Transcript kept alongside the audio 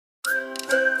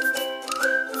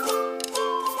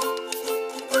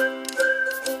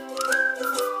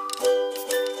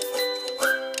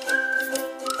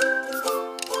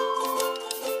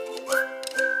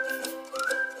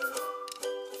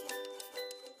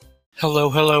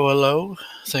Hello, hello, hello.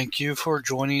 Thank you for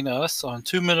joining us on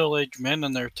Two Middle-Aged Men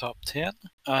and Their Top 10.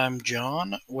 I'm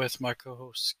John with my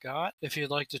co-host Scott. If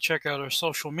you'd like to check out our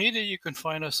social media, you can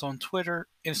find us on Twitter,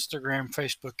 Instagram,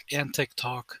 Facebook, and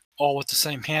TikTok, all with the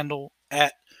same handle,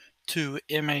 at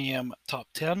 2MAM Top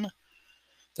 10.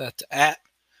 That's at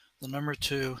the number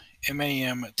 2,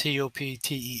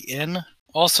 MAMTOPTEN.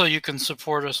 Also, you can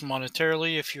support us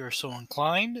monetarily if you are so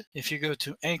inclined. If you go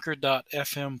to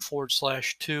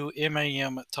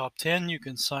anchor.fm/2MAM Top 10, you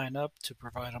can sign up to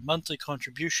provide a monthly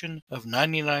contribution of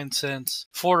 99 cents,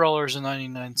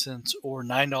 $4.99, or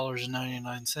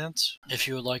 $9.99. If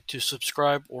you would like to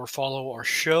subscribe or follow our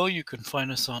show, you can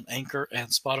find us on Anchor and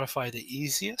Spotify the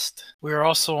easiest. We are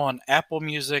also on Apple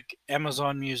Music,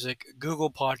 Amazon Music, Google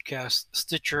Podcasts,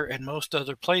 Stitcher, and most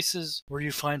other places where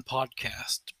you find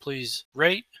podcasts. Please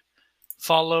rate,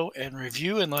 follow, and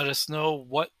review, and let us know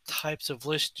what types of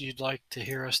lists you'd like to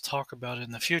hear us talk about in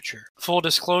the future. Full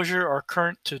disclosure, our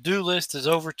current to-do list is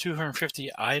over 250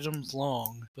 items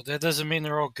long, but that doesn't mean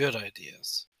they're all good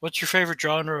ideas. What's your favorite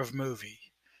genre of movie?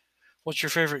 What's your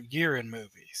favorite year in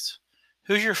movies?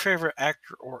 Who's your favorite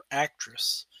actor or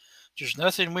actress? There's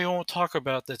nothing we won't talk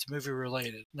about that's movie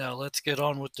related. Now let's get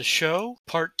on with the show.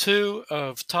 Part 2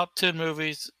 of Top 10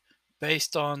 Movies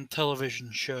based on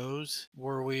television shows,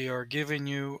 where we are giving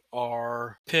you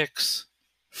our picks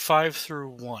 5 through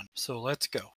 1. So let's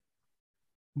go.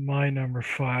 My number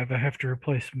 5, I have to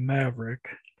replace Maverick.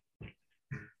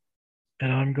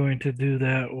 And I'm going to do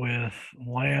that with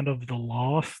Land of the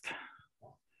Lost,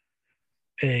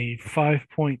 a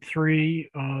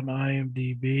 5.3 on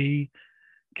IMDb,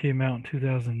 came out in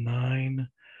 2009.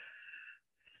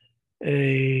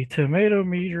 A tomato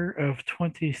meter of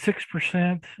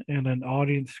 26% and an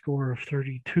audience score of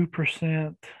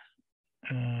 32%.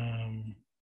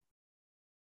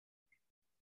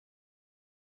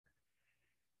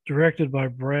 Directed by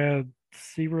Brad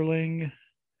Sieberling,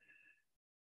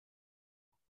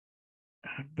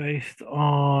 based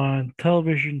on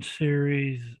television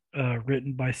series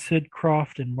written by Sid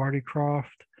Croft and Marty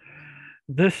Croft.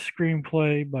 This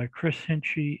screenplay by Chris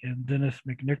Hinchy and Dennis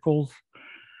McNichols.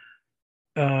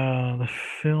 The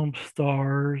film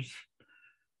stars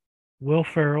Will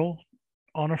Ferrell,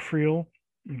 Anna Friel,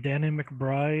 Danny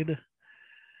McBride,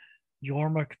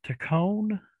 Jorma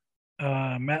Taccone,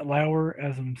 Matt Lauer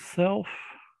as himself,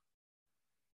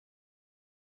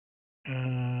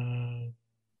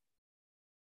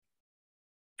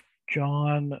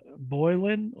 John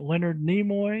Boylan, Leonard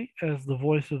Nimoy as the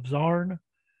voice of Zarn,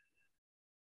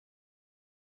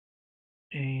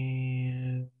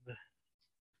 and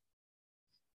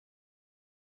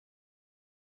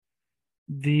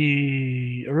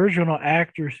the original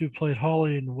actors who played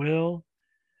Holly and Will,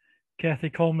 Kathy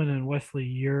Coleman and Wesley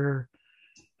Ure,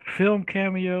 film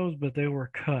cameos, but they were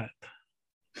cut.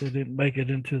 They didn't make it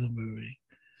into the movie.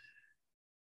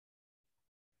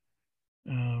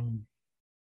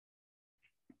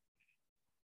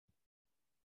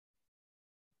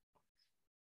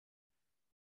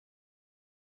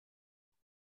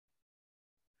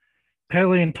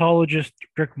 Paleontologist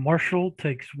Rick Marshall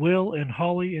takes Will and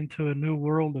Holly into a new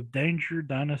world of danger,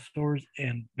 dinosaurs,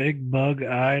 and big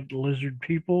bug-eyed lizard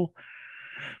people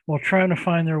while trying to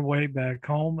find their way back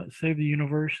home, save the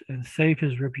universe, and save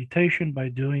his reputation by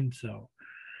doing so.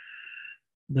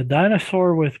 The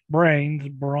dinosaur with brains,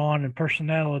 brawn, and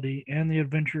personality, and the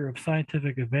adventure of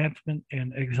scientific advancement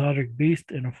and exotic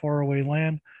beast in a faraway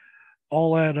land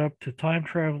all add up to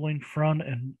time-traveling fun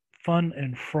and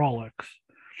frolics.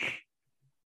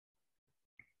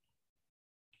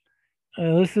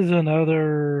 This is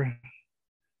another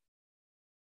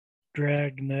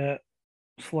Dragnet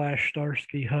 /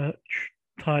 Starsky Hutch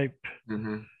type.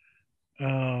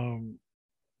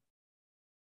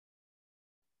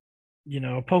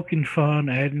 Poking fun,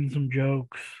 adding some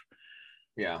jokes.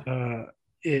 Yeah.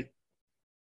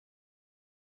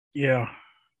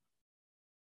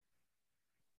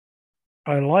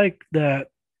 I like that.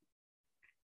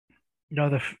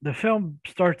 The film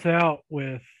starts out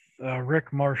with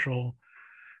Rick Marshall,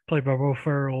 played by Will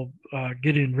Ferrell,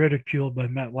 getting ridiculed by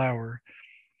Matt Lauer.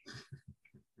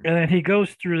 And then he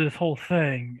goes through this whole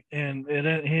thing, and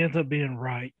he ends up being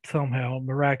right somehow,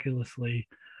 miraculously.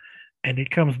 And he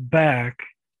comes back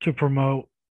to promote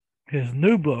his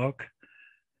new book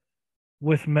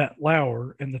with Matt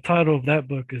Lauer. And the title of that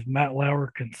book is Matt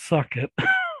Lauer Can Suck It.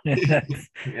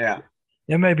 Yeah.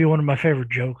 It may be one of my favorite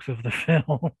jokes of the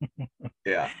film.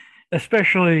 Yeah.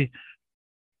 Especially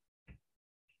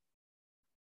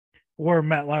where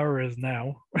Matt Lauer is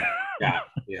now.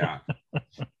 Yeah.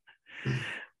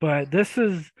 But this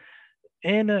is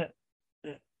in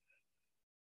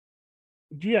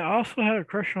Yeah, I also had a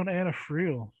crush on Anna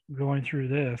Friel going through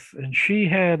this, and she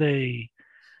had a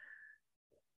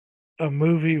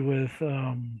movie with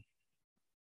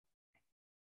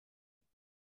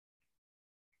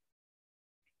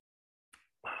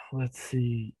let's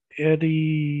see,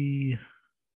 Eddie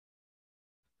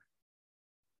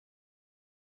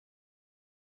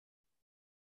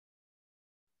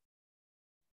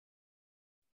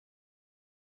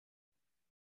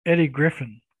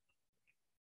Griffin,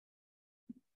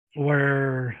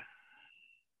 where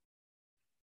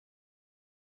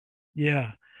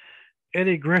yeah,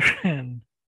 Eddie Griffin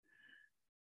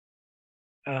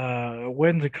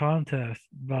wins a contest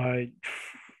by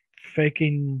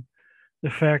faking the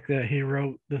fact that he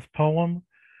wrote this poem,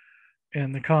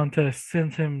 and the contest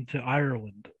sends him to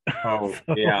Ireland. Oh,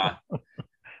 So yeah.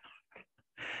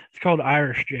 it's called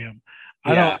Irish Jam.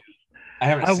 I don't. Yeah. I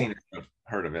haven't I seen it, but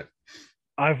heard of it.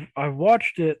 I've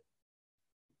watched it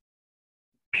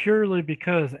purely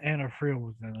because Anna Friel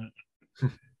was in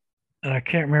it, and I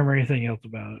can't remember anything else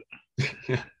about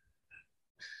it.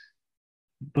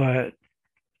 But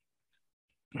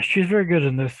she's very good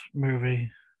in this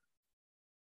movie,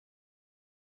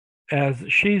 as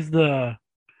she's the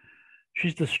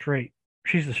straight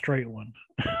she's the straight one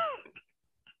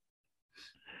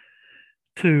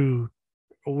to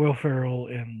Will Ferrell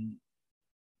and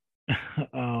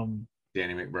um,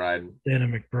 Danny McBride. Danny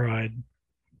McBride.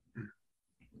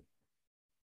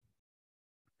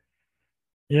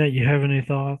 Yeah, you have any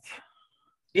thoughts?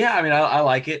 Yeah, I mean, I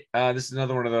like it. This is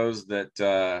another one of those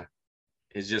that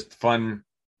is just fun,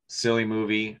 silly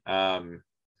movie.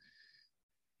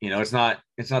 It's not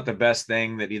the best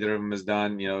thing that either of them has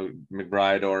done,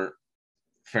 McBride or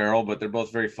Farrell, but they're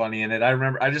both very funny in it.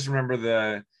 I just remember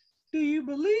the "Do you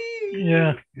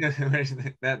Yeah.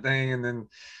 believe" that thing, and then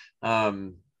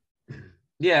um,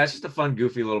 yeah, it's just a fun,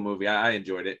 goofy little movie. I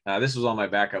enjoyed it. This was on my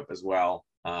backup as well.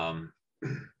 Um,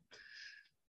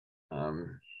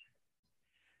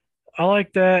 I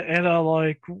like that, and I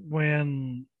like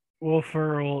when Will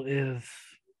Ferrell is,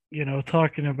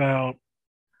 talking about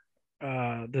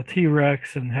the T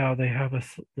Rex and how they have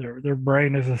their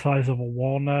brain is the size of a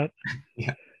walnut,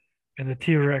 yeah, and the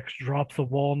T Rex drops a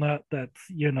walnut that's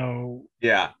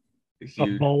yeah, a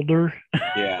huge, boulder,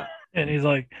 yeah. and he's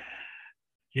like,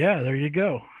 "Yeah, there you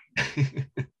go."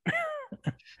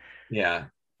 Yeah,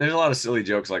 there's a lot of silly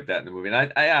jokes like that in the movie,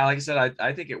 and yeah, like I said,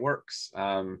 I think it works.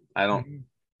 I don't Mhm.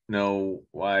 know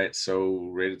why it's so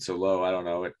rated so low. I don't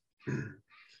know it,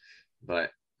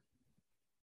 but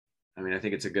I mean, I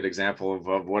think it's a good example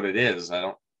of what it is. I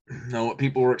don't know what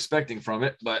people were expecting from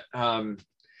it, but and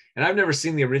I've never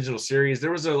seen the original series.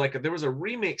 There was a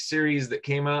remake series that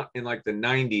came out in like the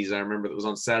 90s. I remember that was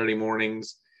on Saturday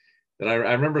mornings. That I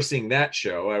remember seeing that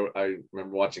show. I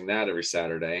remember watching that every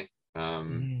Saturday.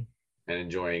 Mhm. And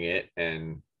enjoying it.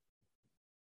 And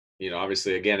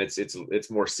obviously, again, it's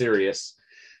more serious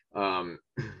than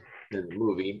the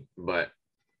movie, but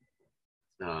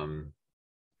um,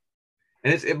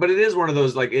 and but it is one of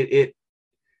those like it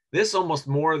this almost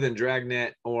more than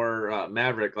Dragnet or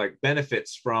Maverick like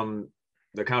benefits from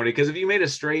the comedy, because if you made a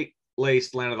straight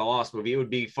laced Land of the Lost movie, it would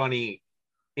be funny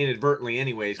inadvertently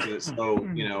anyways, because it's so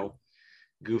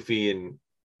goofy, and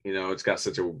it's got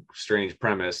such a strange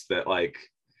premise that like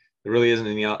there really isn't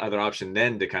any other option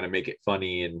then to kind of make it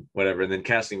funny and whatever. And then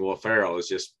casting Will Ferrell is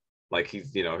just like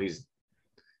he's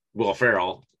Will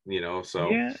Ferrell, so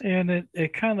Yeah, and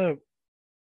it kind of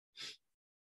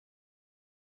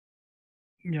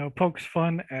pokes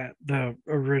fun at the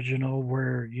original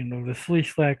where the Slee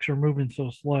Slacks are moving so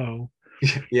slow,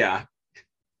 yeah,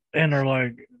 and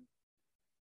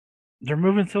they're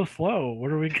moving so slow. What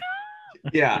are we?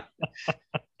 yeah,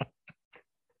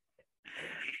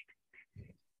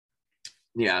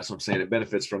 yeah. That's what I'm saying. It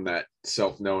benefits from that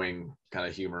self-knowing kind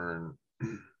of humor,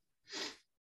 and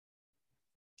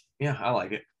yeah, I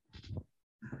like it.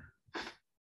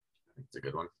 It's a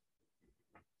good one.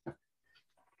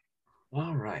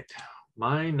 All right,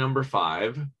 my number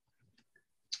 5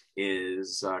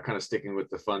 is kind of sticking with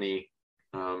the funny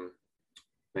um,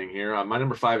 thing here. My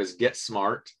number 5 is Get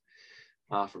Smart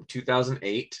from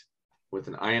 2008 with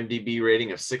an IMDb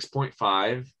rating of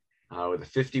 6.5, with a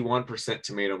 51%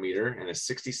 tomato meter and a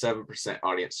 67%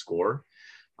 audience score.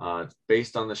 It's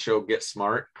based on the show Get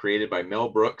Smart, created by Mel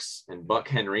Brooks and Buck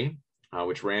Henry,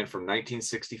 which ran from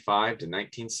 1965 to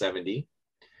 1970.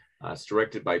 It's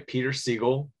directed by Peter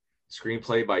Siegel,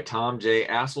 screenplay by Tom J.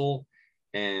 Assel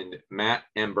and Matt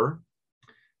Ember.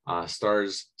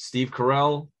 Stars Steve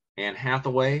Carell, Anne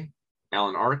Hathaway,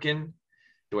 Alan Arkin,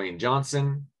 Dwayne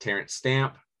Johnson, Terrence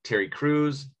Stamp, Terry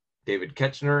Crews, David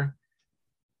Ketchner,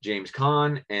 James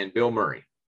Caan, and Bill Murray.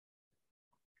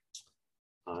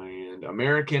 And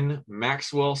American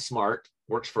Maxwell Smart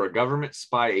works for a government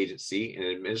spy agency in an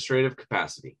administrative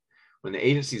capacity. When the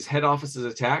agency's head office is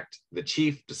attacked, the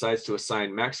chief decides to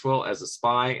assign Maxwell as a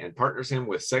spy and partners him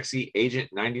with sexy Agent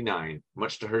 99,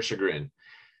 much to her chagrin.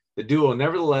 The duo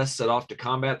nevertheless set off to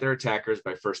combat their attackers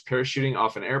by first parachuting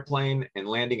off an airplane and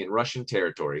landing in Russian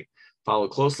territory, followed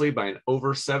closely by an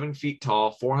over 7 feet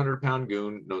tall, 400-pound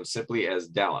goon known simply as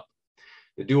Dallop.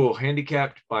 The duo,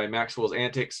 handicapped by Maxwell's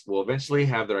antics, will eventually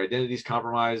have their identities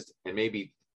compromised and may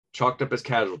be chalked up as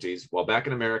casualties, while back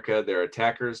in America, their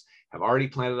attackers have already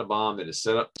planted a bomb that is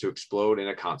set up to explode in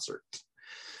a concert.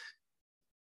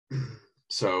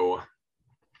 So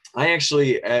I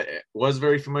actually was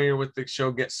very familiar with the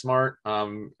show Get Smart.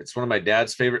 It's one of my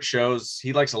dad's favorite shows.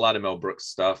 He likes a lot of Mel Brooks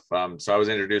stuff. So I was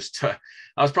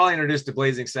probably introduced to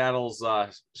Blazing Saddles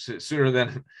sooner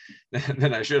than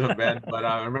I should have been. But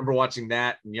I remember watching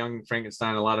that and Young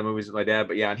Frankenstein, a lot of movies with my dad.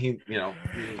 But yeah, and he was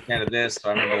a fan of this.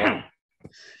 So I remember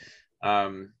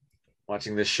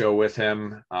watching this show with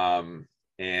him. And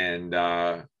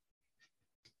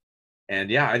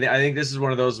yeah, I think this is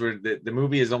one of those where the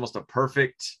movie is almost a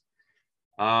perfect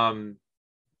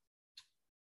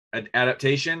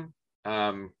adaptation.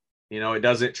 It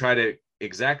doesn't try to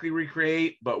exactly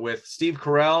recreate, but with Steve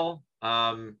Carell,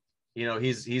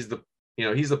 he's the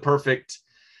perfect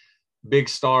big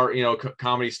star,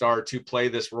 comedy star to play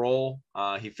this role.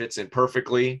 He fits in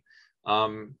perfectly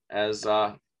as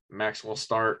Maxwell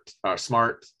Smart,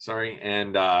 sorry,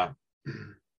 and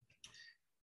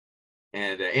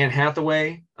Anne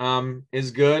Hathaway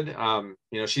is good.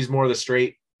 She's more the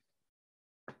straight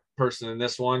person in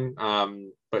this one,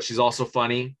 but she's also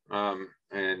funny. And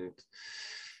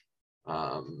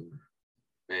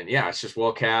yeah, it's just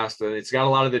well cast, and it's got a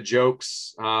lot of the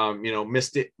jokes.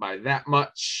 Missed it by that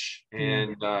much,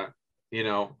 and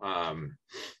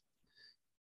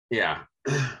yeah.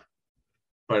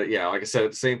 But yeah, like I said, at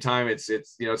the same time, it's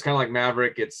kind of like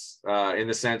Maverick. It's in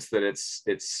the sense that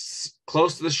it's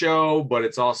close to the show, but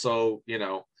it's also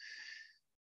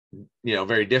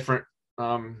very different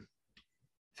from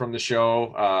the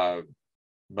show.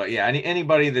 But yeah,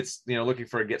 anybody that's looking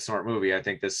for a Get Smart movie, I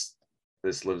think this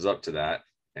lives up to that.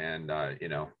 And yeah,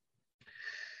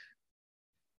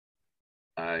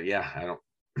 I don't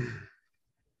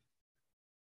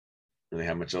really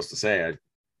have much else to say.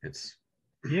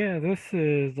 Yeah, this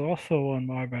is also on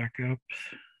my backups.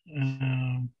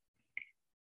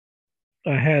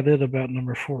 I had it about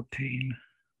number 14.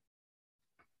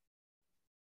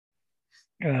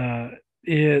 There's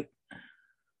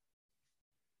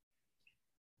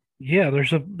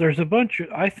a bunch of,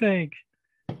 I think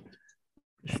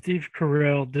Steve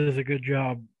Carell does a good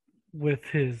job with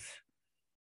his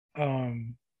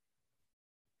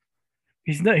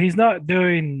he's not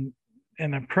doing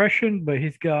an impression, but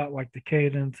he's got like the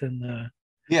cadence and the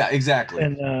exactly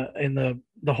and the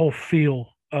whole feel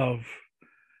of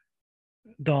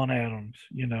Don Adams,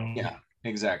 Yeah,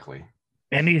 exactly.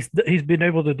 And he's been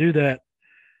able to do that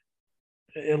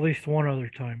at least one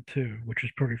other time too, which is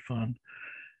pretty fun.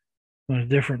 On a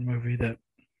different movie that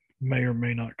may or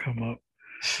may not come up.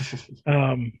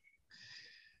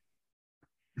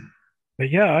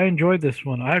 But yeah, I enjoyed this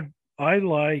one. I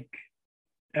like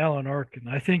Alan Arkin.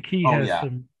 I think he has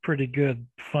some pretty good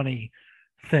funny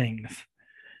things.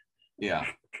 Yeah.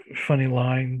 Funny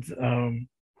lines.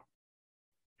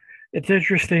 It's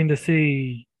interesting to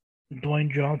see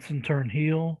Dwayne Johnson turn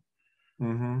heel.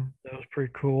 Mm-hmm. That was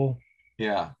pretty cool.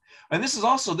 Yeah. And this is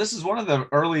one of the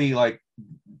early like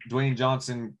Dwayne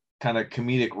Johnson kind of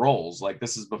comedic roles. Like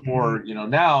this is before,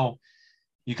 now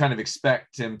you kind of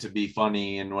expect him to be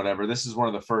funny and whatever. This is one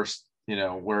of the first,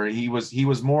 where he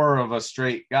was more of a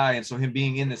straight guy. And so him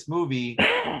being in this movie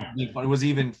it was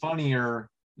even funnier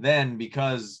then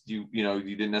because you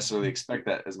didn't necessarily expect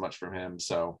that as much from him.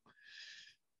 So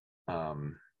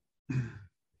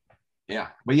yeah,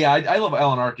 but yeah, I love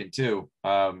Alan Arkin too.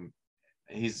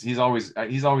 He's always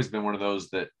been one of those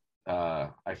that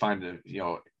I find that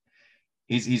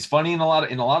he's funny in a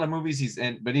lot of movies.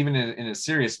 But even in his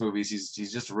serious movies,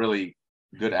 he's just a really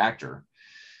good actor.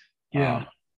 Yeah.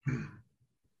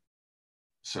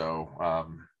 But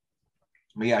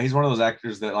yeah, he's one of those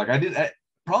actors that like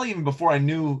probably even before I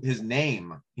knew his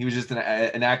name, he was just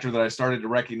an actor that I started to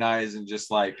recognize, and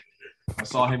just like I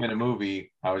saw him in a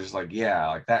movie, I was just like, yeah,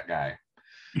 like that guy.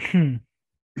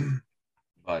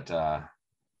 But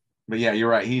yeah, you're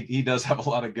right. He does have a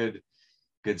lot of good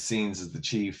scenes as the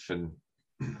chief, and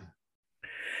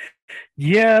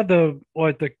yeah,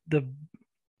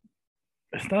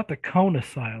 it's not the cone of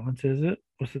silence, is it?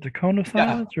 Was it the cone of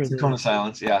silence or the cone of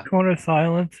silence? Yeah, cone of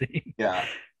silence. Yeah,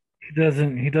 he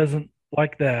doesn't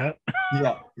like that.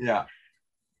 Yeah, yeah.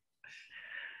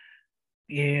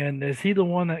 And is he the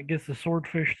one that gets the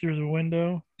swordfish through the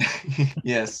window?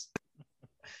 Yes.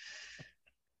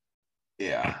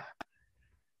 Yeah.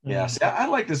 Yeah. See, I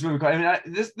like this movie. I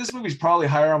mean, this movie's probably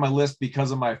higher on my list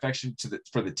because of my affection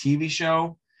for the TV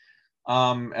show,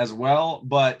 as well.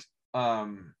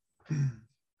 Um,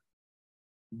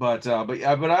 but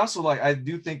I also like. I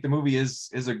do think the movie is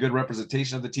a good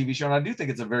representation of the TV show, and I do think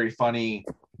it's a very funny,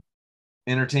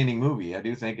 entertaining movie. I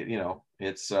do think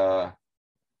it's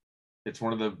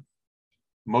one of the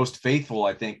most faithful,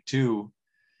 I think, to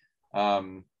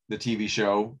the TV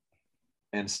show,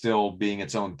 and still being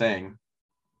its own thing.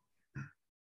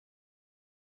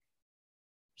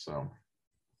 So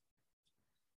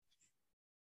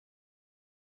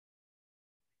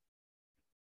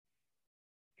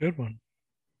Good one.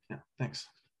 yeah, thanks.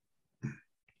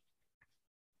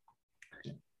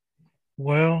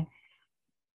 Well,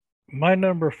 my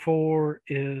number 4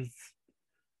 is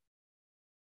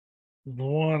the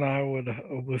one I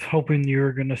was hoping you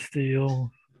were gonna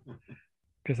steal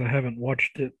because I haven't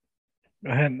watched it.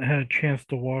 I hadn't had a chance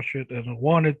to watch it, and I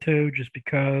wanted to just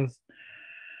because.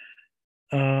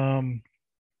 Um,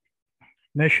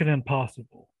 Mission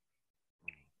Impossible.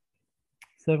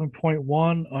 7.1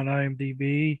 on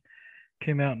IMDb,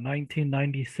 came out in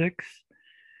 1996.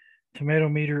 Tomato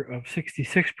meter of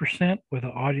 66% with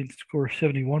an audience score of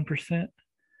 71%.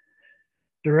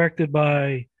 Directed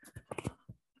by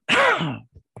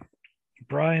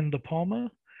Brian De Palma,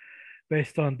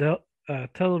 based on a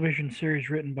television series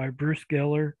written by Bruce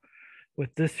Geller,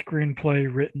 with this screenplay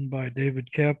written by David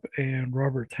Koepp and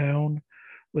Robert Towne,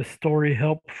 with story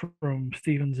help from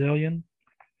Steven Zaillian.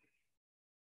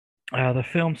 The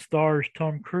film stars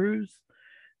Tom Cruise,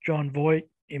 John Voight,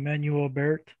 Emmanuel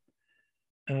Bert,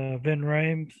 Vin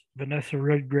Rames, Vanessa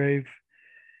Redgrave,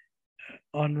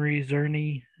 Henri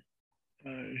Czerny,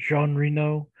 Jean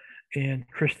Reno, and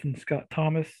Kristen Scott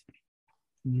Thomas.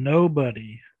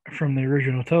 Nobody from the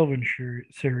original television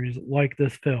series liked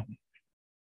this film.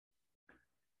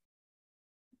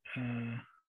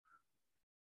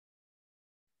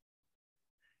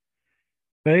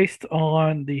 Based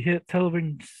on the hit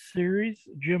television series,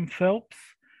 Jim Phelps,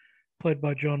 played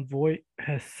by John Voight,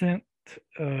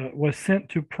 was sent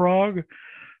to Prague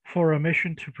for a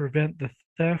mission to prevent the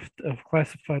theft of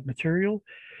classified material.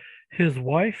 His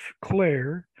wife,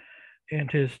 Claire,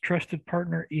 and his trusted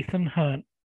partner, Ethan Hunt,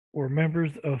 were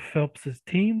members of Phelps's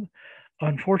team.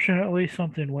 Unfortunately,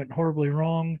 something went horribly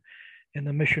wrong, and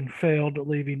the mission failed,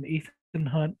 leaving Ethan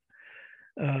Hunt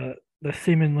the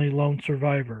seemingly lone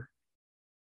survivor.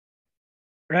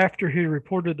 After he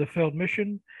reported the failed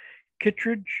mission,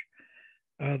 Kittredge,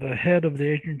 the head of the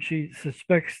agency,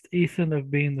 suspects Ethan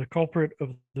of being the culprit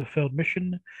of the failed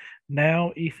mission.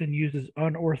 Now, Ethan uses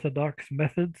unorthodox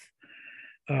methods,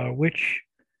 which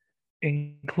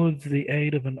includes the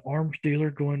aid of an arms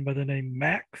dealer going by the name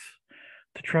Max,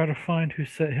 to try to find who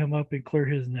set him up and clear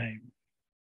his name.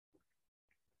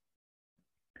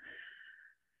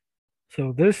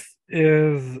 So this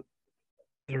is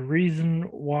the reason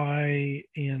why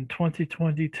in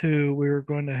 2022 we were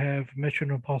going to have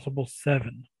Mission Impossible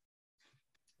 7.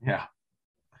 Yeah.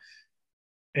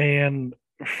 And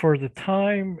for the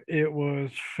time, it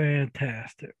was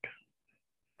fantastic.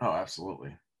 Oh,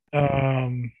 absolutely.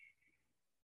 I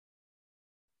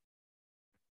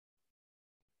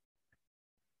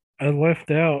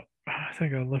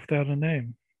think I left out a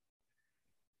name.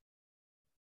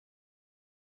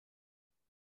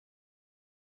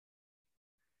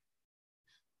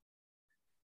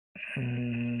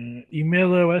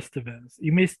 Emilio Estevez.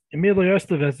 Emilio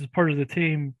Estevez is part of the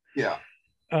team. Yeah.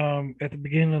 At the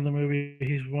beginning of the movie,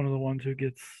 he's one of the ones who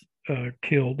gets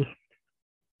killed.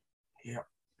 Yeah.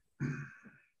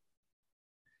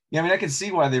 Yeah, I mean, I can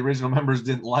see why the original members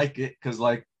didn't like it, because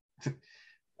like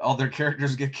all their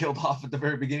characters get killed off at the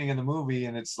very beginning of the movie,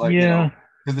 and it's like, yeah,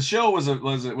 because the show was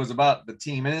about the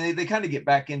team, and they kind of get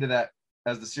back into that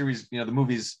as the series, the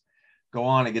movies go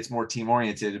on. It gets more team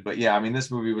oriented, but yeah, I mean, this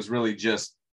movie was really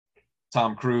just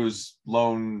Tom Cruise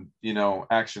lone,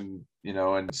 action,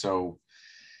 and so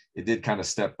it did kind of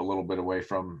step a little bit away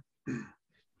from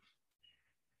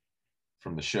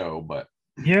the show, but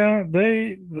yeah,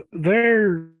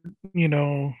 they're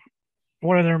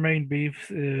one of their main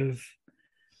beefs is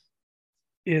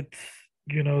this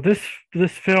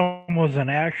film was an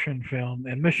action film,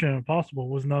 and Mission Impossible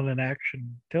was not an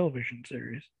action television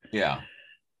series. Yeah.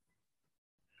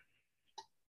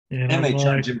 And they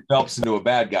turned Jim Phelps into a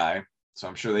bad guy, so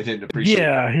I'm sure they didn't appreciate.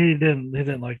 Yeah, he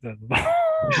didn't like that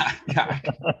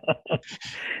at all.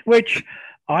 Which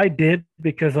I did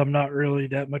because I'm not really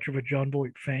that much of a John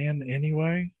Voight fan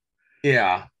anyway.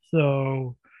 Yeah,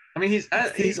 So I mean he's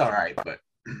see, all right, but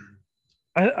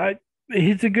I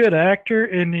he's a good actor,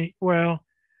 and well,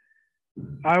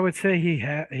 I would say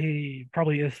he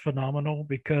probably is phenomenal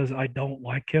because I don't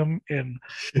like him in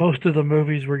most of the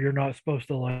movies where you're not supposed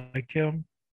to like him.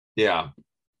 yeah,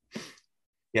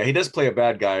 yeah, he does play a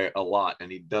bad guy a lot,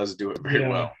 and he does do it very Yeah.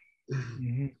 well.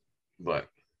 Hmm. But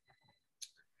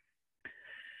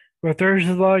But there's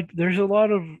a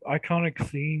lot of iconic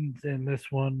scenes in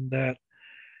this one that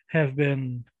have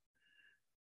been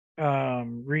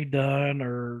redone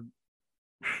or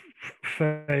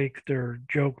faked or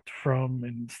joked from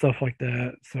and stuff like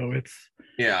that. So it's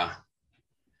yeah,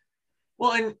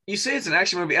 well, and you say it's an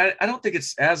action movie. I don't think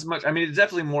it's as much. I mean, it's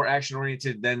definitely more action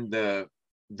oriented than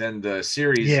the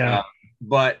series, yeah.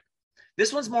 but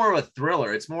this one's more of a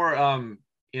thriller. It's more,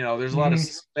 there's a lot of Hmm.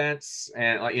 suspense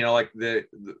and like like the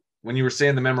when you were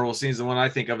saying the memorable scenes, the one I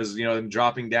think of is them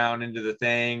dropping down into the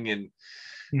thing and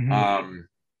Hmm. um,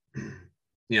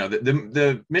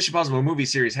 the Mission Impossible movie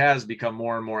series has become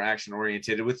more and more action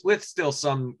oriented with still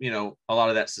some a lot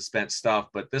of that suspense stuff,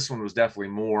 but this one was definitely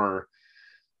more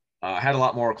had a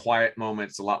lot more quiet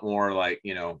moments, a lot more like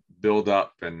build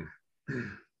up and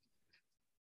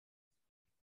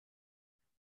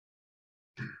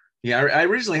yeah, I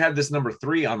originally had this number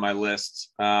 3 on my list,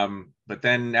 but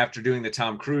then after doing the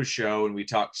Tom Cruise show and we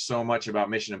talked so much about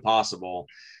Mission Impossible,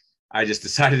 I just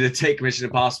decided to take Mission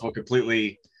Impossible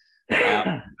completely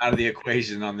out of the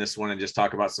equation on this one and just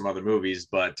talk about some other movies.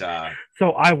 But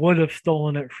So I would have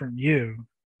stolen it from you.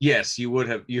 yes, you would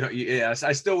have. Yes,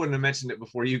 I still wouldn't have mentioned it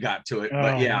before you got to it,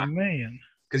 but Oh yeah, man.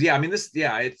 because yeah, I mean it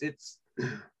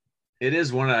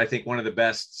is I think one of the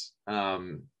best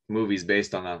movies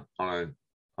based on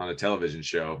a television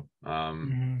show.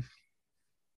 Hmm.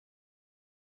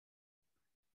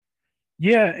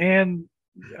 Yeah, and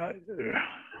uh,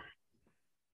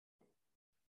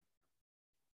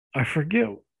 I forget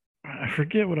I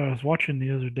forget what I was watching the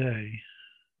other day,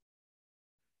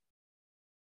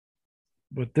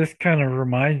 but this kind of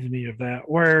reminds me of that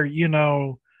where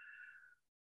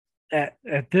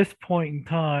at this point in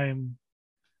time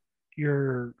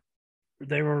you're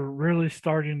they were really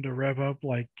starting to rev up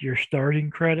like your starting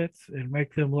credits and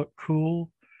make them look cool,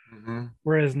 Mhm.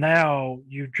 whereas now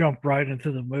you jump right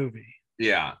into the movie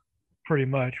Yeah. pretty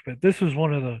much. But this was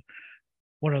one of the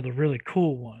really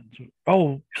cool ones.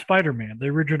 Oh, Spider-Man, the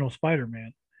original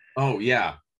Spider-Man. Oh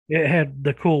yeah. It had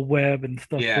the cool web and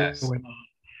stuff going Yes. on.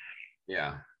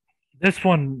 Yeah. This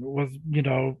one was,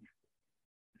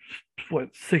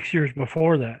 what, 6 years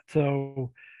before that.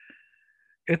 So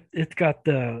it's got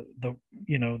the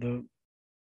you know the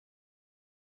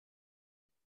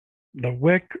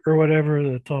wick or whatever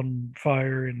that's on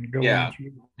fire and going Yeah.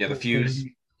 through Yeah. the The whole fuse.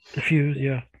 thing. The fuse,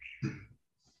 yeah.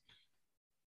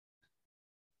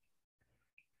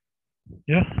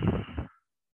 Yeah.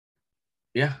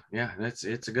 Yeah. Yeah.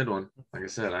 It's a good one. Like I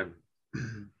said, I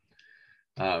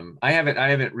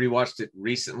haven't rewatched it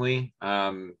recently.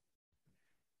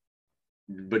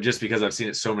 But just because I've seen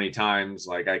it so many times,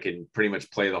 like I can pretty much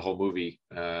play the whole movie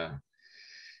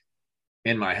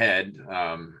in my head.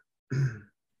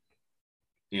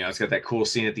 It's got that cool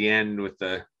scene at the end with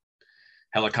the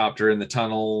helicopter in the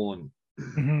tunnel and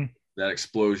Hmm. that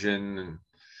explosion and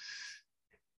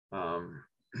um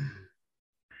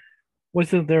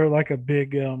Wasn't there like a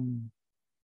big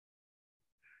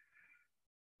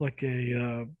like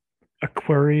a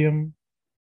aquarium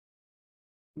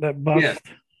that yeah, bust?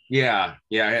 yeah,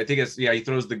 I think it's he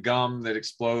throws the gum that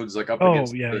explodes like up Oh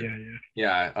against yeah, the yeah,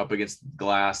 yeah. up against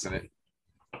glass and it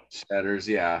shatters.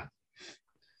 Yeah.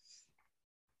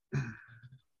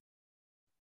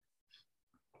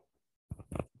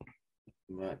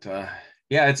 But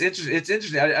yeah, it's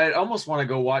interesting. I almost want to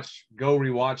go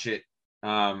rewatch it.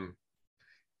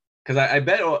 Because I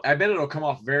bet it'll come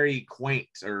off very quaint,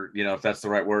 or if that's the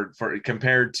right word for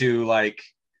compared to like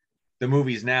the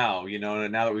movies now.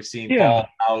 Now that we've seen Yeah,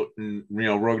 Fallout and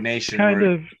Rogue Nation, kind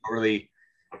where it of. really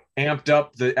amped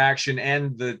up the action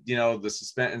and the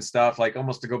suspense and stuff. Like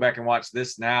almost to go back and watch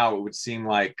this now, it would seem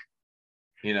like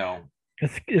you know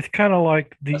It's kind of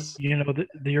like less,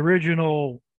 the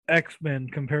original X-Men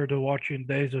compared to watching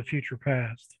Days of Future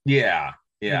Past. yeah,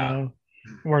 You yeah, know,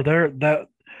 where they're that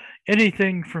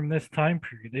anything from this time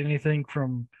period, anything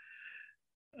from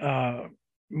uh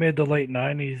mid to late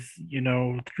 90s,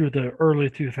 through the early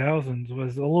 2000s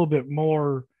was a little bit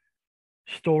more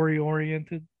story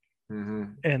oriented, hmm,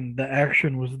 and the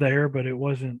action was there, but it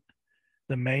wasn't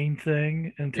the main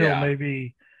thing until yeah,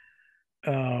 maybe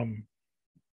um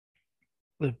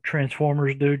the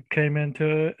Transformers dude came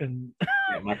into it and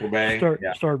Yeah, Michael Bay.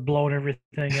 Yeah, start blowing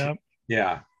everything up.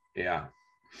 yeah, yeah,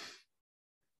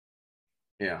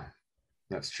 yeah.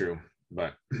 That's true.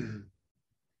 But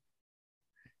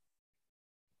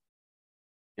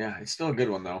yeah, it's still a good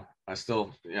one though. I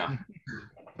still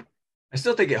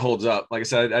think it holds up. Like I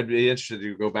said, I'd be interested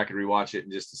to go back and rewatch it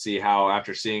and just to see how,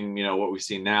 after seeing, what we've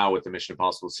seen now with the Mission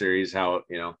Impossible series, how,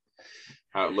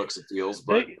 how it looks and feels.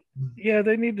 But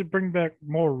They need to bring back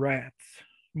more rats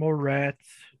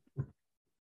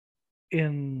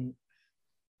in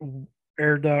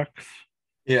air ducts,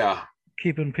 yeah,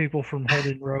 keeping people from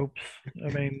holding ropes. I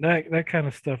mean, that kind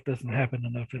of stuff doesn't happen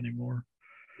enough anymore.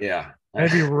 yeah,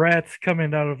 Maybe rats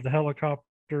coming out of the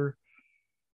helicopter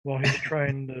while he's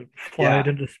trying to fly it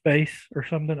yeah, into space or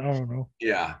something. I don't know.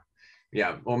 yeah,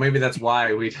 yeah. Well, maybe that's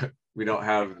why we don't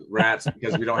have rats,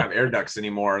 because we don't have air ducts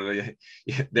anymore. They're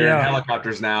in Yeah.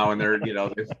 helicopters now, and they're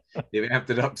they've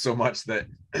amped it up so much that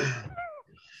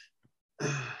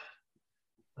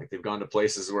like they've gone to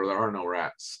places where there are no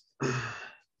rats.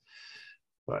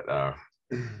 But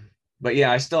but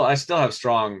yeah, I still have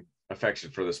strong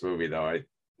affection for this movie though.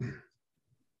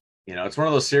 It's one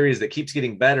of those series that keeps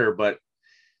getting better, but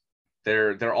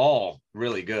they're all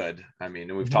really good. I mean,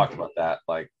 and we've talked about that.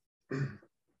 Like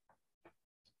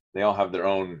they all have their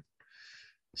own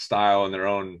style and their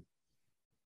own,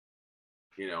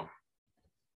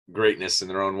 greatness in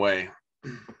their own way.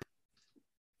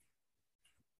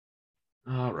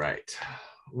 All right.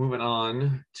 Moving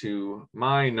on to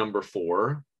my number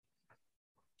 4,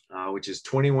 which is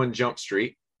 21 Jump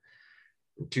Street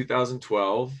from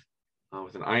 2012,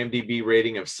 with an IMDb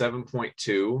rating of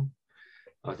 7.2,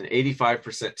 with an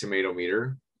 85% tomato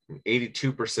meter, an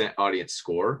 82% audience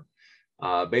score,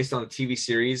 based on the TV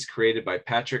series created by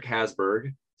Patrick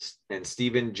Hasberg and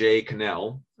Stephen J.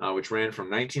 Cannell, which ran from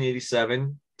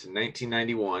 1987 to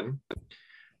 1991. It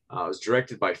was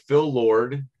directed by Phil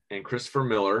Lord and Christopher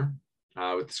Miller,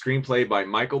 with the screenplay by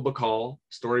Michael Bacall,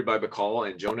 story by Bacall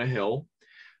and Jonah Hill.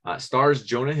 Stars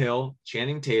Jonah Hill,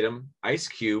 Channing Tatum, Ice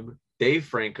Cube, Dave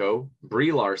Franco,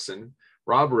 Brie Larson,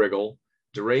 Rob Riggle,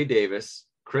 DeRay Davis,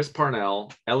 Chris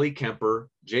Parnell, Ellie Kemper,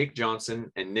 Jake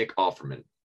Johnson, and Nick Offerman.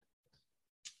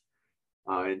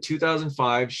 In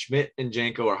 2005, Schmidt and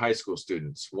Janko are high school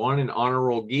students, one an honor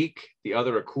roll geek, the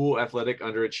other a cool athletic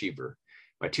underachiever.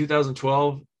 By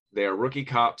 2012, they are rookie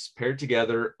cops paired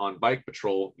together on bike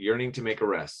patrol, yearning to make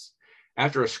arrests.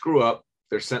 After a screw up,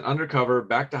 they're sent undercover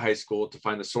back to high school to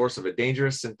find the source of a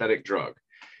dangerous synthetic drug.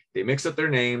 They mix up their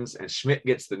names, and Schmidt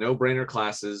gets the no-brainer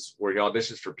classes where he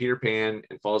auditions for Peter Pan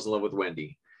and falls in love with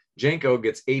Wendy. Janko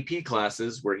gets AP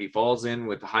classes where he falls in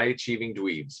with high-achieving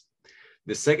dweebs.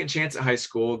 The second chance at high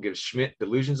school gives Schmidt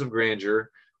delusions of grandeur,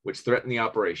 which threaten the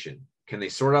operation. Can they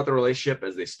sort out the relationship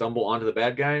as they stumble onto the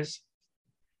bad guys?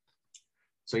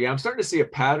 So yeah, I'm starting to see a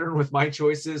pattern with my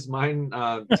choices. Mine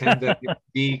tend to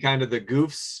be kind of the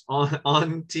goofs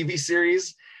on TV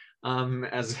series,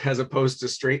 as opposed to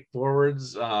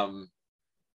straightforwards.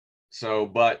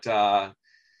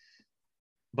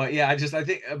 But yeah,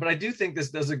 I do think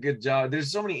this does a good job.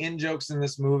 There's so many in jokes in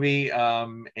this movie,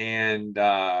 and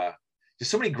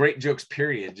just so many great jokes.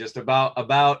 Period. Just about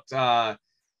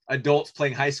adults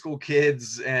playing high school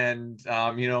kids, and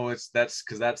that's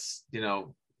because that's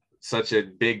such a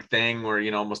big thing where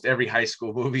almost every high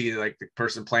school movie, like the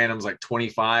person playing them is like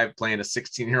 25 playing a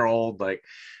 16-year-old, like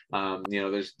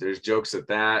there's jokes at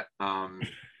that, and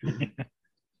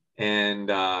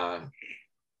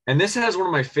this has one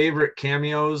of my favorite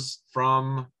cameos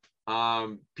from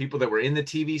people that were in the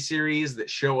TV series that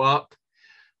show up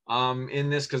in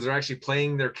this, because they're actually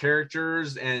playing their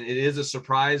characters, and it is a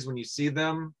surprise when you see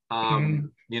them.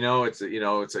 It's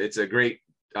a great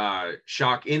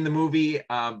shock in the movie,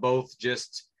 both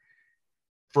just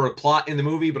for a plot in the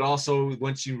movie, but also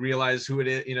once you realize who it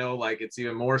is, it's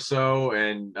even more so.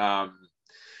 And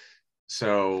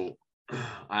so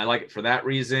I like it for that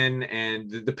reason. And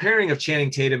the pairing of Channing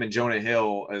Tatum and Jonah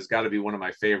Hill has got to be one of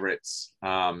my favorites.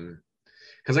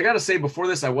 Because I got to say, before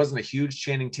this, I wasn't a huge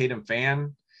Channing Tatum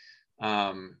fan.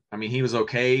 I mean, he was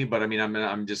okay, but I mean,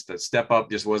 I'm just a Step Up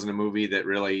just wasn't a movie that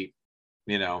really,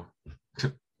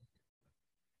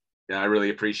 yeah, I really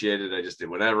appreciated it. I just did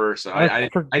whatever. So I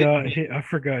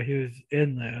forgot he was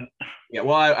in that. Yeah,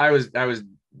 well, I was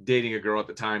dating a girl at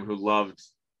the time who loved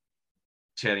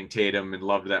Channing Tatum and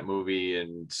loved that movie,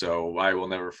 and so I will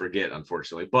never forget,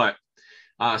 unfortunately. But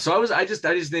so I just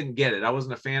didn't get it. I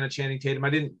wasn't a fan of Channing Tatum. I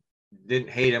didn't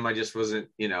hate him. I just wasn't,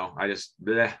 I just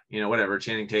whatever,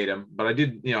 Channing Tatum. But I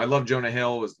did, I love Jonah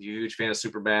Hill. Was a huge fan of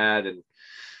Superbad and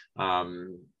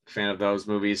fan of those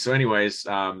movies. So anyways,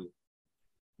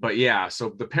 but yeah, so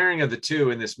the pairing of the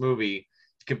two in this movie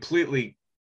completely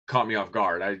caught me off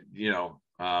guard. I,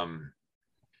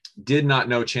 did not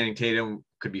know Channing Tatum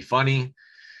could be funny,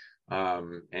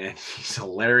 and he's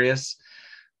hilarious.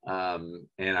 And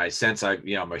I sense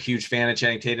I'm a huge fan of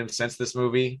Channing Tatum since this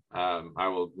movie. I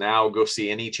will now go see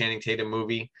any Channing Tatum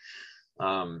movie.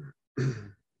 And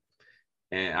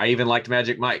I even liked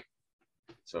Magic Mike,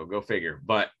 so go figure.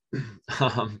 But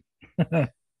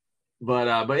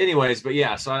but anyways, but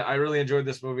yeah, so I really enjoyed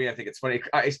this movie. I think it's funny.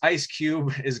 Ice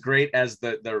Cube is great as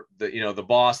the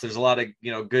boss. There's a lot of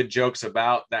good jokes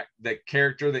about that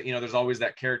character that there's always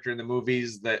that character in the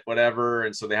movies that whatever,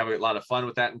 and so they have a lot of fun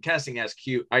with that. And casting as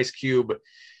Ice Cube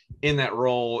in that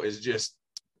role is just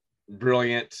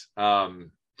brilliant.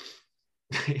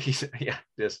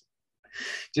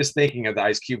 Just thinking of the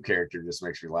Ice Cube character just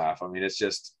makes me laugh. I mean, it's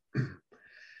just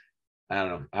I don't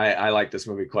know. I like this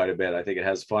movie quite a bit. I think it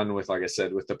has fun with, like I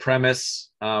said, with the premise,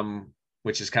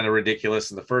 which is kind of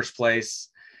ridiculous in the first place,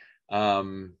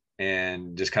 and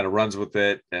just kind of runs with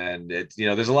it. And it's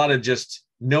there's a lot of just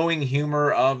knowing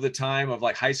humor of the time of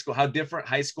like high school, how different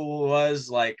high school was,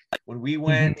 like when we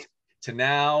went to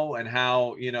now, and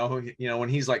how when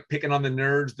he's like picking on the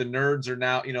nerds are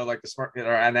now like the smart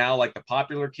are now like the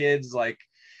popular kids, like,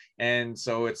 and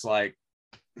so it's like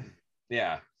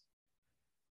yeah.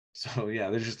 So yeah,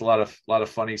 there's just a lot of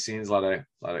funny scenes, a lot of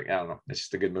I don't know. It's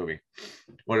just a good movie.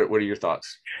 What are your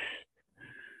thoughts?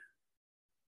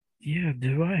 Yeah,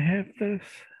 do I have this?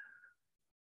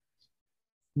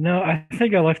 No, I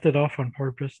think I left it off on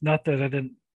purpose. Not that I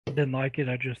didn't like it,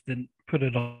 I just didn't put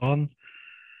it on.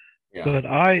 Yeah. But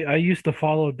I used to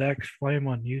follow Dax Flame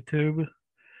on YouTube,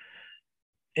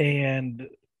 and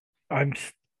I'm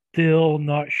still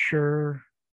not sure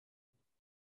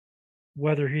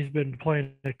whether he's been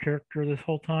playing a character this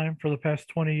whole time for the past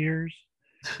 20 years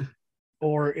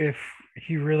or if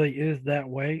he really is that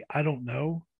way. I don't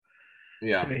know.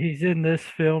 Yeah. He's in this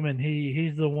film, and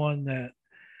he's the one that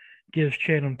gives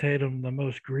Channing Tatum the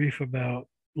most grief about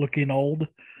looking old,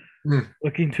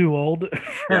 looking too old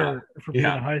for being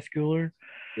a high schooler.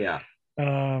 Yeah.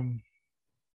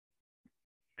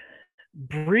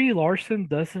 Brie Larson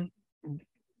doesn't.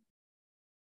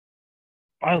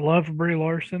 I love Brie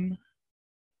Larson.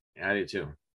 Yeah, I do too.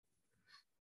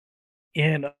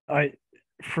 And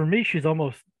for me, she's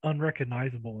almost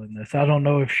unrecognizable in this. I don't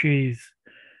know if she's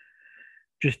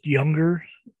just younger,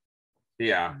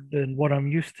 than what I'm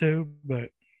used to, but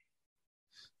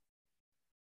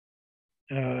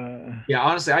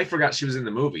honestly, I forgot she was in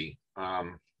the movie.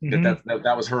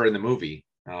 That was her in the movie.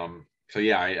 So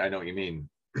yeah, I know what you mean.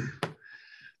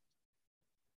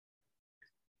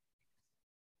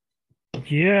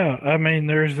 Yeah, I mean,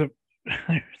 there's a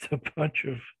bunch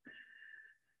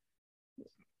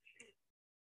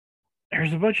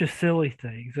of silly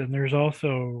things, and there's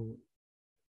also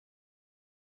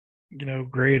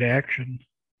great action.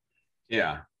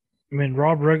 Yeah. I mean,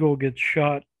 Rob Riggle gets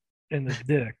shot in the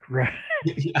dick, right?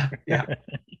 Yeah.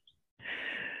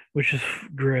 Which is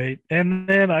great. And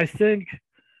then I think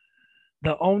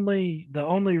the only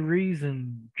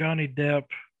reason Johnny Depp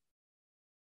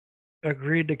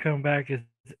agreed to come back is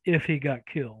if he got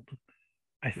killed,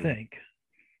 I think.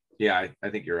 Yeah, I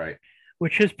think you're right.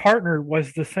 Which his partner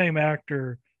was the same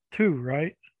actor too,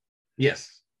 right?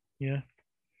 Yes. Yeah.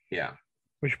 Yeah.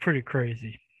 Which is pretty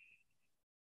crazy.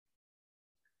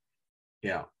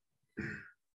 Yeah.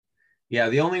 Yeah,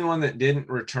 the only one that didn't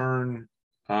return,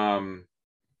 I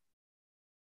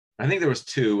think there was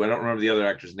two. I don't remember the other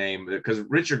actor's name, because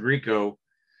Richard Grieco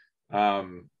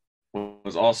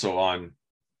was also on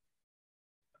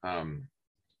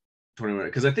 21,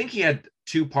 because I think he had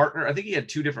two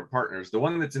different partners. The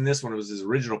one that's in this one was his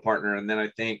original partner, and then I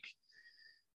think,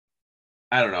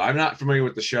 I don't know, I'm not familiar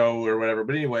with the show or whatever,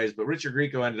 but anyways, but Richard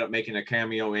Grieco ended up making a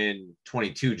cameo in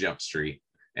 22 Jump Street,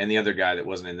 and the other guy that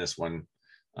wasn't in this one.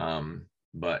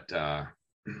 But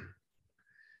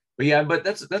yeah, but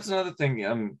that's another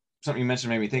thing. Something you mentioned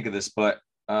made me think of this, but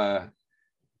the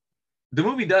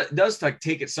movie does like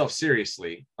take itself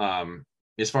seriously.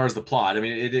 As far as the plot, I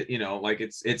mean, it like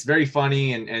it's very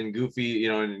funny and goofy,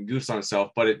 and goofs on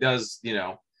itself, but it does,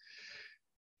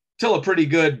 tell a pretty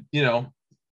good,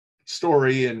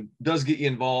 story, and does get you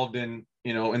involved in,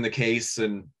 in the case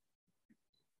and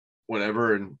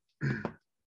whatever. And,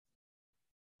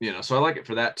 so I like it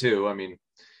for that too. I mean,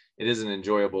 it is an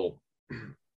enjoyable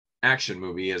action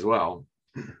movie as well.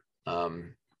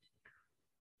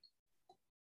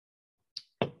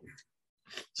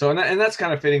 So, and that's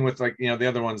kind of fitting with, like, the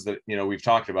other ones that, we've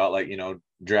talked about, like,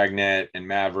 Dragnet and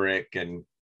Maverick, and,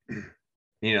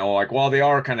 like, while they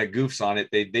are kind of goofs on it,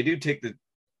 they do take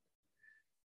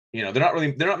they're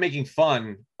not making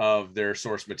fun of their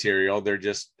source material. They're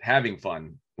just having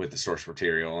fun with the source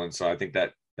material. And so I think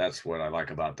that's what I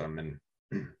like about them and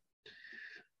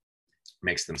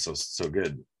makes them so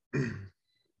good.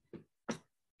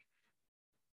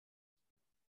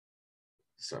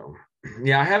 So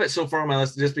yeah, I have it so far on my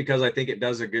list just because I think it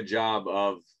does a good job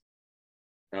of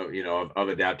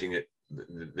adapting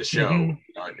the show.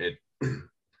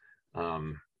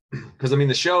 Because I mean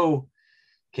the show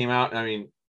came out, I mean,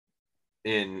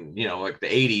 in like the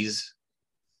 80s,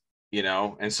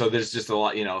 and so there's just a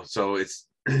lot, so it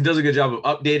does a good job of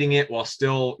updating it while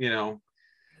still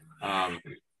kind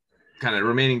of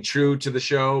remaining true to the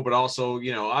show, but also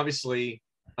obviously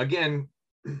again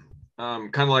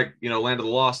kind of like Land of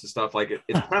the Lost and stuff, like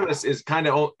its premise is kind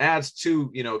of adds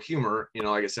to humor.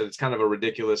 Like I said, it's kind of a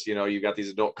ridiculous, you got these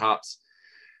adult cops,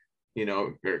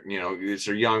 they're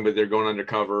young but they're going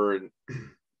undercover, and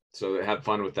so they had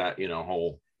fun with that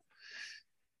whole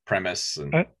premise.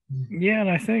 And and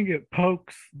I think it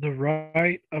pokes the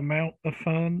right amount of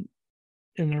fun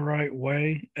in the right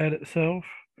way at itself.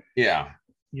 Yeah,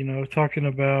 talking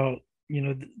about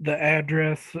the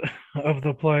address of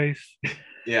the place.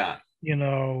 Yeah,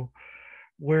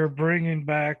 we're bringing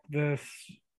back this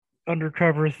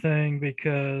undercover thing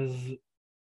because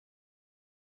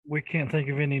we can't think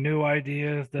of any new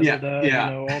ideas. All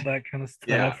that kind of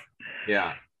stuff.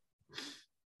 Yeah.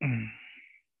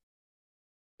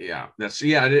 Yeah,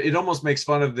 it almost makes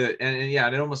fun of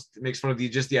it almost makes fun of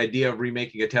just the idea of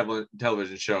remaking a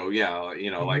television show.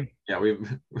 Like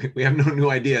we have no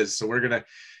new ideas, so we're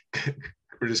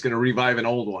just gonna revive an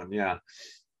old one. Yeah.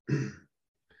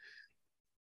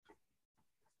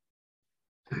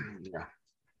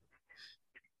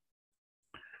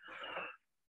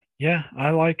 Yeah, I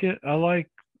like it. I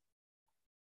like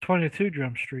 22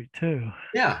 Drum Street too.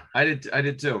 Yeah, I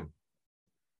did too.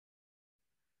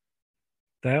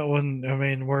 That one, I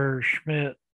mean, where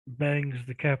Schmidt bangs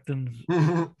the captain's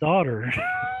daughter.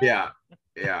 Yeah.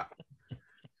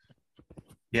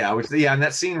 And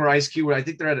that scene where Ice Cube, I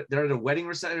think they're at a wedding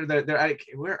reception. They're I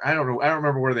don't know. I don't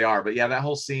remember where they are, but yeah, that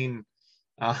whole scene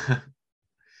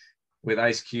with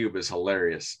Ice Cube is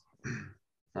hilarious.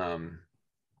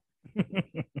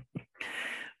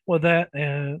 Well, that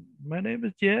my name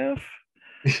is Jeff.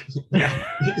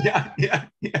 Yeah.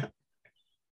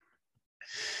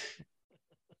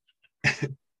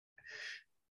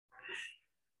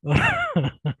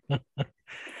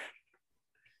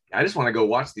 I just want to go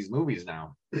watch these movies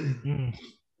now. I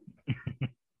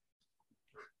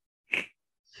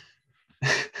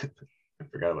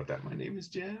forgot about that. My name is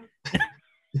Jeff.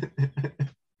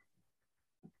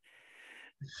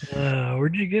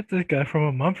 Where'd you get this guy from?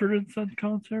 A Mumford & Sons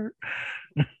concert?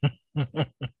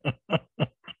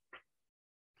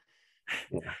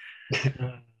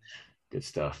 Good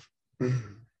stuff.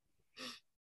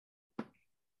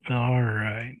 All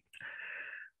right.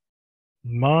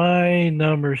 My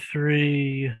number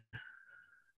 3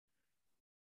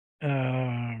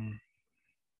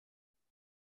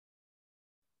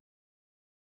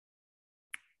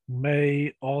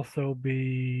 may also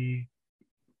be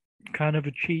kind of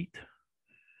a cheat,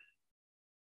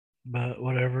 but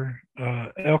whatever.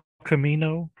 El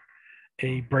Camino,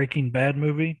 a Breaking Bad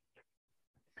movie.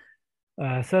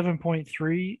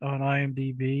 7.3 on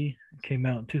IMDb. Came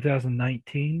out in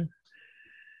 2019.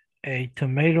 A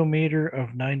tomato meter of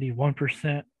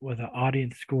 91% with an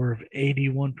audience score of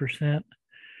 81%.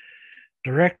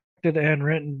 Directed and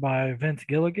written by Vince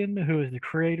Gilligan, who is the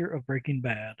creator of Breaking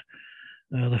Bad.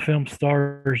 The film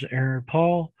stars Aaron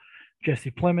Paul, Jesse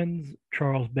Plemons,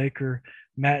 Charles Baker,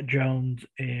 Matt Jones,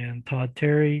 and Todd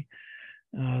Terry.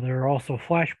 There are also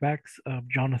flashbacks of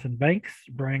Jonathan Banks,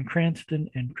 Bryan Cranston,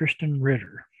 and Kristen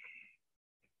Ritter.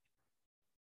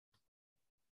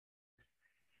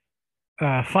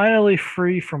 Finally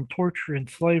free from torture and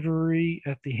slavery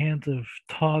at the hands of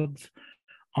Todd's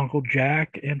Uncle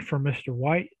Jack and from Mr.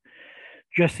 White,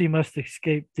 Jesse must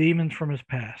escape demons from his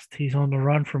past. He's on the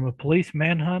run from a police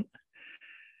manhunt,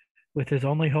 with his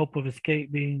only hope of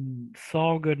escape being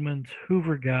Saul Goodman's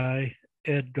Hoover guy,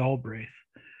 Ed Galbraith.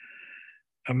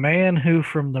 A man who,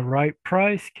 from the right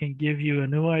price, can give you a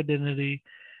new identity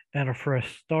and a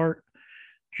fresh start.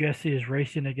 Jesse is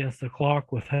racing against the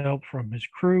clock with help from his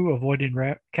crew,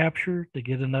 avoiding capture to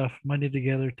get enough money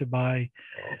together to buy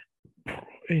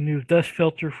a new dust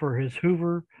filter for his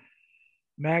Hoover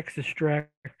Max Extract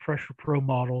Pressure Pro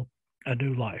model, a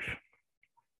new life.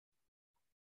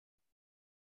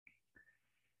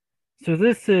 So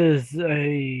this is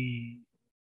a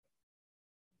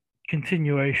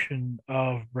continuation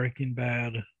of Breaking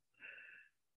Bad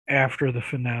after the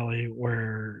finale,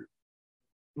 where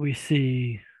we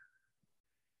see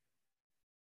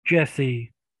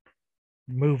Jesse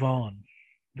move on.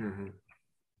 Mm-hmm.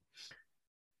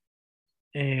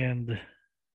 And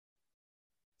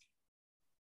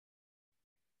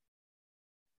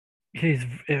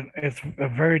it's a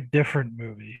very different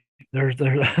movie. There's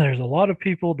a lot of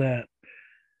people that,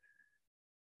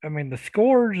 I mean, the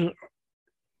scores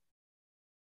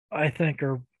I think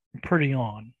are pretty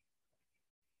on.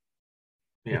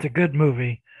 Yeah. It's a good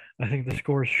movie. I think the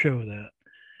scores show that.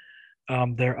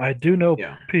 There, I do know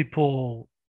Yeah. people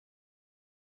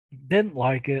didn't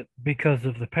like it because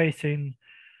of the pacing.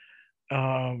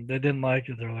 They didn't like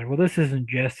it. They're like, "Well, this isn't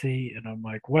Jesse," and I'm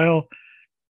like, "Well,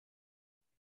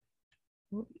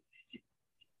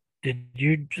 do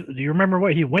you remember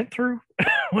what he went through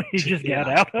when he just got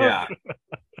Yeah. out of?" Yeah.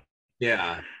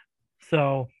 Yeah.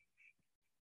 So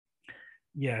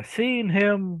yeah, seeing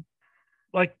him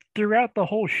like throughout the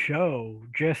whole show,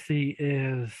 Jesse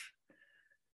is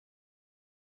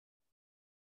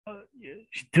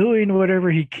doing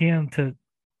whatever he can to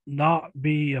not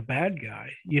be a bad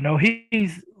guy. You know,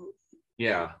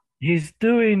 Yeah. he's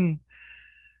doing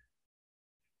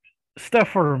stuff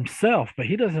for himself, but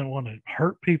he doesn't want to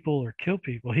hurt people or kill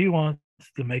people. He wants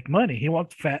to make money. He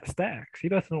wants fat stacks. He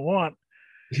doesn't want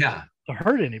Yeah. to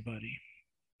hurt anybody.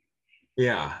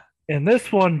 Yeah. And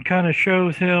this one kind of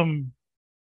shows him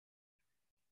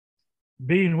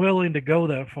being willing to go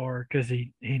that far because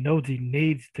he knows he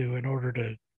needs to in order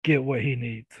to get what he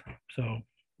needs. So,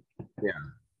 Yeah.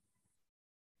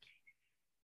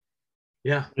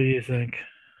 Yeah. what do you think?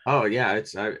 Oh yeah,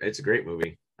 it's a great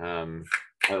movie. I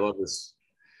love this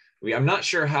movie. I'm not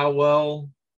sure how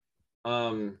well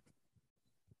um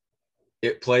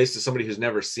it plays to somebody who's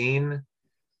never seen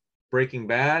Breaking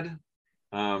Bad.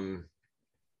 Um,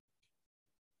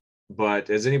 but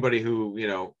as anybody who, you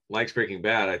know, likes Breaking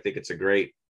Bad, I think it's a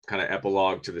great kind of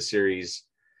epilogue to the series.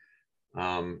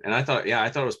 And I thought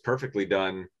it was perfectly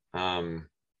done.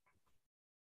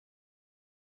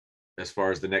 As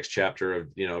far as the next chapter of,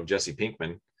 you know, of Jesse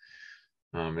Pinkman,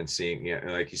 and seeing,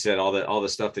 yeah, like you said, all the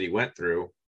stuff that he went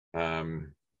through.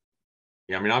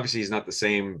 Yeah, I mean, obviously he's not the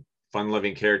same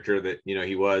fun-loving character that, you know,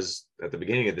 he was at the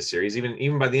beginning of the series.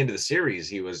 Even by the end of the series,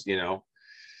 he was, you know,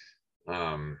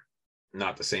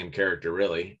 not the same character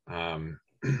really. And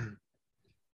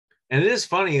it is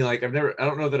funny, like I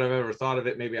don't know that I've ever thought of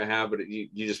it. Maybe I have, but you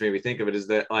just made me think of it. Is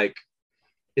that like,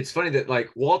 it's funny that like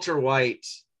Walter White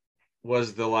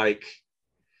was the like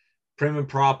prim and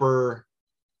proper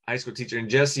high school teacher, and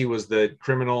Jesse was the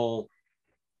criminal,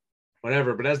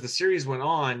 whatever. But as the series went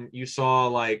on, you saw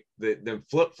like the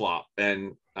flip flop,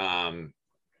 and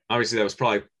obviously that was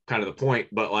probably kind of the point.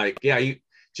 But like, yeah,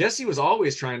 Jesse was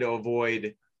always trying to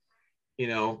avoid, you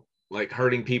know, like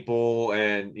hurting people,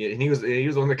 and he was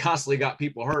the one that constantly got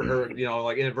people hurt, or, you know,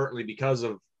 like inadvertently because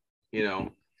of, you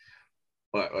know,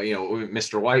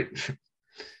 Mr. White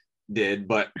did,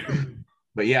 but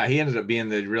yeah, he ended up being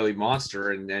the really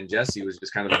monster, and Jesse was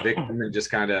just kind of the victim and just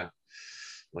kind of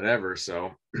whatever.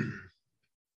 So,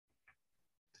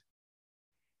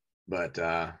 but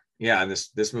yeah, and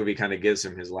this movie kind of gives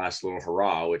him his last little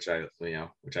hurrah, which I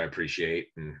appreciate.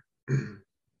 And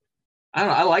I don't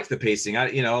know, I like the pacing.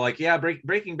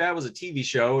 Breaking Bad was a TV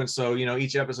show, and so, you know,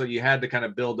 each episode you had to kind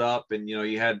of build up, and, you know,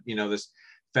 you had, you know, this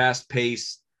fast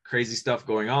paced crazy stuff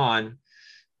going on.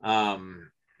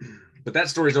 But that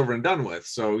story's over and done with.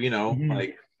 So, you know,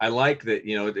 like I like that,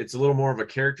 you know, it's a little more of a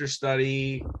character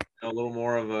study, a little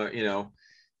more of a, you know,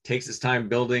 takes its time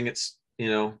building its, you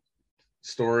know,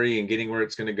 story and getting where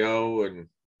it's going to go. And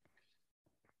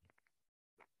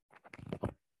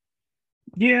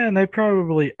Yeah, and they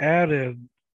probably added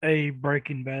a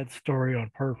Breaking Bad story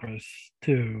on purpose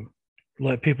to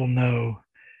let people know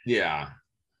yeah,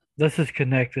 this is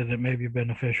connected. It may be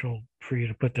beneficial for you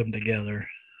to put them together.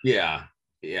 yeah,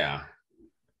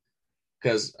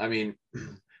 because I mean,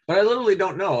 but I literally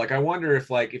don't know. Like, I wonder if,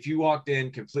 like, if you walked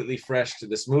in completely fresh to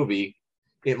this movie,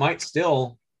 it might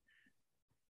still,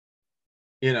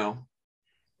 you know,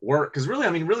 work. Because really,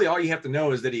 I mean, really all you have to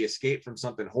know is that he escaped from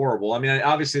something horrible. I mean,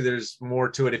 obviously there's more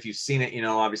to it if you've seen it, you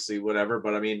know, obviously whatever.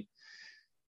 But I mean,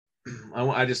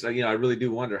 I just, you know, I really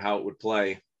do wonder how it would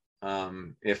play,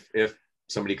 if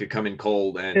somebody could come in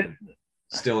cold and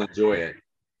still enjoy it.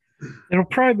 It'll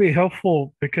probably be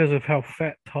helpful because of how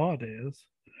fat Todd is.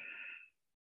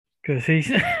 Because he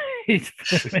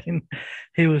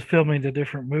was filming a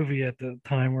different movie at the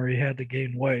time where he had to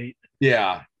gain weight.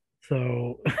 Yeah.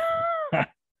 So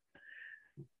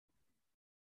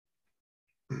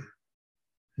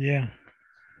yeah.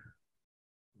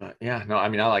 But yeah, no, I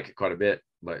mean, I like it quite a bit,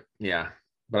 but yeah,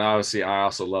 but obviously I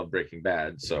also love Breaking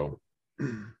Bad. So,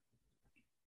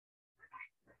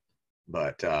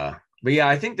 but but yeah,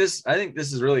 I think this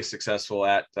is really successful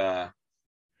at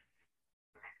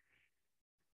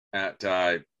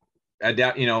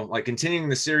like continuing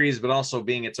the series, but also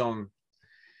being its own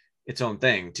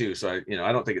thing too. So I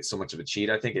don't think it's so much of a cheat.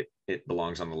 I think it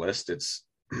belongs on the list. It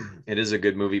is a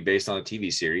good movie based on a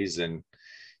TV series, and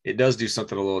it does do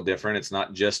something a little different. It's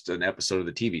not just an episode of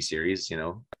the TV series,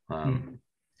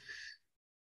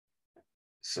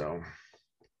 So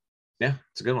yeah,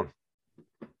 it's a good one.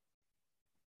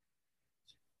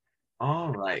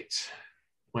 All right.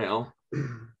 Well,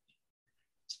 I'm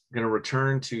going to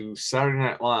return to Saturday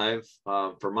Night Live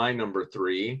for my number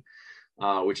 3,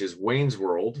 which is Wayne's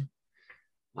World,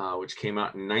 which came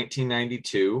out in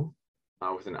 1992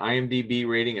 with an IMDb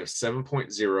rating of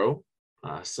 7.0,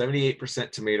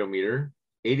 78% tomato meter,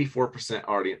 84%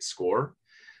 audience score,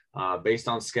 based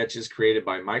on sketches created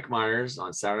by Mike Myers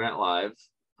on Saturday Night Live,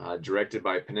 directed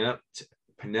by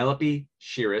Penelope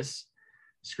Shiras,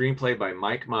 screenplay by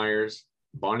Mike Myers,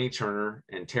 Bonnie Turner,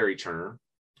 and Terry Turner.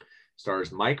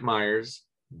 Stars Mike Myers,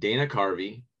 Dana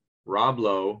Carvey, Rob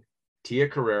Lowe, Tia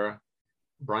Carrere,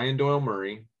 Brian Doyle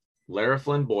Murray, Lara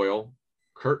Flynn Boyle,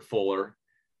 Kurt Fuller,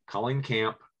 Colin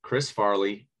Camp, Chris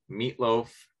Farley, Meatloaf,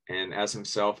 and as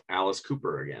himself, Alice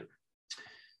Cooper again.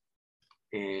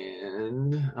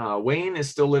 And Wayne is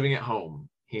still living at home.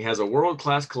 He has a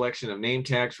world-class collection of name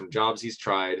tags from jobs he's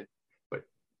tried, but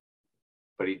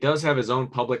he does have his own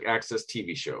public access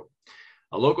TV show.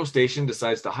 A local station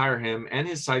decides to hire him and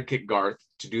his sidekick Garth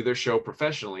to do their show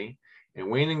professionally,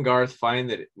 and Wayne and Garth find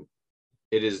that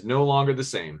it is no longer the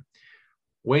same.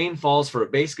 Wayne falls for a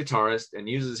bass guitarist and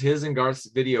uses his and Garth's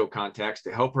video contacts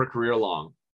to help her career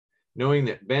along, knowing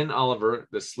that Ben Oliver,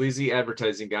 the sleazy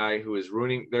advertising guy who is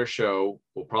ruining their show,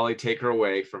 will probably take her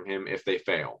away from him if they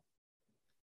fail.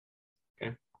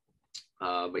 Okay.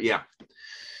 But yeah.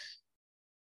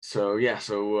 So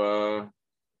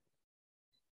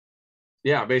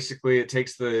basically it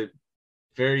takes the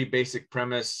very basic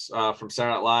premise from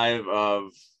Saturday Night Live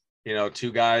of,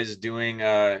 two guys doing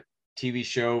a TV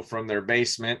show from their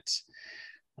basement,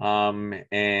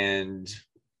 and,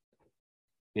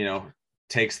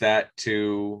 takes that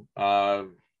to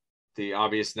the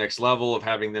obvious next level of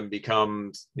having them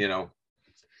become,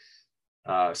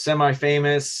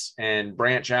 semi-famous and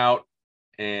branch out.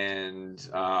 And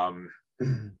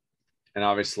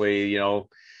obviously,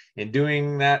 in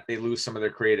doing that, they lose some of their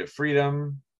creative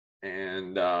freedom.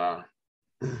 And but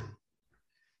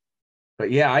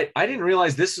yeah, I didn't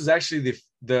realize this was actually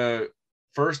the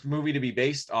first movie to be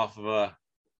based off of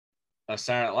a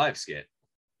Saturday Night Live skit.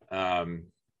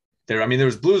 There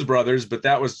was Blues Brothers, but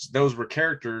those were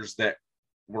characters that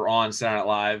were on Saturday Night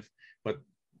Live, but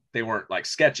they weren't like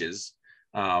sketches.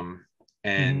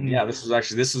 Yeah,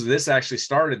 this actually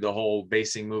started the whole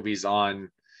basing movies on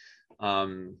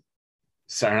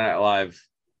Saturday Night Live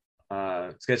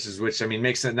sketches, which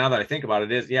makes sense now that I think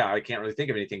about it. I can't really think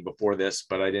of anything before this,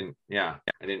 but I didn't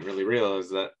really realize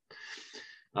that.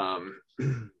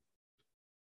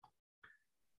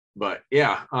 But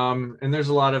yeah, and there's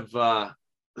a lot of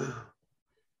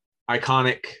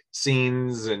iconic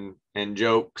scenes and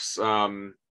jokes.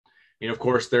 Of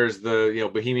course, there's the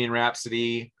Bohemian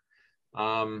Rhapsody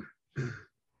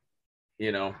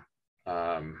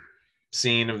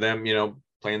scene of them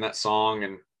playing that song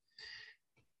and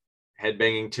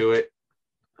headbanging to it,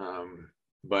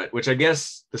 but which I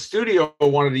guess the studio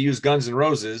wanted to use Guns N'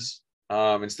 Roses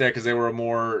instead, because they were a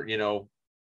more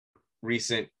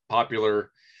recent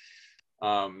popular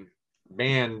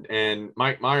band, and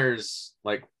Mike Myers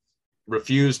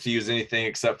refused to use anything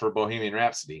except for Bohemian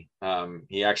Rhapsody.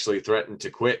 He actually threatened to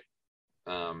quit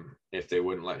if they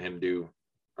wouldn't let him do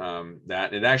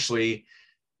that. And actually,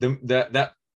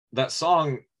 that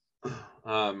song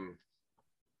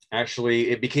actually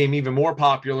it became even more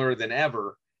popular than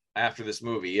ever after this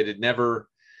movie. It had never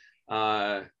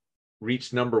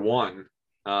reached number 1,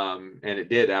 and it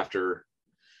did after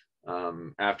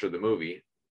the movie,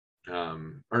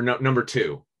 or no, number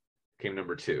 2 came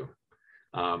number 2,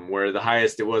 where the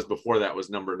highest it was before that was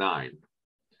number 9.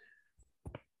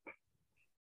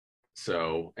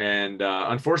 So, and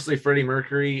unfortunately, Freddie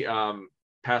Mercury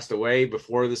passed away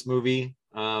before this movie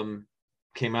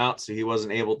came out, so he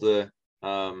wasn't able to,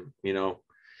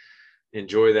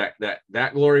 enjoy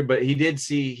that glory. But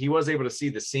he was able to see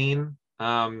the scene.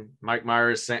 Mike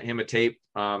Myers sent him a tape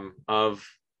of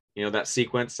that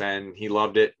sequence, and he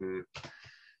loved it, and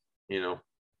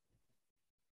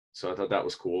so I thought that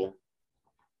was cool.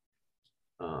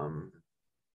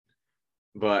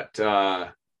 But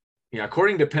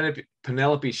according to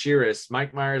Penelope Shiras,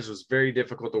 Mike Myers was very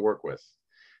difficult to work with.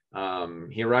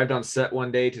 He arrived on set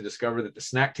one day to discover that the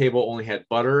snack table only had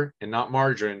butter and not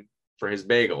margarine for his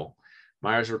bagel.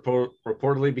 Myers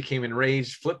reportedly became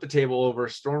enraged, flipped the table over,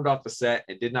 stormed off the set,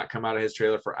 and did not come out of his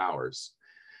trailer for hours.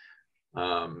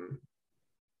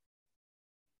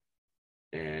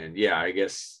 And yeah, I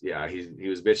guess, yeah, he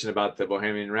was bitching about the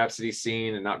Bohemian Rhapsody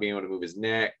scene and not being able to move his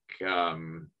neck.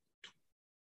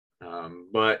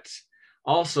 But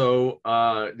also,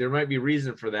 there might be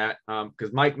reason for that,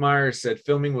 because Mike Myers said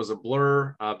filming was a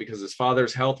blur because his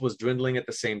father's health was dwindling at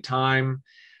the same time.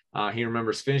 He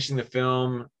remembers finishing the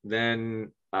film.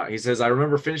 Then he says, I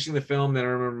remember finishing the film. Then I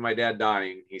remember my dad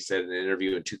dying, he said in an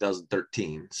interview in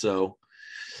 2013. So,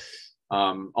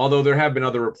 although there have been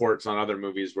other reports on other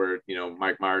movies where, you know,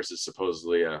 Mike Myers is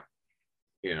supposedly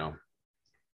you know,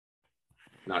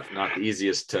 not the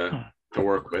easiest to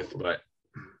work with, but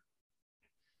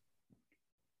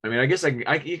I mean, I guess I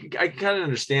kind of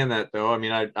understand that, though. I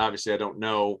mean, I don't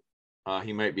know.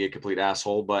 He might be a complete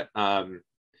asshole, but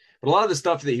a lot of the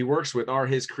stuff that he works with are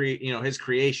his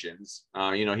creations.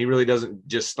 You know, he really doesn't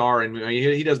just star in. I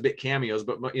mean, he does bit cameos,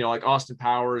 but you know, like Austin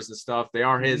Powers and stuff, they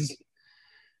are his.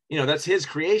 You know, that's his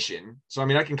creation. So I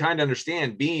mean, I can kind of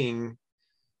understand being,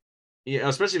 you know,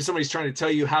 especially if somebody's trying to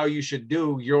tell you how you should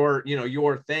do your, you know,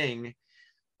 your thing.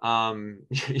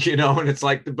 You know, and it's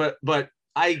like, but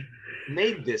I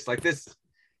made this, like this,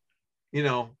 you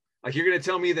know, like you're gonna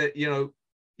tell me that, you know,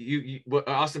 you what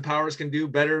Austin Powers can do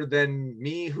better than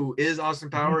me, who is Austin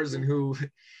Powers and who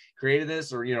created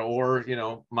this, or you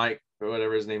know Mike or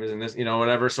whatever his name is in this, you know,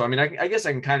 whatever. So I mean, I guess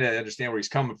I can kind of understand where he's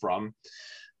coming from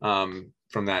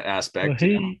that aspect.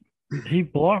 Well, he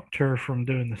blocked her from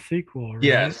doing the sequel, right?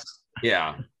 Yes,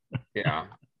 yeah.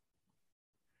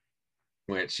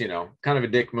 Which, you know, kind of a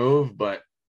dick move, but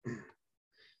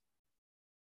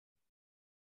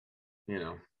you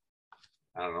know,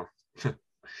 I don't know.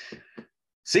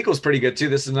 Sequel's pretty good too.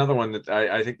 This is another one that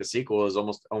I think the sequel is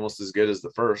almost as good as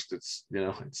the first. It's, you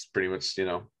know, it's pretty much, you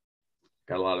know,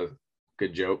 got a lot of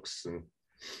good jokes, and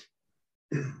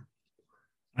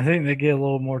I think they get a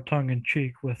little more tongue in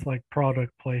cheek with like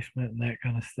product placement and that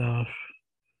kind of stuff.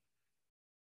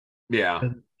 Yeah.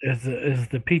 Is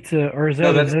the pizza, or is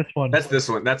that in this one? That's this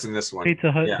one. That's in this one.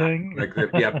 Pizza Hut thing. Like where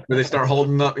they start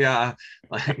holding up. Yeah.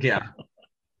 Like, yeah.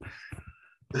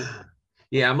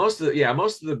 Yeah, most of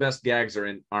the best gags are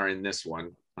in this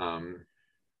one.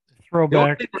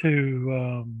 Throwback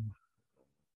to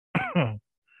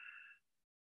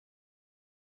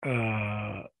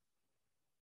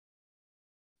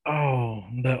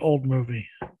the old movie.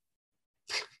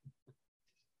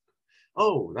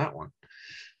 Oh, that one.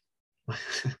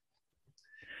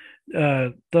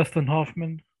 Dustin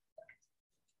Hoffman.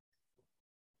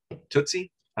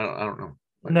 Tootsie? I don't know.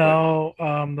 No,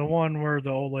 the one where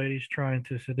the old lady's trying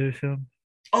to seduce him.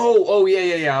 Oh,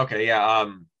 yeah. Okay,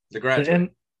 yeah. The Graduate.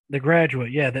 The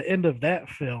Graduate. Yeah, the end of that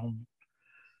film.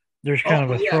 There's kind of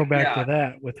a throwback to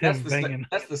that with him banging.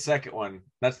 That's the second one.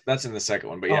 That's in the second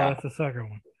one, but yeah. Oh, that's the second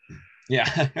one.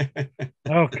 Yeah.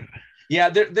 Okay. Yeah,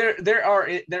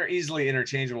 they're easily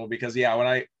interchangeable, because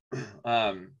when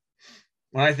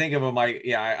I think of them,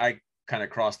 I kind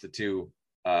of cross the two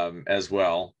as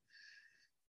well.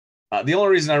 The only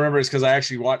reason I remember is because I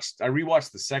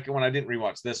rewatched the second one. I didn't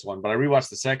rewatch this one, but I rewatched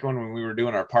the second one when we were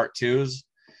doing our part twos.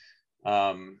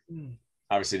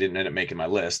 Obviously didn't end up making my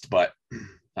list, but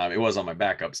it was on my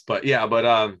backups. But yeah,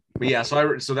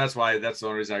 so that's why, that's the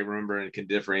only reason I remember and can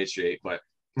differentiate. But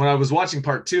when I was watching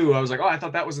part two, I was like, oh, I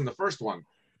thought that was in the first one.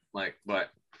 Like, but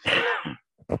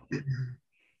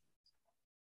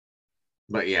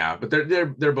yeah, but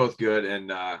they're both good,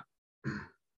 and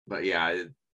but yeah,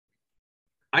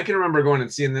 I can remember going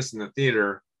and seeing this in the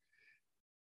theater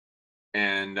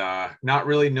and not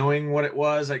really knowing what it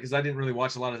was, because I didn't really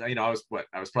watch a lot of, you know, I was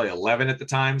probably 11 at the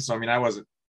time, so I mean, I wasn't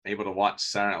able to watch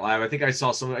Saturday Night Live. I think I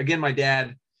saw some, again, my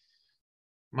dad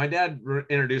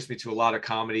introduced me to a lot of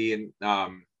comedy, and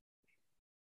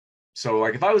so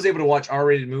like if I was able to watch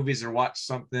R-rated movies or watch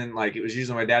something, like it was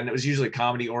usually my dad, and it was usually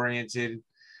comedy oriented.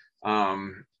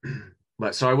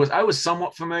 But so I was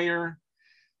somewhat familiar,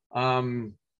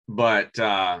 but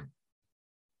not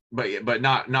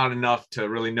enough to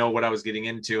really know what I was getting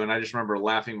into. And I just remember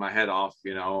laughing my head off,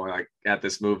 you know, like at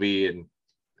this movie and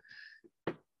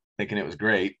thinking it was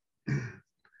great. And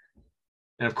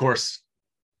of course,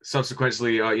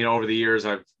 subsequently, you know, over the years,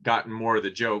 I've gotten more of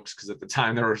the jokes, because at the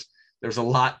time there's a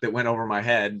lot that went over my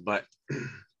head, but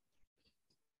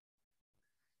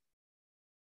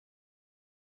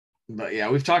yeah,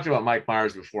 we've talked about Mike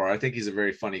Myers before. I think he's a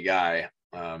very funny guy.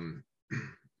 And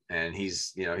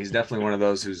he's, you know, he's definitely one of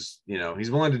those who's, you know, he's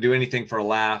willing to do anything for a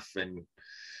laugh. And,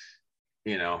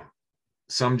 you know,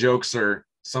 some jokes are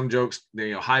some jokes,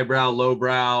 you know, highbrow,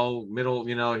 lowbrow, middle,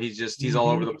 you know, he's all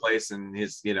over the place, and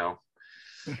his, you know,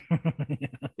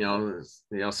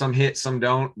 some hit, some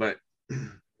don't, but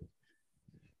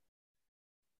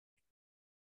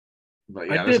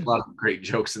yeah, there's a lot of great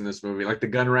jokes in this movie, like the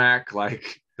gun rack,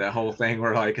 like that whole thing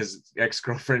where like his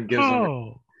ex-girlfriend gives him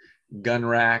a gun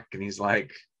rack, and he's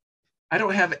like, I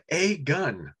don't have a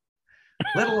gun,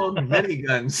 let alone many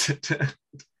guns.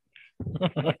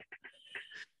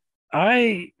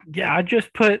 I just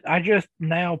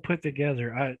now put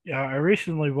together. I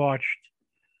recently watched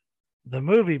the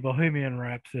movie Bohemian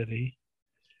Rhapsody,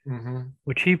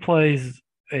 which he plays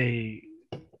a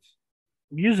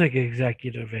music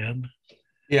executive in.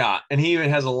 Yeah, and he even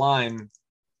has a line.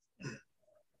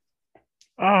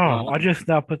 Oh, I just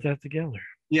now put that together.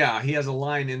 Yeah, he has a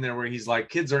line in there where he's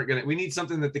like, we need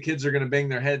something that the kids are gonna bang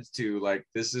their heads to. Like,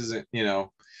 this isn't, you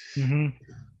know,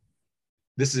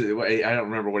 this is, I don't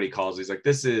remember what he calls it. He's like,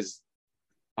 this is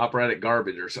operatic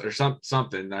garbage or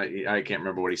something. I can't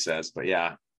remember what he says, but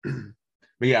yeah.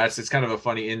 But yeah, it's kind of a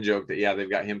funny in joke that, yeah, they've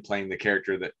got him playing the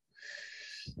character that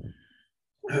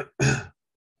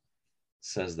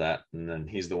says that, and then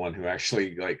he's the one who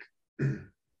actually like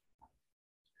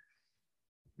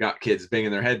got kids banging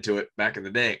their head to it back in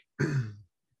the day.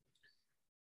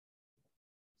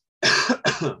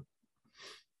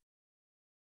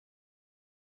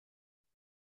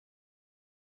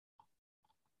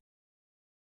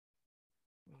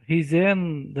 He's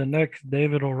in the next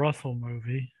David O. Russell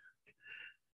movie,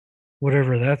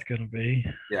 whatever that's going to be.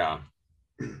 Yeah.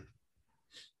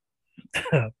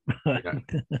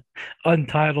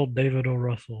 Untitled David O.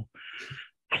 Russell.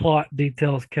 Plot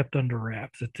details kept under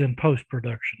wraps. It's in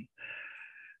post-production.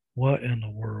 What in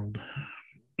the world?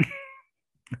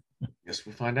 Guess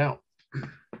we'll find out.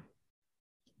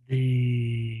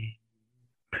 The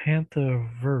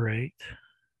Pentaverate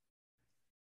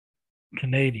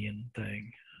Canadian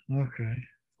thing. Okay,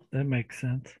 that makes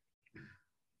sense.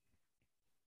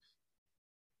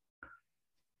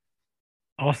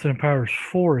 Austin Powers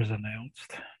 4 is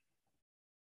announced.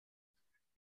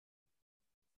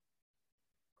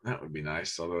 That would be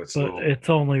nice, although it's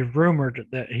only rumored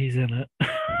that he's in it.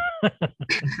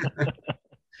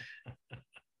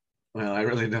 Well, I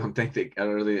really don't think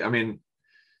I mean,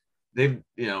 they've,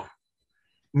 you know,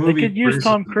 they could use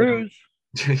Tom Cruise.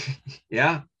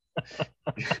 Yeah.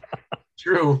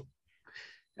 True.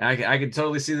 I could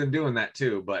totally see them doing that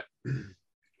too, but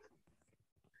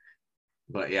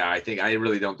yeah, I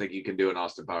really don't think you can do an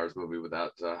Austin Powers movie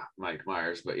without Mike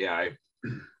Myers. But yeah,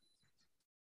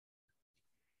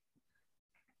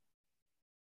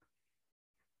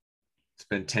 it's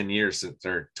been 10 years since,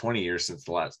 or 20 years since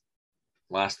the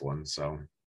last one. So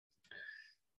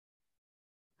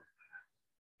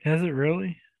has it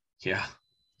really? Yeah,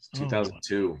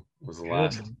 2002 was the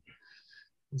last.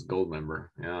 It's Goldmember.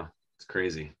 Yeah, it's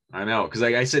crazy. I know, because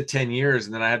like I said 10 years,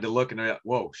 and then I had to look, and I went,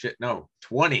 whoa, shit, no,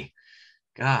 20.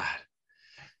 God.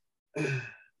 Because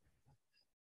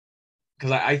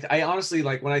I honestly,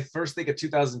 like, when I first think of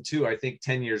 2002, I think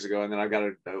 10 years ago, and then I've got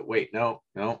to wait, no.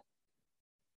 That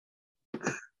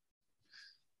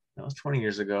was 20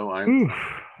 years ago. I'm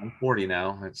 40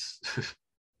 now. It's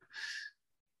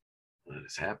what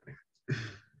is happening?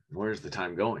 Where's the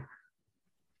time going?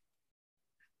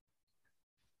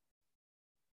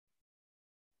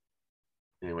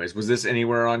 Anyways, was this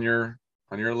anywhere on your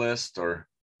list, or?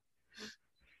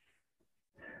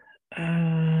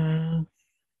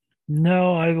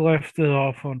 No, I left it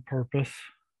off on purpose.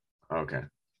 Okay.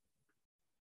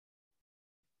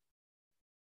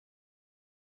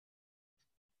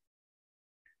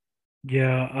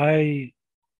 Yeah, I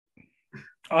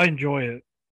enjoy it.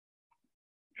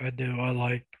 I do. I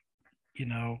like,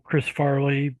 Chris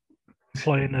Farley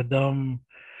playing a dumb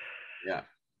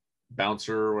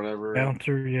bouncer or whatever.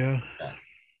 Bouncer, yeah.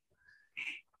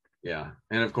 Yeah.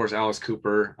 And of course, Alice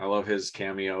Cooper. I love his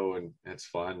cameo, and it's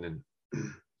fun. And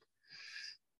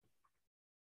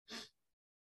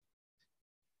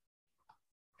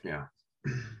yeah.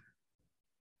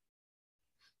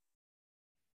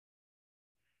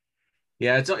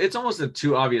 Yeah, it's almost a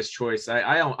too obvious choice.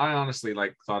 I honestly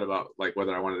like thought about like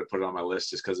whether I wanted to put it on my list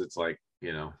just because it's like,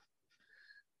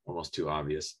 almost too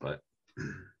obvious, but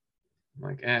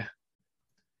like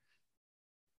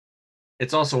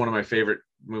It's also one of my favorite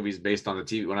movies based on the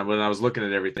TV. When I was looking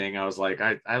at everything, I was like,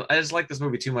 I just like this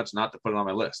movie too much not to put it on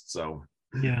my list. So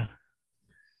yeah.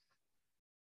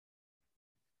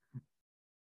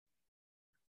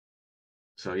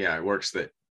 So yeah, it works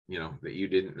that that you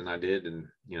didn't and I did, and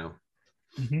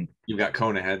you've got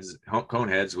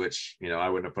Coneheads, which I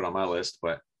wouldn't have put on my list,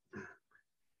 but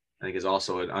I think is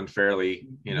also an unfairly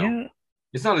Yeah,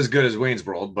 It's not as good as Wayne's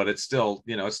World, but it's still,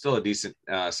 it's still a decent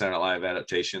Saturday Night Live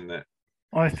adaptation that.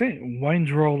 I think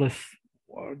Wayne's World is,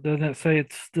 doesn't it say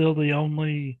it's still the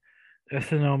only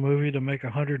SNL movie to make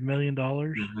 $100 million?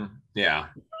 Yeah.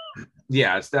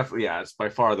 Yeah, it's definitely, it's by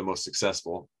far the most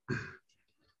successful.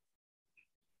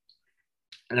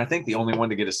 And I think the only one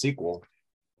to get a sequel.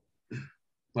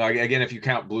 Well, again, if you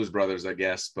count Blues Brothers, I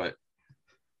guess, but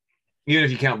even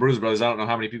if you count Blues Brothers, I don't know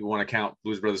how many people want to count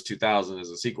Blues Brothers 2000 as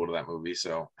a sequel to that movie.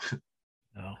 So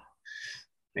No.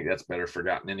 I think that's better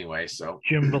forgotten anyway. So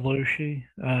Jim Belushi?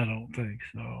 I don't think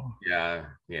so.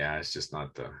 yeah, it's just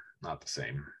not the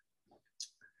same.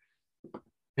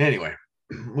 Anyway,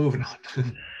 moving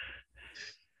on.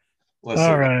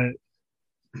 All right.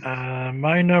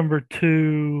 My number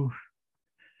 2.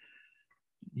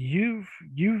 You've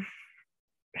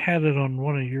had it on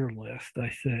one of your lists, I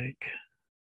think.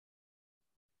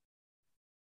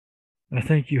 I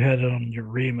think you had it on your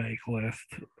remake list,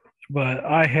 but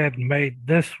I had made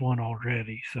this one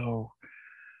already, so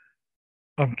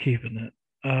I'm keeping it.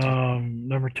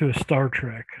 Number 2 is Star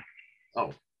Trek.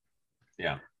 Oh,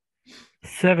 yeah.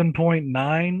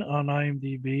 7.9 on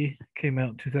IMDb, came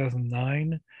out in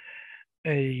 2009.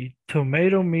 A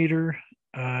tomato meter,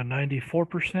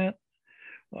 94%.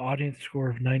 Audience score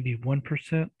of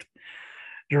 91%.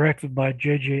 Directed by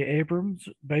J.J. Abrams,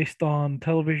 based on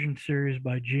television series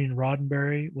by Gene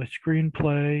Roddenberry, with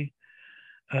screenplay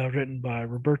written by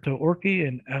Roberto Orci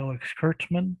and Alex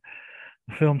Kurtzman.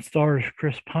 The film stars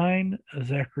Chris Pine,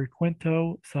 Zachary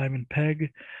Quinto, Simon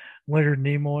Pegg, Leonard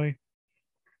Nimoy,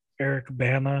 Eric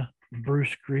Bana,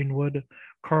 Bruce Greenwood,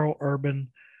 Carl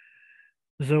Urban,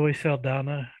 Zoe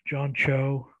Saldana, John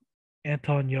Cho,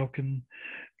 Anton Yelkin,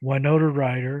 Winona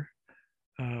Ryder,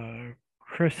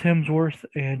 Chris Hemsworth,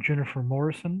 and Jennifer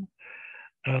Morrison.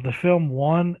 The film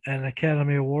won an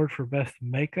Academy Award for Best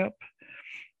Makeup.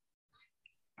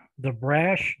 The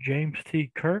brash James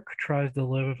T. Kirk tries to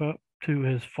live up to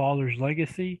his father's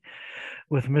legacy,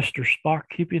 with Mr. Spock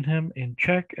keeping him in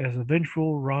check as a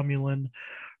vengeful Romulan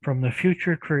from the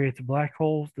future creates black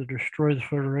holes to destroy the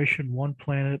Federation one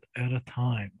planet at a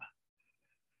time.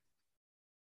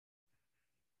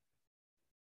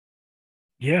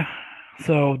 Yeah,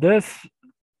 so this,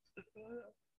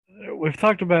 we've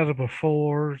talked about it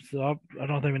before, so I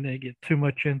don't think we need to get too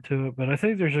much into it, but I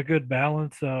think there's a good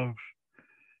balance of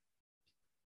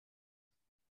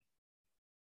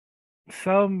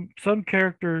some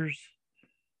characters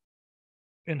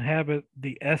inhabit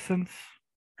the essence,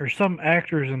 or some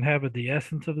actors inhabit the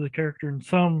essence of the character, and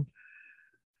some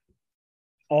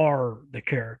are the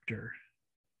character.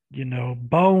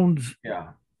 Bones. Yeah.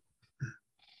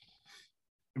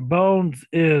 Bones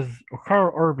is, or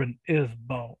Carl Urban is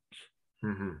Bones.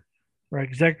 Mm-hmm.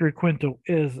 Right? Zachary Quinto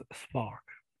is Spock.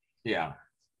 Yeah.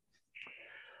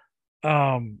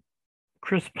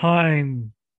 Chris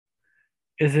Pine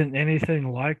isn't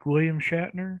anything like William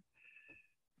Shatner,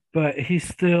 but I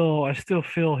still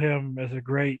feel him as a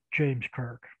great James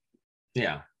Kirk.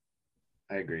 Yeah,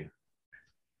 I agree.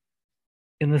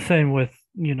 In the same with,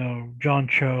 John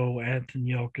Cho, Anton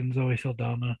Yelkin, Zoe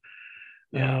Saldana.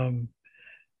 Yeah.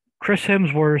 Chris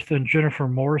Hemsworth and Jennifer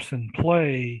Morrison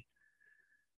play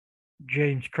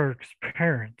James Kirk's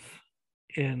parents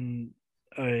in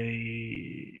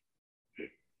I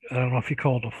don't know if you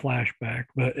call it a flashback,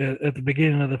 but at the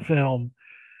beginning of the film,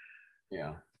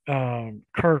 yeah,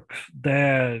 Kirk's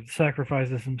dad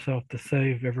sacrifices himself to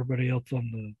save everybody else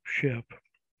on the ship.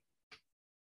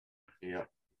 Yeah.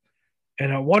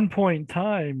 And at one point in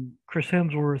time, Chris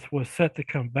Hemsworth was set to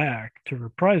come back to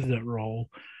reprise that role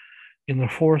in the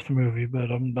 4th movie,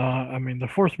 but I'm not. I mean, the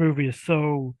 4th movie is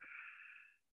so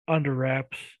under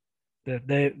wraps that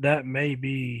that may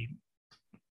be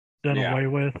done away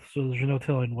with, so there's no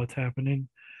telling what's happening.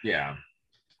 Yeah.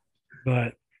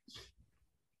 But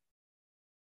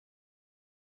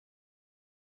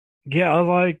yeah, I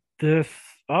like this.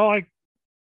 I like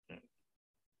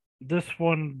this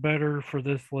one better for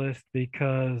this list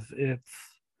because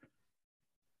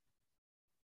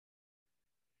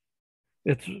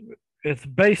it's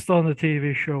based on the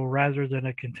TV show rather than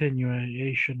a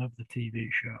continuation of the TV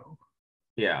show.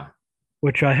 Yeah.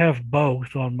 Which I have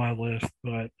both on my list,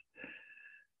 but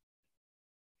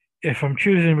if I'm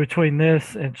choosing between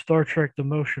this and Star Trek the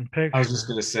Motion Picture, I was just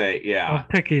gonna say, yeah, I'm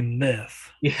picking this.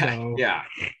 Yeah, so.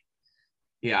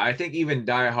 yeah. I think even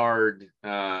diehard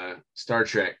Star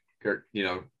Trek, or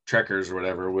Trekkers or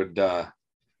whatever would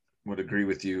agree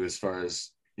with you as far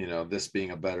as this being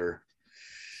a better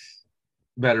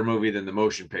movie than the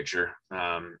motion picture.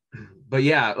 But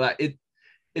yeah,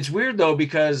 it's weird though,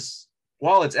 because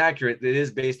while it's accurate, it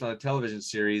is based on a television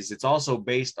series. It's also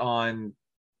based on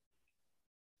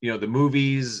you know, the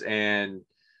movies, and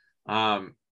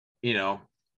you know,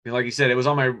 like you said, it was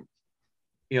on my,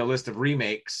 you know, list of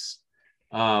remakes.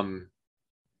 Yeah,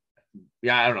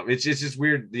 I don't know. It's just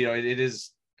weird. You know,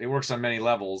 it works on many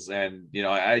levels, and you know,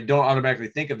 I don't automatically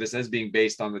think of this as being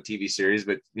based on the TV series,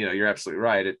 but you know, you're absolutely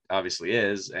right. It obviously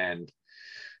is, and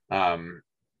um,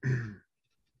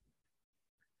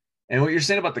 and what you're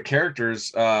saying about the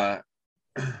characters, I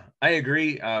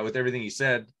agree with everything you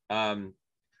said.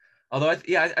 Although, I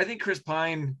think Chris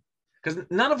Pine, because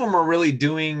none of them are really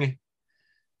doing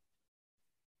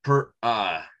per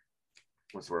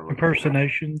what's the word?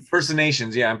 Impersonations.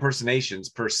 Impersonations, yeah, impersonations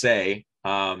per se.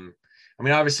 I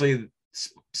mean, obviously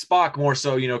Spock more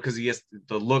so, you know, because he has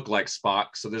to look like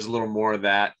Spock, so there's a little more of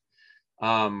that.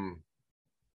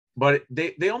 But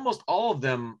they almost all of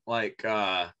them like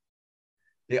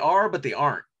they are, but they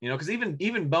aren't, you know, because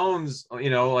even Bones, you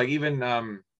know, like even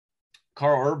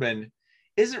Carl Urban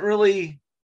isn't really,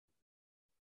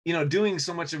 you know, doing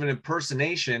so much of an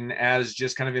impersonation as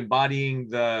just kind of embodying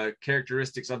the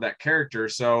characteristics of that character.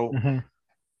 So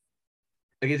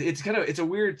like it's a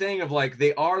weird thing of like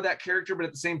they are that character, but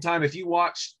at the same time, if you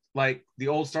watch like the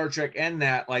old Star Trek and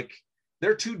that, like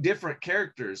they're two different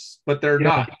characters, but they're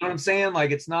not. You know what I'm saying?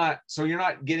 Like it's not. So you're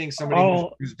not getting somebody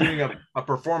who's doing a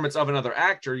performance of another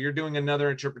actor. You're doing another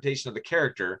interpretation of the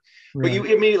character, but you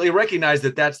immediately recognize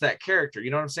that that's that character. You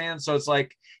know what I'm saying? So it's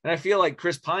like, and I feel like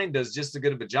Chris Pine does just as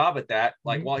good of a job at that.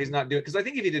 Like while he's not doing, because I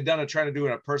think if he'd have trying to do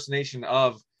an impersonation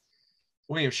of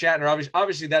William Shatner,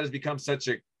 obviously that has become such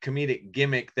a comedic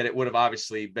gimmick that it would have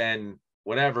obviously been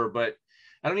whatever, but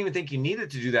I don't even think you needed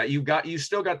to do that. You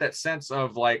still got that sense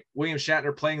of like William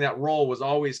Shatner playing that role was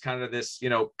always kind of this, you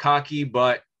know, cocky,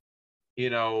 but,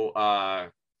 you know,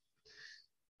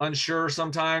 unsure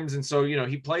sometimes. And so, you know,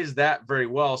 he plays that very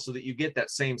well so that you get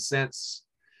that same sense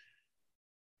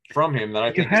from him that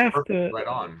I think is perfect, right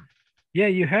on. Yeah,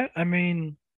 you have, I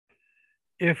mean,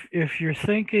 if you're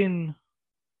thinking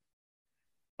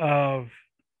of,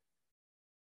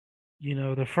 you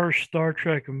know, the first Star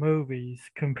Trek movies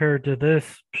compared to this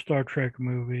Star Trek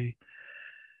movie,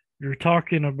 you're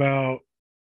talking about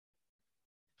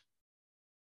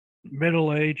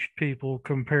middle-aged people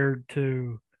compared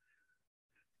to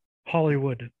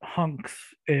Hollywood hunks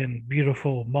and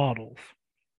beautiful models.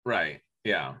 Right.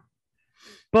 Yeah.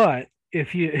 But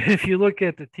if you look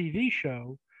at the TV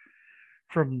show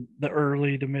from the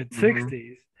early to mid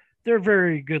 60s, they're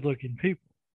very good-looking people.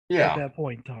 Yeah. At that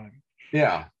point in time.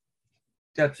 Yeah.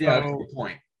 That's a good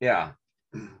point. Yeah.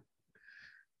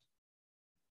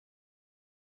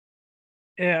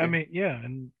 Yeah, I mean, yeah,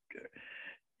 and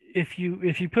if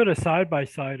you put a side by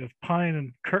side of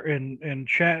Pine and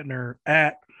Shatner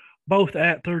at both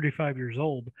at 35 years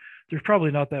old, there's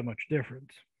probably not that much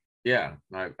difference. Yeah,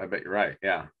 I bet you're right.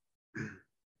 Yeah.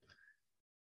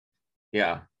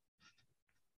 Yeah.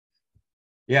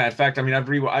 Yeah. In fact, I mean,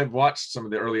 I've watched some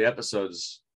of the early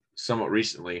episodes somewhat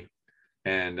recently,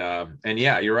 and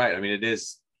yeah, you're right. I mean, it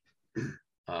is.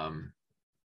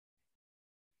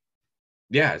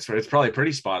 Yeah, it's probably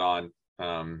pretty spot on.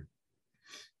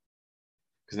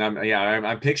 Because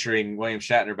I'm picturing William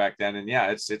Shatner back then, and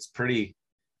yeah, it's pretty.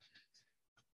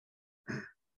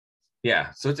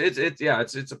 Yeah, so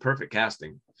it's a perfect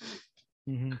casting.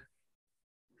 And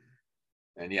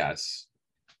yeah, it's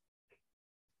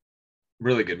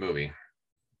really good movie.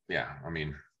 Yeah, I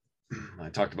mean, I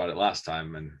talked about it last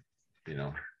time, and you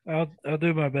know, I'll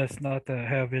do my best not to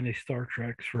have any Star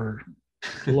Treks for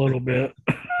a little bit.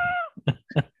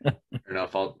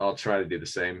 enough. I'll try to do the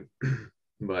same,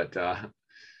 but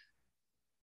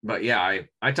yeah,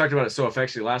 I talked about it so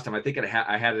affectionately last time. I think I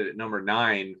had it at number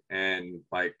 9, and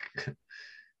like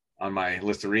on my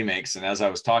list of remakes. And as I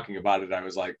was talking about it, I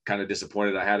was like kind of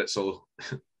disappointed I had it so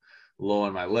low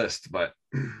on my list. But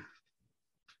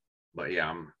yeah,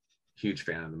 I'm a huge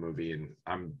fan of the movie, and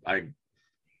I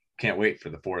can't wait for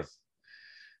the fourth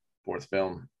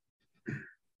film.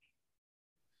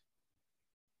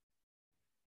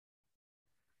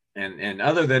 And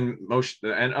other than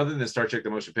Star Trek the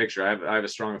motion picture, I have a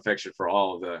strong affection for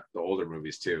all of the older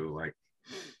movies too. Like,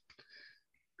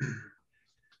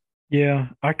 yeah,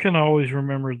 I can always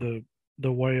remember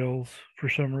the whales for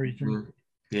some reason.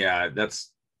 Yeah,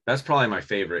 that's probably my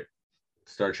favorite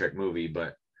Star Trek movie,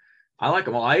 but I like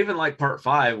them all. I even like Part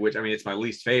 5, which I mean it's my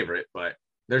least favorite, but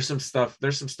there's some stuff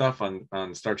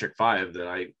on Star Trek 5 that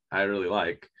I really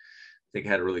like. I think it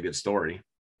had a really good story.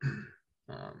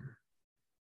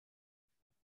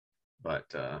 But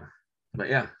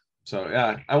yeah, so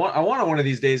yeah, I want to one of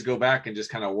these days go back and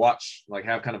just kind of watch, like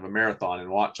have kind of a marathon and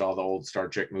watch all the old Star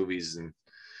Trek movies, and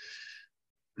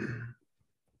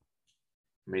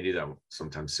may do that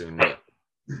sometime soon. But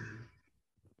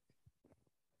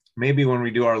maybe when we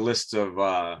do our list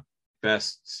of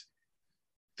best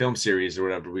film series or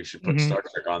whatever, we should put Star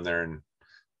Trek on there, and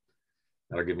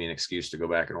that'll give me an excuse to go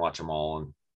back and watch them all.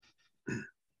 And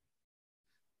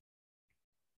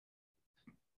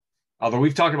although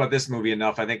we've talked about this movie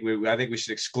enough, I think we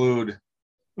should exclude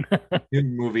new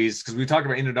movies, because we talked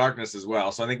about Into Darkness as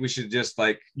well. So I think we should just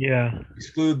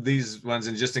exclude these ones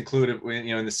and just include it,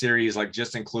 in the series, like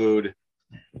just include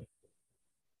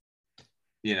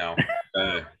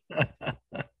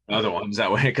other ones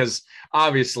that way, because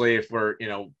obviously if we're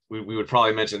we would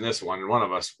probably mention this one, and one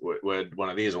of us would one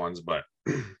of these ones, but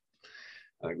I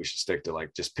think we should stick to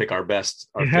just pick our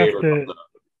favorite.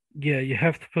 You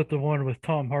have to put the one with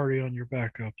Tom Hardy on your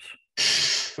backups.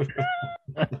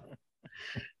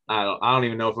 I don't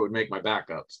even know if it would make my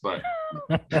backups, but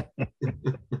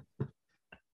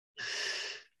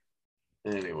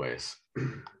anyways.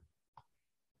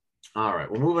 All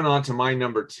right, well, moving on to my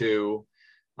number 2.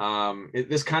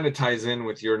 This kind of ties in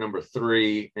with your number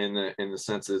 3 in the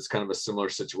sense that it's kind of a similar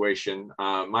situation.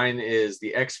 Mine is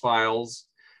The X-Files,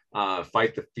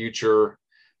 Fight the Future,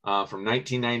 from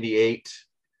 1998,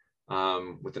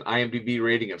 with an IMDb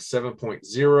rating of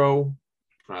 7.0,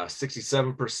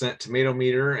 67% tomato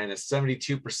meter, and a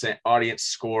 72% audience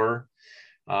score.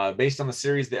 Based on the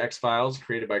series The X-Files,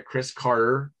 created by Chris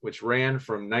Carter, which ran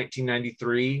from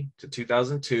 1993 to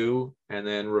 2002, and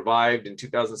then revived in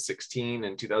 2016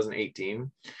 and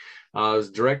 2018. It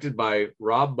was directed by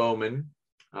Rob Bowman,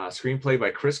 screenplay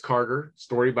by Chris Carter,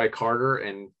 story by Carter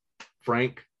and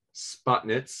Frank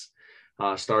Spotnitz.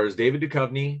 Stars David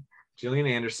Duchovny, Gillian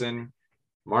Anderson,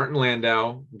 Martin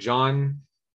Landau, John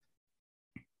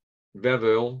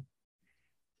Beville,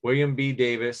 William B.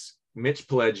 Davis, Mitch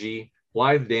Pileggi,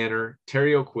 Blythe Danner,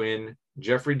 Terry O'Quinn,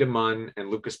 Jeffrey DeMunn, and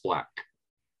Lucas Black.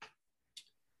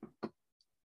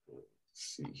 Let's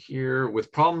see here.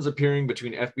 With problems appearing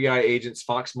between FBI agents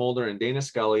Fox Mulder and Dana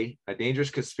Scully, a dangerous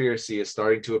conspiracy is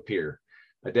starting to appear.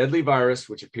 A deadly virus,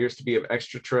 which appears to be of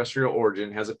extraterrestrial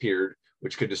origin, has appeared,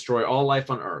 which could destroy all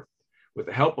life on Earth. With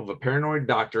the help of a paranoid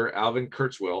doctor, Alvin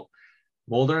Kurtzwil,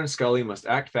 Mulder and Scully must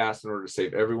act fast in order to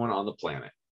save everyone on the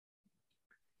planet.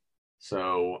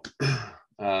 So,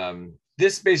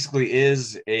 this basically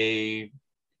is a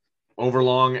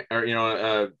overlong,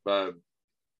 or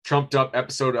trumped up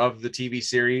episode of the TV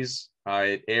series.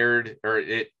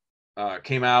 It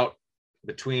came out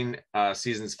between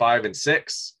seasons 5 and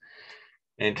 6,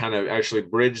 and kind of actually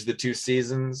bridged the 2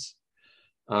 seasons.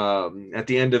 At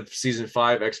the end of season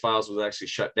 5, X-Files was actually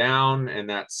shut down, and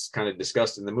that's kind of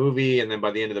discussed in the movie. And then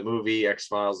by the end of the movie,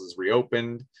 X-Files is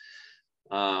reopened.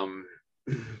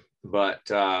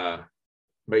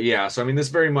 But yeah, so I mean, this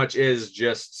very much is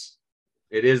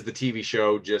it is the TV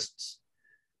show, just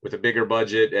with a bigger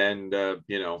budget and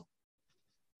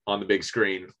on the big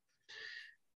screen.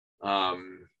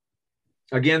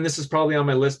 Again, this is probably on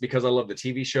my list because I love the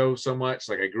TV show so much.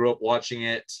 Like, I grew up watching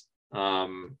it.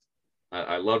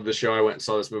 I loved the show. I went and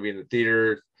saw this movie in the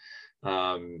theater,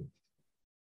 and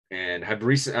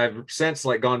I've since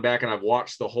gone back and I've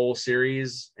watched the whole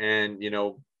series and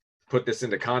put this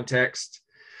into context.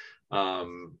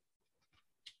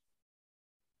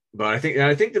 But I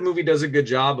think the movie does a good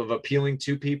job of appealing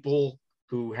to people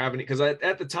who haven't, because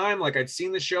at the time, I'd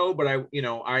seen the show, but I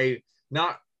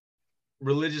not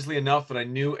religiously enough that I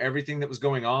knew everything that was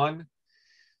going on.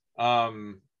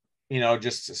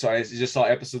 Just so I just saw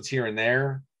episodes here and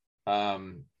there.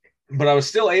 But I was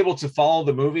still able to follow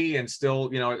the movie, and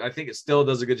still, I think it still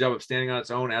does a good job of standing on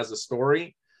its own as a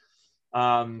story.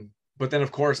 But then,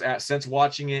 of course, since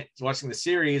watching the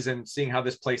series and seeing how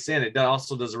this plays in, it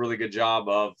also does a really good job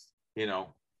of,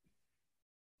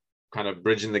 kind of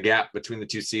bridging the gap between the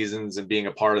 2 seasons and being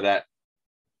a part of that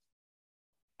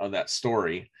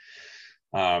story.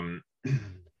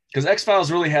 Because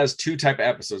X-Files really has 2 type of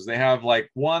episodes. They have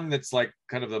one that's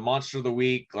kind of the monster of the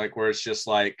week, where it's just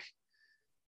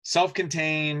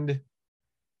self-contained.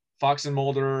 Fox and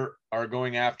Mulder are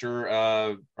going after,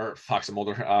 or Fox and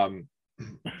Mulder,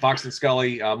 Fox and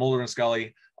Scully, Mulder and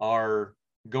Scully are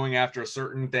going after a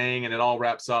certain thing, and it all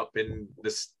wraps up in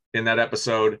that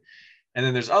episode. And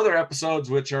then there's other episodes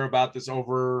which are about this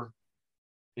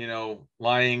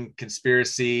lying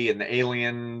conspiracy and the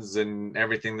aliens and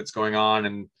everything that's going on.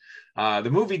 And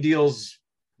the movie deals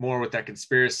more with that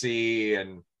conspiracy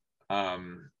and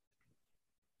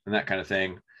that kind of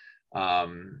thing,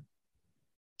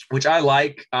 which I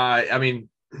like. I mean,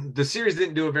 the series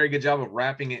didn't do a very good job of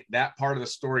wrapping that part of the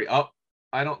story up,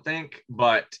 I don't think,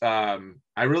 but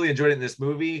I really enjoyed it in this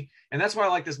movie, and that's why I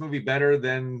like this movie better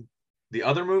than the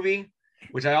other movie.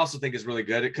 which I also think is really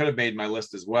good. It could have made my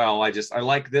list as well. I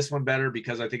like this one better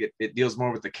because I think it deals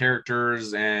more with the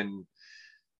characters and,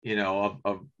 you know,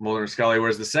 of Mulder and Scully,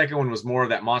 whereas the second one was more of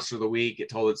that monster of the week. It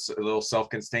told its a little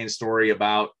self-contained story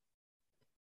about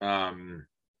I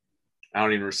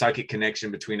don't even know, psychic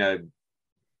connection between a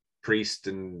priest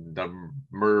and the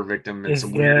murder victim and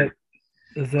some weird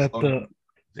is that the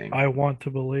thing. I Want to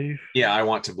Believe? Yeah, I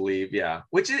Want to Believe. Yeah,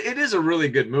 which it is a really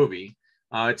good movie.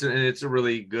 It's a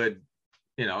really good,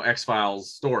 you know,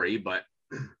 X-Files story, but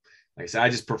like I said, I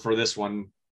just prefer this one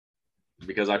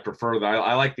because I prefer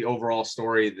I like the overall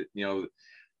story that, you know,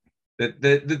 that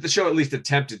the show at least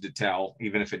attempted to tell,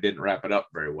 even if it didn't wrap it up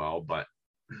very well. But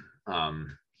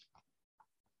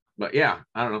yeah,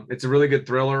 I don't know. It's a really good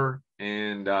thriller,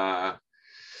 and yeah,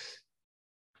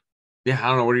 I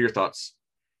don't know. What are your thoughts?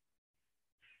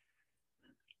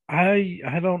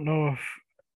 I don't know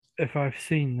if I've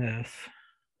seen this.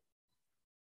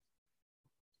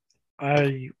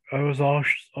 I was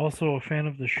also a fan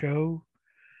of the show,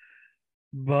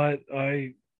 but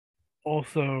I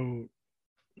also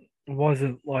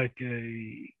wasn't like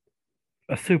a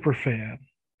super fan.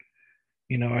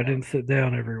 You know, I didn't sit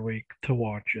down every week to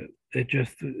watch it. It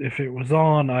just, if it was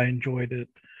on, I enjoyed it.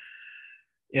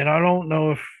 And I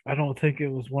don't think it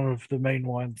was one of the main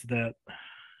ones that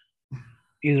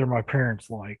either my parents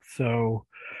liked. So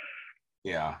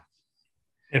Yeah,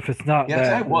 if it's not yeah, I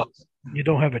that, was. you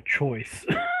don't have a choice.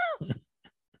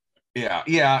 Yeah.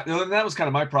 And that was kind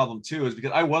of my problem too, is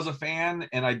because I was a fan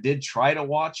and I did try to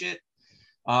watch it,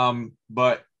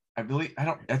 but I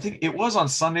think it was on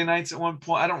Sunday nights at one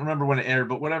point. I don't remember when it aired,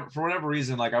 but for whatever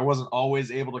reason, like I wasn't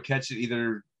always able to catch it.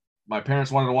 Either my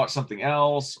parents wanted to watch something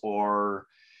else, or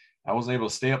I wasn't able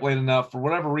to stay up late enough. For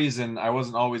whatever reason, I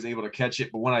wasn't always able to catch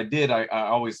it. But when I did, I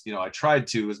always, you know, I tried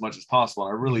to as much as possible.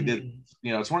 And I really did.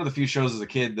 You know, it's one of the few shows as a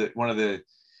kid that one of the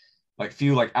like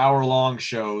few like hour-long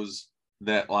shows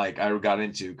that like I got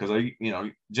into, because I, you know,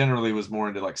 generally was more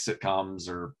into like sitcoms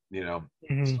or, you know,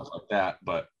 stuff like that.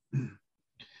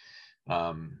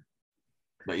 Um,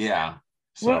 but yeah.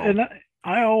 Well, So and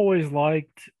I always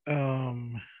liked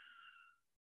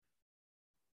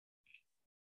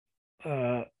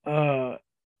uh uh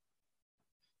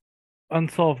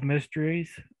Unsolved Mysteries,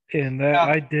 and that yeah,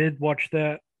 I did watch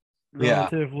that yeah,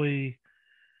 relatively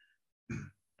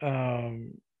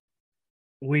um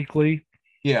weekly.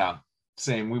 yeah.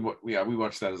 Same. We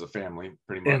watched that as a family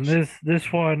pretty And much.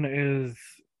 this one is,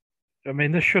 I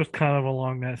mean, this show's kind of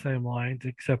along that same lines,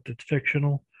 except it's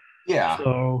fictional. Yeah.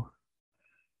 So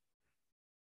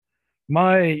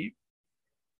my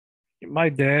my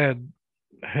dad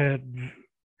had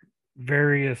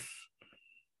various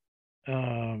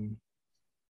um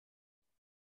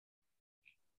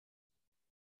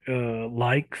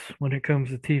likes when it comes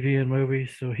to TV and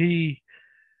movies. So he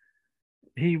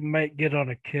might get on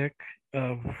a kick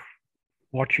of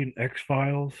watching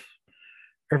X-Files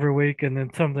every week, and then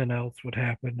something else would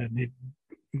happen, and he'd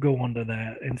go on to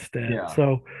that instead. Yeah.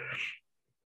 So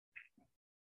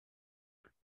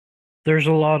there's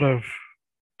a lot of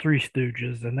Three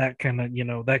Stooges and that kind of, you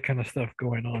know, that kind of stuff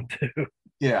going on too.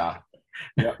 Yeah.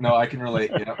 Yeah. No, I can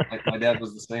relate. Yeah. My dad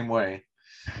was the same way.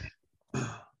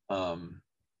 Um,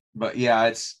 but yeah,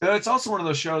 it's also one of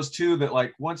those shows too that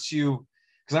like once you,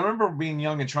 because I remember being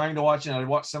young and trying to watch it, and I'd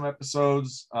watch some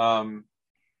episodes. And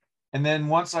then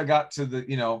once I got to the,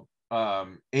 you know,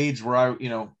 age where I, you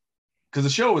know, because the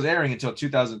show was airing until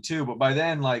 2002, but by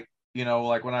then, like, you know,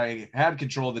 like when I had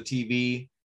control of the TV,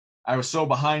 I was so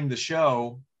behind the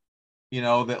show, you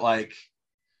know, that like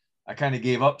I kind of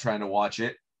gave up trying to watch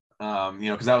it. You know,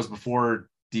 because that was before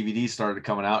DVDs started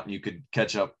coming out and you could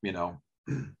catch up, you know,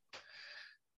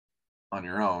 on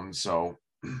your own. So,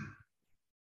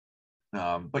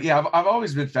 but yeah, I've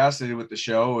always been fascinated with the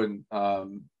show, and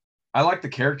I like the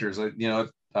characters. You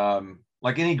know,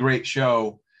 like any great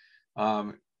show,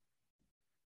 um,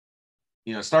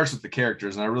 you know, it starts with the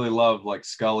characters, and I really love like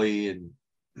Scully and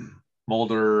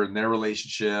Mulder and their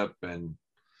relationship, and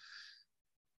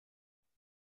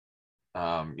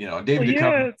you know, David Well, yeah,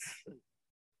 Duchovny.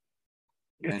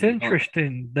 it's And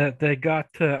interesting that they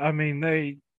got to. I mean,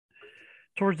 they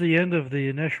towards the end of the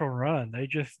initial run, they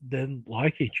just didn't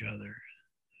like each other,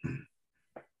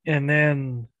 and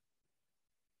then,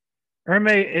 or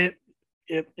it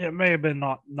may have been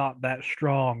not that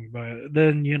strong, but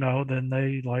then, you know, then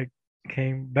they like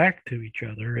came back to each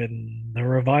other in the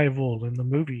revival and the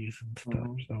movies and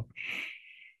stuff. So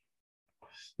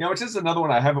you know, it's just another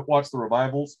one. I haven't watched the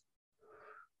revivals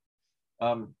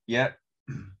yet.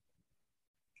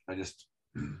 I just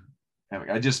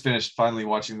I just finished finally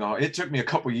watching it took me a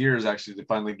couple years actually to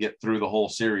finally get through the whole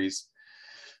series.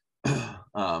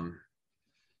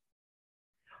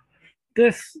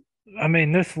 This, I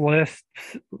mean, this list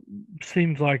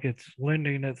seems like it's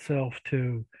lending itself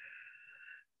to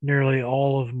nearly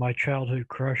all of my childhood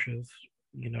crushes.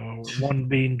 You know, one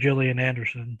being Gillian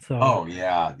Anderson. So, Oh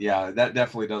yeah, yeah, that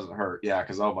definitely doesn't hurt. Yeah,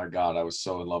 because oh my god, I was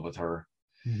so in love with her,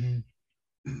 mhm.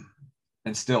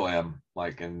 and still am.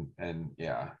 Like, and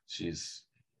yeah, she's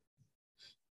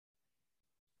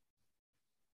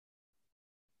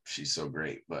so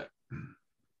great. But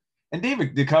and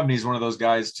David Duchovny is one of those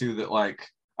guys too that like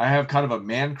I have kind of a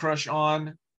man crush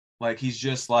on. Like he's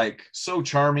just like so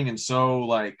charming and so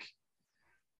like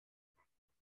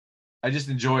I just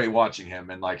enjoy watching him,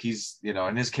 and like he's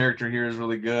and his character here is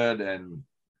really good, and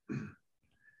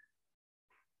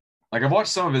like I've watched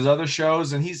some of his other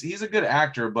shows, and he's a good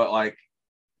actor, but like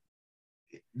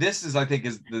this is I think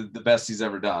is the best he's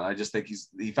ever done. I just think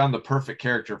he found the perfect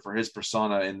character for his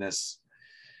persona in this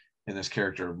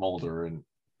character of Mulder, and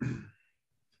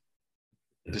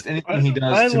just anything he I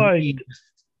does to me,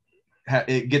 liked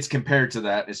it gets compared to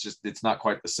that. It's not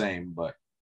quite the same, but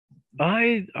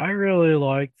I really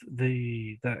liked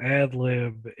the ad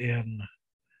lib in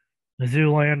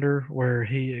Zoolander where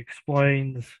he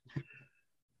explains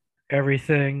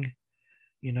everything.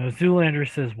 You know, Zoolander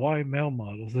says, "Why male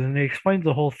models?" And he explains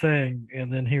the whole thing,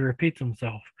 and then he repeats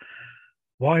himself,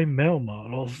 "Why male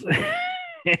models?"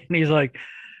 And he's like,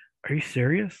 "Are you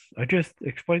serious? I just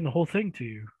explained the whole thing to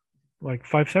you like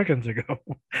 5 seconds ago."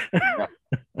 yeah.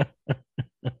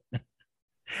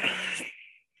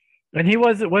 And he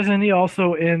wasn't he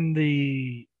also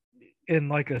in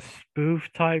like a spoof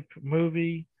type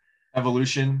movie?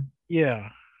 Evolution, Yeah.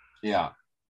 yeah,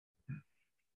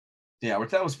 yeah, which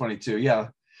that was funny too. Yeah,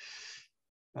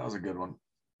 that was a good one.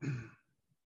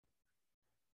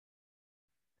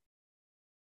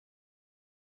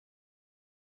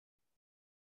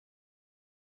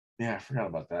 Yeah, I forgot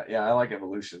about that. Yeah, I like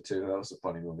Evolution too. That was a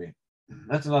funny movie.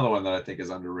 That's another one that I think is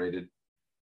underrated.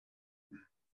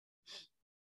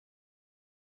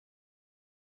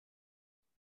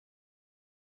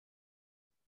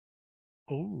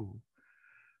 Oh,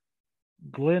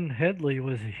 Glenn Headley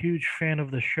was a huge fan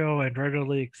of the show and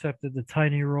readily accepted the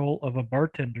tiny role of a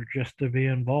bartender just to be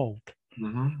involved.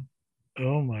 Mm-hmm.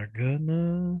 Oh my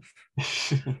goodness.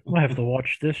 I have to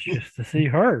watch this just to see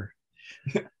her.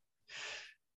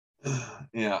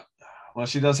 Yeah. Well,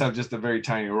 she does have just a very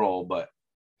tiny role, but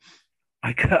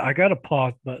I got a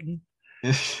pause button.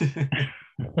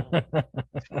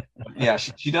 yeah,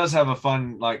 she does have a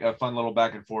fun little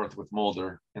back and forth with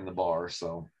Mulder in the bar.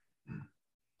 So,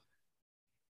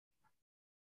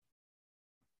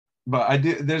 but I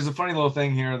do. There's a funny little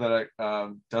thing here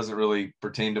that doesn't really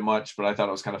pertain to much, but I thought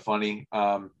it was kind of funny.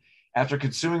 After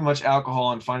consuming much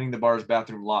alcohol and finding the bar's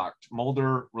bathroom locked,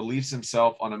 Mulder relieves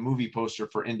himself on a movie poster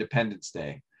for Independence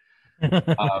Day.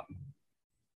 Um,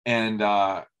 and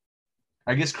I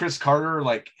guess Chris Carter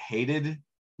like hated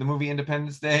the movie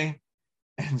Independence Day,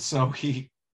 and so he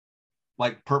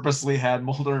like purposely had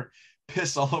Mulder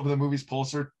piss all over the movie's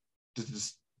poster to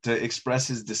to express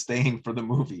his disdain for the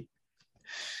movie.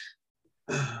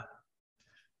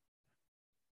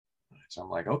 So I'm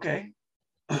like, okay.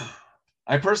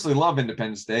 I personally love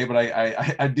Independence Day, but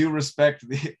I do respect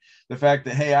the fact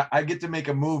that hey, I get to make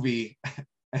a movie,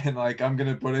 and like I'm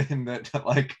gonna put in that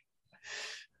like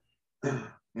you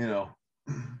know,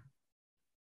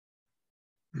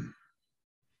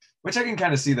 which I can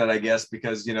kind of see that I guess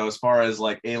because as far as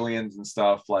like aliens and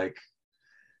stuff, like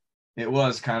it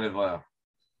was kind of a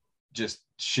just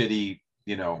shitty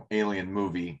alien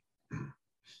movie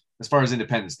as far as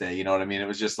Independence Day. You know what I mean? It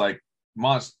was just like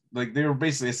monster. Like they were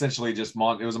basically essentially just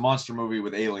it was a monster movie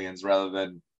with aliens rather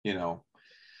than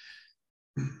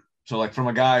So like from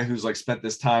a guy who's like spent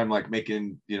this time like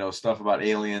making stuff about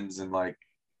aliens and like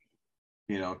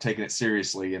taking it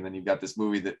seriously, and then you've got this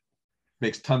movie that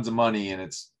makes tons of money and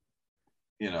it's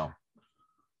you know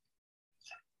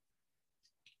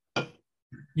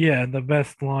Yeah, and the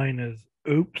best line is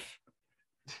oops.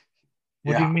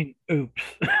 What do you yeah mean oops?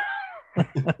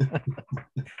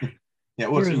 yeah there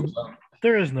what's is oops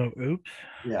there is no oops.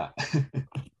 yeah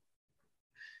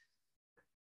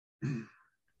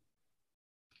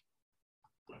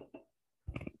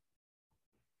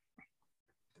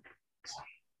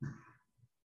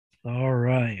All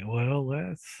right. Well,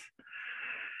 let's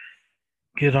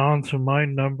get on to my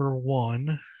number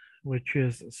one, which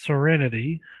is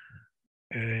Serenity,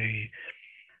 a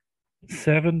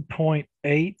 7.8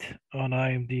 on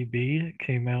IMDb. It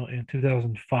came out in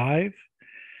 2005.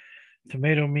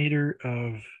 Tomato meter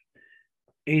of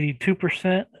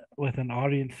 82% with an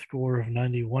audience score of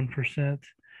 91%.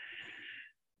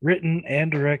 Written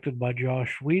and directed by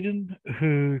Josh Whedon,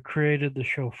 who created the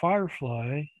show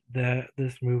Firefly, that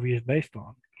this movie is based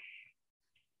on.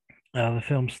 The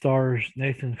film stars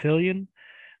Nathan Fillion,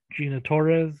 Gina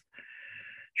Torres,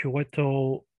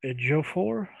 Chiwetel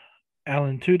Ejiofor,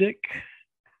 Alan Tudyk,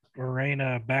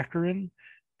 Morena Baccarin,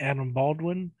 Adam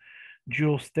Baldwin,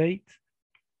 Jewel State,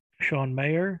 Sean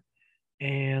Mayer,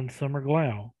 and Summer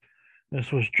Glau.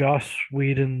 This was Joss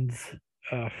Whedon's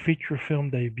feature film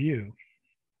debut.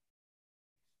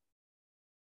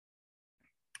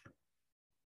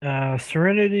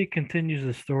 Serenity continues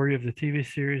the story of the TV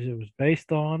series it was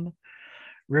based on.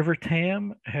 River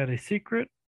Tam had a secret,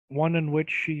 one in which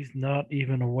she's not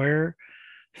even aware,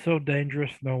 so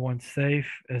dangerous no one's safe,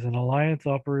 as an Alliance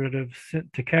operative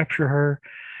sent to capture her,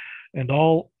 and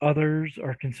all others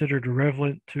are considered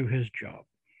irrelevant to his job.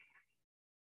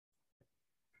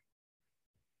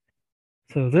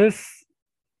 So this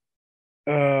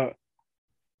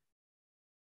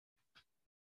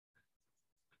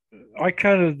I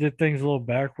kind of did things a little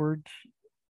backwards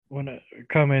when it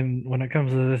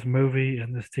comes to this movie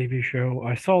and this TV show.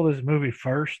 I saw this movie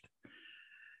first,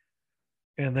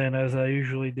 and then as I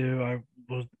usually do, I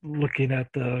was looking at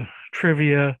the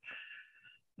trivia.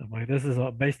 I'm like, this is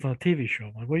based on a TV show.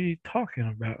 I'm like, what are you talking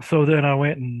about? So then I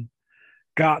went and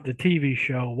got the TV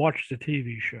show, watched the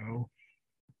TV show,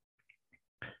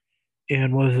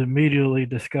 and was immediately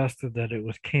disgusted that it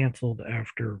was canceled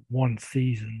after one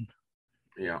season.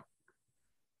 Yeah.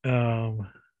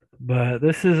 But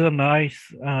this is a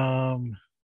nice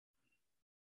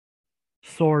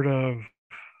sort of,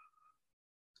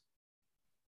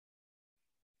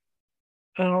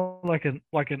 I don't know, like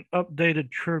an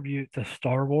updated tribute to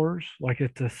Star Wars. Like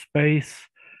it's a space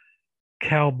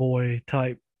cowboy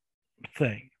type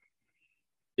thing.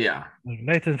 Yeah. Like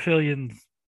Nathan Fillion's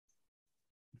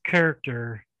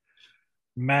character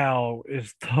Mal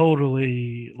is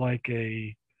totally like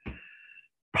a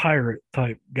pirate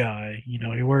type guy. You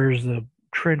know, he wears the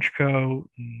trench coat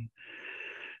and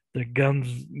the guns,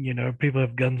 you know, people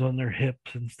have guns on their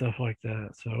hips and stuff like that.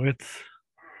 So it's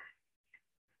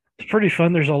pretty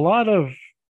fun. There's a lot of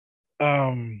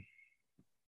um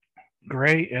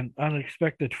great and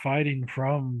unexpected fighting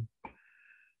from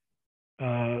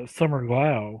Summer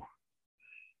Glau,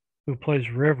 who plays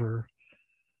River.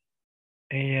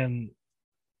 And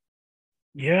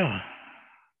yeah,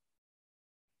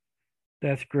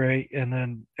 that's great. And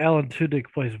then Alan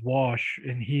Tudyk plays Wash,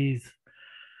 and he's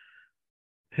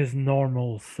his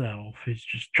normal self. He's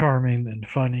just charming and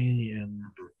funny. And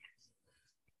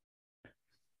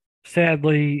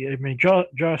sadly, I mean,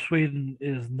 Joss Whedon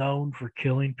is known for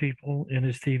killing people in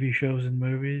his TV shows and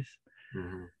movies.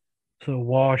 Mm-hmm. So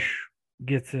Wash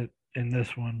gets it in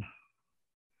this one.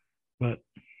 But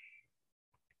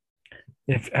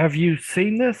have you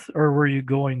seen this, or were you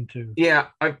going to? Yeah,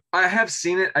 I have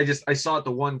seen it. I saw it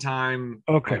the one time,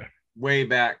 Okay, like, way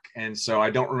back, and so I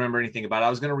don't remember anything about it. I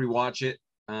was going to rewatch it,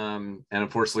 and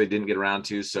unfortunately didn't get around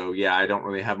to. So yeah, I don't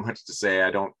really have much to say.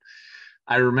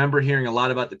 I remember hearing a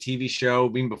lot about the TV show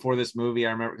being before this movie.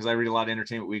 I remember because I read a lot of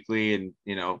Entertainment Weekly, and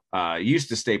used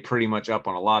to stay pretty much up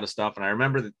on a lot of stuff. And I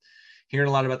remember hearing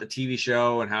a lot about the TV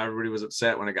show and how everybody was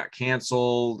upset when it got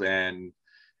canceled. And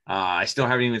I still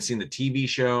haven't even seen the TV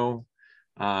show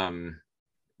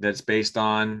that's based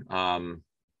on.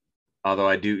 Although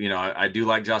I do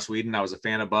like Joss Whedon. I was a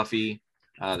fan of Buffy,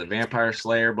 the Vampire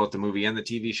Slayer, both the movie and the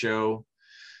TV show.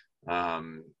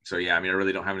 So yeah, I mean, I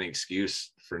really don't have any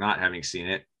excuse for not having seen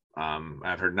it.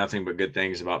 I've heard nothing but good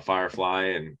things about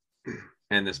Firefly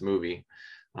and this movie.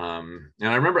 And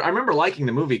I remember liking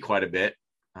the movie quite a bit.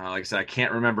 Like I said, I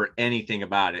can't remember anything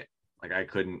about it. Like I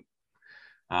couldn't.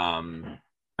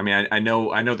 I mean, I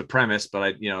know the premise,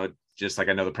 but just like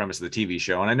I know the premise of the TV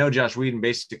show, and I know Joss Whedon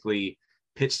basically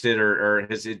pitched it, or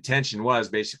his intention was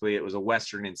basically it was a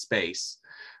Western in space.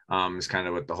 Is kind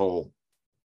of what the whole,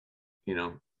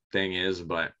 thing is,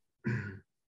 but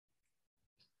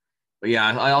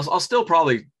yeah, I'll still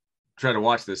probably try to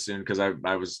watch this soon because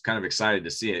I was kind of excited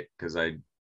to see it because like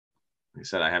I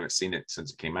said, I haven't seen it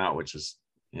since it came out, which was,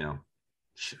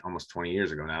 almost 20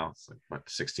 years ago now. It's like what,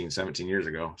 16, 17 years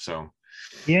ago. So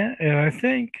yeah, and I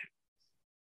think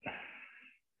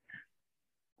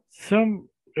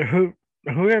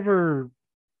whoever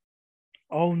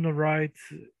owned the rights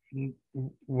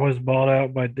was bought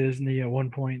out by Disney at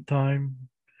one point in time.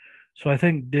 So I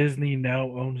think Disney now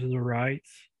owns the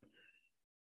rights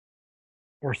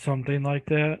or something like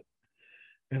that.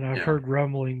 And I've heard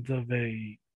rumblings of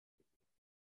a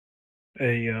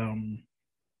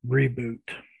reboot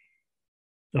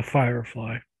of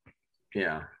Firefly.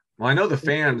 Yeah. Well, I know the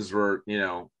fans were,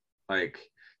 like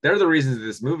they're the reasons that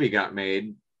this movie got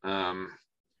made.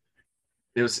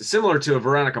 it was similar to a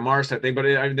Veronica Mars type thing, but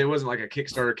I mean, there wasn't like a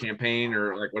Kickstarter campaign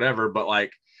or like whatever. But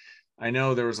like, I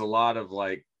know there was a lot of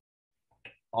like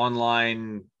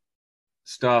online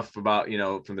stuff about,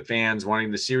 from the fans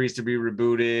wanting the series to be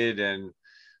rebooted, and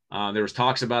there was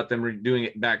talks about them doing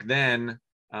it back then.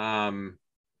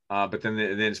 But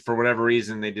then for whatever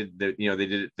reason they did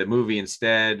the movie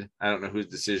instead. I don't know whose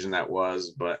decision that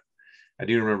was, but I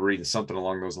do remember reading something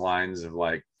along those lines of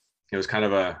like it was kind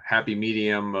of a happy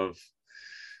medium of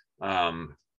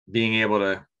being able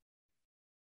to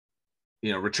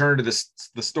return to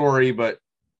the story, but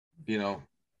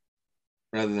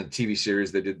rather than a TV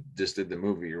series, they just did the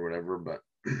movie or whatever. But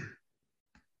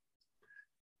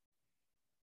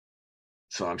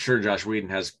so I'm sure Josh Whedon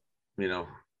has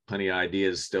plenty of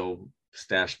ideas still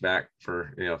stashed back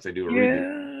for if they do a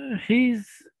reboot. Yeah,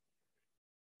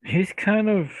 he's kind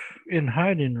of in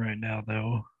hiding right now,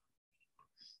 though.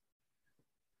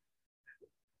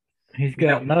 He's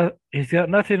got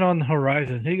nothing on the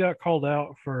horizon. He got called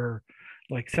out for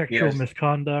like sexual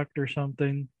misconduct or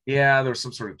something. Yeah, there was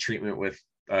some sort of treatment with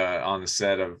on the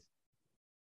set of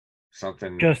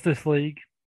something. Justice League.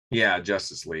 Yeah,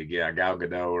 Justice League. Yeah, Gal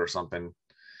Gadot or something.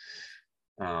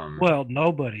 Well,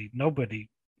 nobody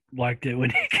liked it when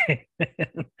he came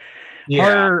in.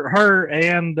 Yeah. Her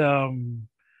and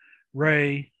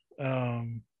Ray,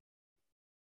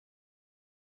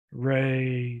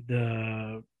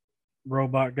 the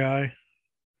robot guy.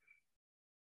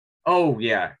 Oh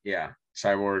yeah,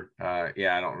 Cyborg.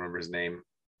 Yeah, I don't remember his name.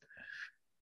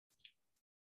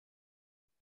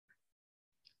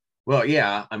 Well,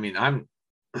 yeah, I mean, I'm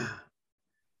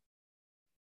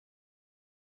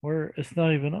where it's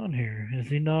not even on here. Is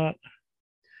he not?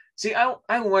 See, I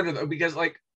wonder though, because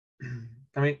like,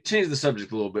 I mean, change the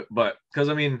subject a little bit, but because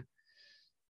I mean,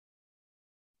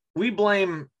 we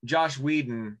blame Josh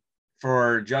Whedon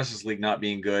for Justice League not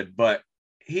being good, but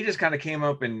he just kind of came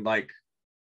up and like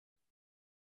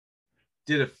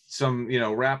did some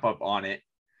wrap up on it.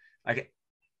 I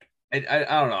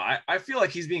don't know. I feel like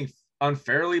he's being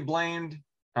unfairly blamed.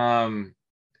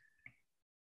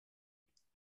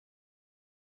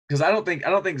 Because I don't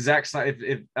think Zack Snyder.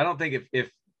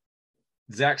 If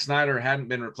Zack Snyder hadn't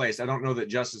been replaced, I don't know that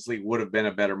Justice League would have been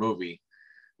a better movie.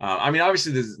 I mean,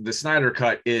 obviously the Snyder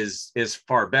cut is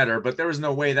far better, but there was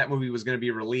no way that movie was going to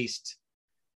be released.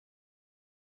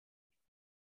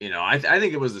 I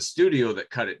think it was the studio that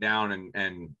cut it down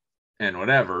and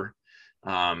whatever.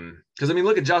 Because I mean,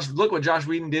 look what Josh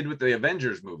Whedon did with the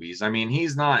Avengers movies. I mean,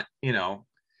 he's not,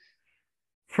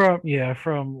 from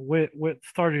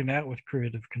starting out with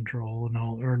creative control and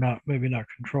all, or not, maybe not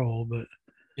control, but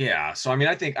yeah. So I mean,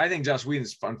 I think Josh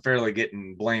Whedon's unfairly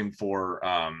getting blamed for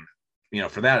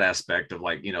for that aspect of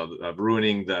like of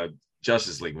ruining the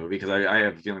Justice League movie, because I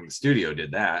have a feeling the studio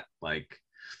did that, like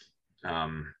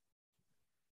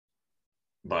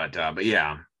but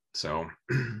yeah, so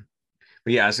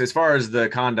but yeah, so as far as the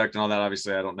conduct and all that,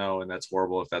 obviously I don't know, and that's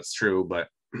horrible if that's true, but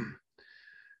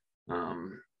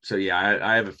so yeah,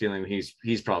 I have a feeling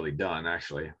he's probably done,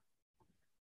 actually.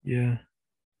 Yeah,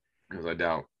 because I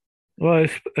doubt. Well,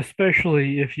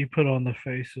 especially if you put on the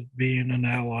face of being an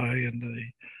ally and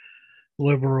a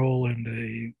liberal and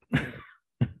a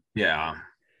yeah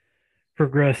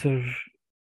progressive.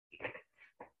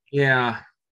 Yeah,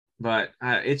 but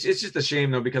it's just a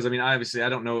shame though, because I mean, obviously I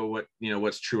don't know what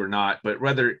what's true or not, but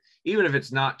whether even if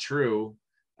it's not true,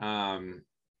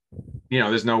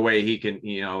 there's no way he can,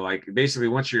 like basically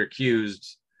once you're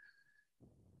accused,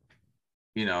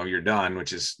 you're done,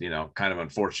 which is kind of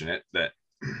unfortunate that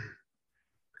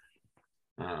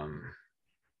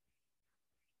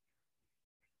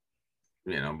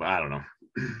but I don't know.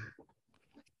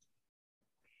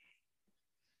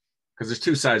 Because there's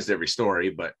two sides to every story,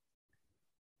 but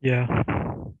yeah,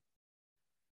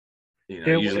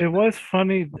 usually... it was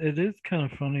funny. It is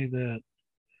kind of funny that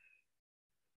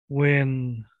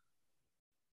when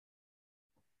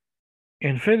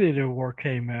Infinity War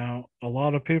came out, a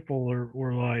lot of people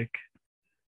were like,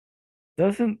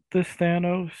 doesn't this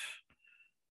Thanos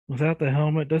without the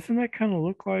helmet, doesn't that kind of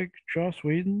look like Joss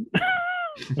Whedon?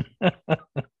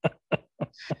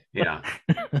 Yeah.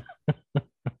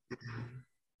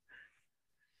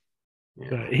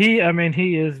 But he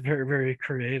is very, very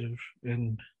creative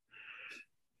and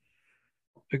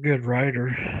a good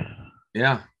writer.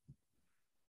 Yeah.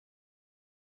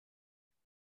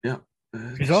 Yeah.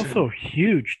 He's also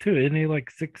huge too, isn't he?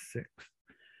 Like 6'6",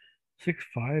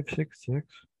 6'5", 6'6".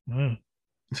 Oh.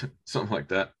 Something like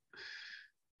that.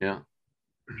 Yeah.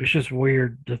 It's just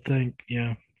weird to think,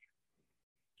 yeah.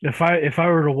 If I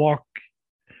were to walk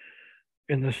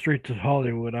in the streets of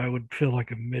Hollywood, I would feel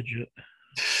like a midget,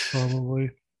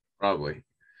 probably. Probably.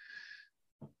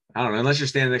 I don't know, unless you're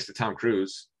standing next to Tom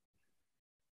Cruise.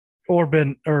 Or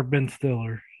Ben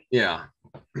Stiller. Yeah.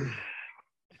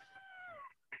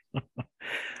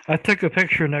 I took a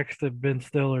picture next to Ben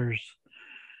Stiller's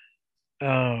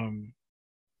um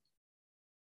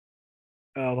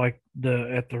like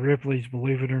at the Ripley's,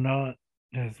 believe it or not,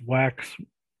 his wax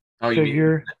Oh,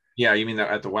 figure. you mean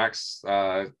that at the Wax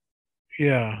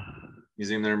Yeah.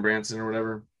 museum there in Branson or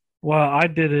whatever? Well, I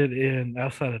did it in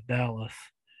outside of Dallas.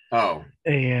 Oh,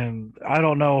 And I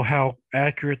don't know how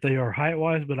accurate they are height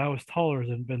wise, but I was taller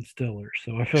than Ben Stiller,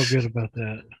 so I feel good about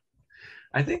that.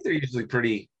 I think they're usually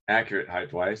pretty accurate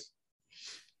height wise.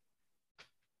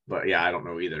 But yeah, I don't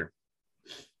know either.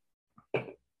 I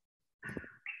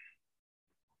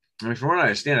mean, from what I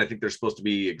understand, I think they're supposed to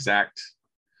be exact,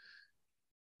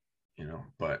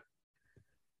 but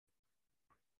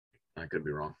I could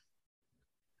be wrong.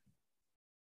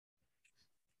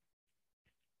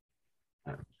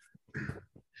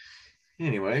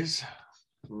 Anyways,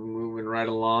 moving right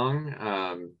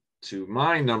along to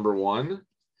my number one,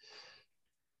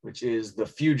 which is The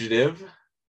Fugitive,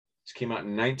 which came out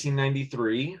in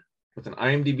 1993 with an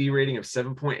IMDb rating of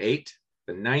 7.8,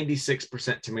 the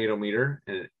 96% tomato meter,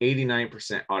 and an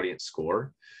 89% audience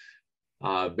score.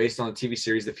 Based on the TV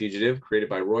series The Fugitive, created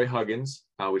by Roy Huggins,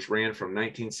 which ran from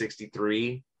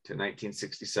 1963 to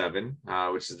 1967,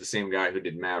 which is the same guy who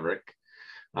did Maverick.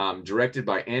 Directed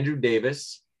by Andrew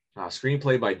Davis,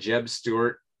 screenplay by Jeb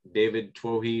Stewart, David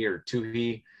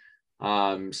Twohy.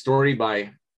 Story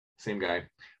by same guy.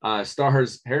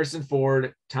 Stars Harrison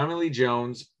Ford, Tommy Lee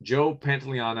Jones, Joe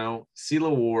Pantoliano, Celia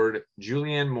Ward,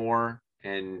 Julianne Moore,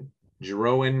 and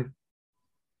Jeroen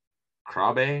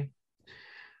Krabbe.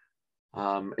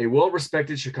 A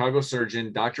well-respected Chicago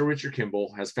surgeon, Dr. Richard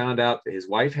Kimball, has found out that his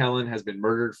wife Helen has been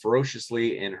murdered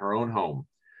ferociously in her own home.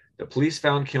 The police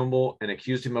found Kimball and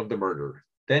accused him of the murder.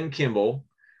 Then Kimball,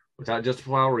 without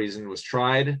justifiable reason, was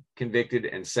tried, convicted,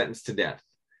 and sentenced to death.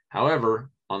 However,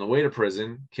 on the way to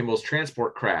prison, Kimball's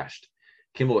transport crashed.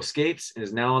 Kimball escapes and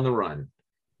is now on the run.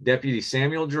 Deputy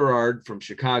Samuel Gerard from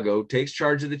Chicago takes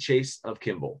charge of the chase of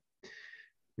Kimball.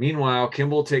 Meanwhile,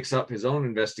 Kimball takes up his own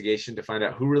investigation to find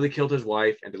out who really killed his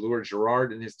wife and to lure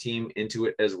Gerard and his team into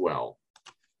it as well.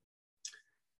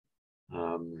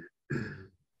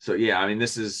 So yeah, I mean,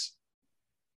 this is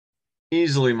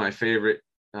easily my favorite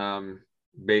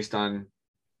based on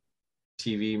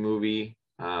TV movie.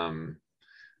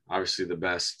 Obviously the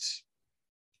best,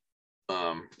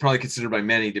 probably considered by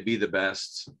many to be the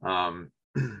best.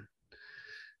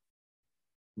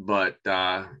 But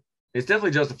it's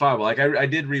definitely justifiable. Like I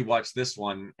did rewatch this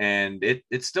one, and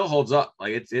it still holds up.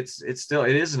 Like it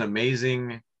is an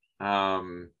amazing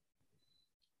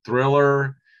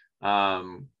thriller.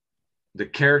 The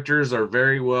characters are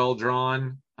very well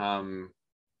drawn, and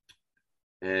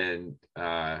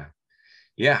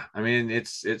yeah, I mean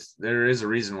it's there is a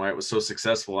reason why it was so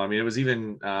successful. I mean, it was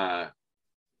even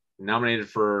nominated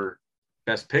for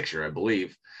Best Picture, I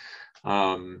believe,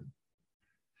 that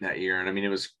year. And I mean, it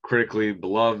was critically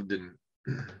beloved and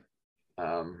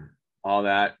all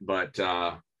that. But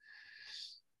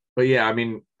yeah, I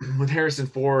mean, with Harrison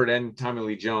Ford and Tommy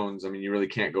Lee Jones, I mean, you really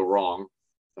can't go wrong.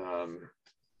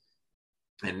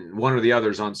 And one or the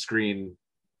other's on screen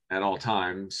at all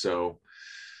times. So,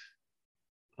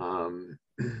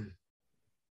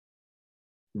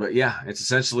 but yeah, it's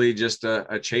essentially just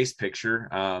a chase picture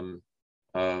of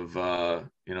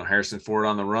Harrison Ford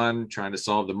on the run trying to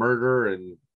solve the murder,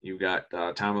 and you've got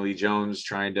Tommy Lee Jones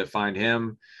trying to find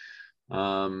him,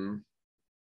 and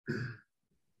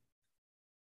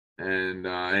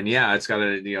yeah, it's got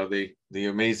the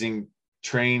amazing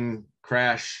train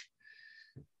crash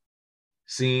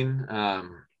scene,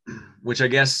 which I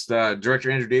guess director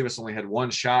Andrew Davis only had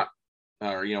one shot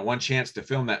or one chance to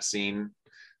film that scene,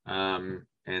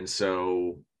 and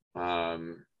so what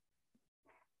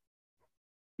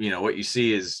you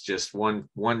see is just one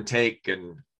take,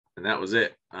 and that was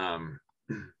it.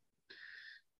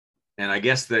 And I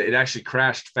guess that it actually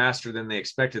crashed faster than they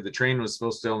expected. The train was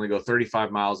supposed to only go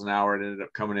 35 miles an hour. It ended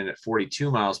up coming in at 42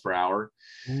 miles per hour.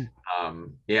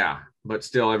 Yeah, but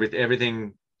still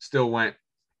everything still went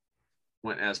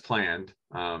as planned.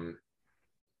 And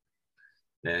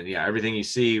yeah, everything you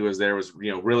see was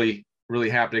really, really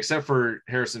happened, except for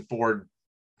Harrison Ford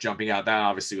jumping out. That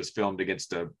obviously was filmed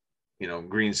against a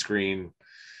green screen,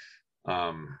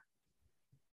 because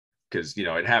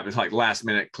it happened like last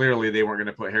minute. Clearly they weren't going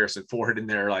to put Harrison Ford in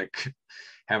there like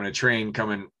having a train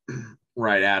coming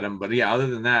right at him. But yeah, other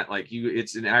than that, like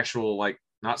it's an actual, like,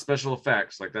 not special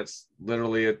effects, like that's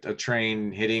literally a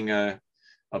train hitting a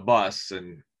bus,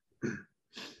 and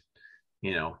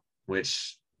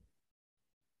which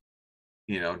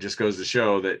just goes to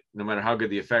show that no matter how good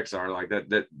the effects are, like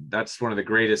that's one of the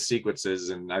greatest sequences,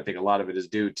 and I think a lot of it is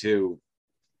due to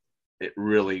it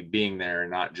really being there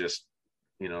and not just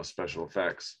special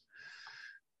effects.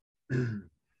 It's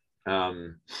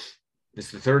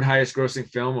the third highest grossing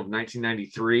film of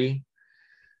 1993.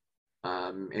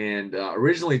 And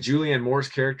originally Julianne Moore's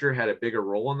character had a bigger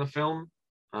role in the film.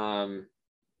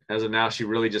 As of now, she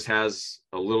really just has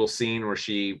a little scene where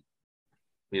she,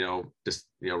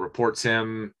 reports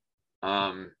him.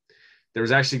 There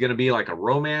was actually going to be like a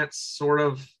romance sort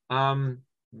of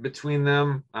between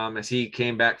them as he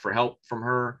came back for help from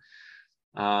her.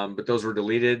 But those were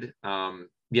deleted.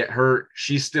 Yet her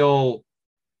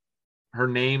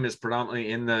name is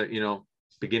predominantly in the,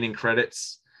 beginning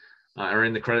credits or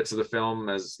in the credits of the film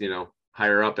as,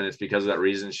 higher up. And it's because of that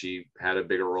reason she had a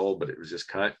bigger role, but it was just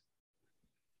cut.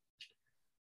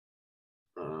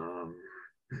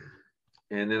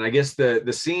 And then I guess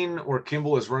the scene where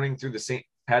Kimball is running through the St.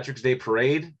 Patrick's Day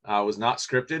parade was not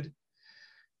scripted.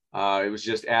 It was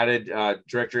just added.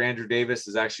 Director Andrew Davis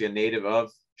is actually a native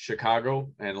of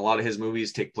Chicago, and a lot of his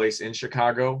movies take place in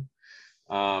Chicago.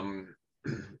 He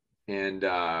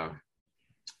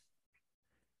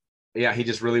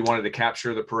just really wanted to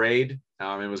capture the parade.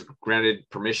 It was granted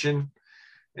permission.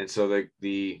 And so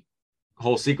the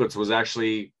whole sequence was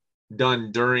actually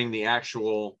done during the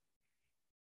actual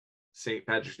St.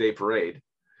 Patrick's Day parade.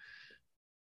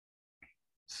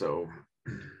 So,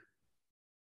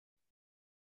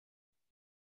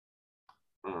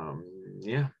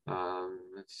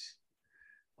 that's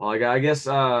all I got, I guess,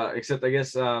 except I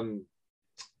guess, Arnold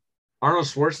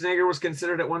Schwarzenegger was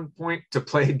considered at one point to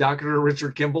play Dr.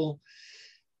 Richard Kimball,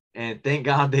 and thank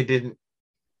God they didn't.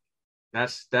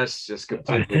 That's just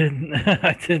completely.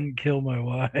 I didn't kill my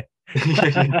wife.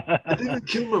 I didn't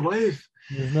kill my wife.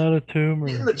 It's not a tumor.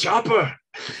 In the chopper.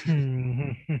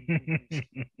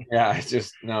 Yeah, it's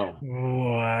just no.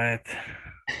 What?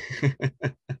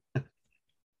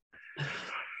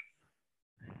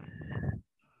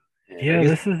 Yeah,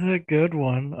 this is a good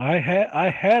one. I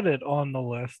had it on the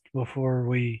list before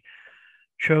we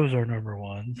chose our number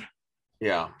ones.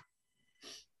 Yeah.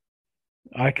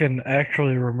 I can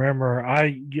actually remember.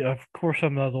 Of course,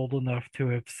 I'm not old enough to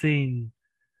have seen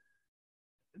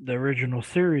the original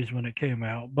series when it came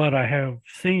out, but I have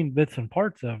seen bits and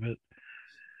parts of it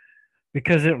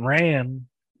because it ran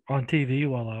on TV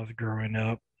while I was growing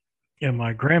up, and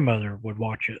my grandmother would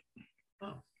watch it.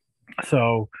 Oh.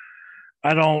 So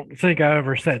I don't think I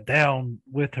ever sat down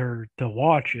with her to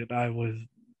watch it. I was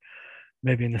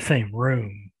maybe in the same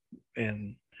room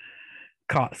and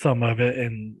caught some of it,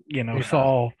 and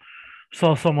saw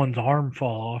someone's arm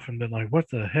fall off and been like, "What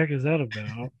the heck is that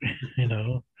about?"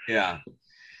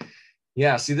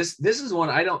 Yeah. See, this is one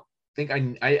I don't think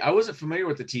I wasn't familiar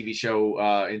with the TV show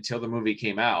until the movie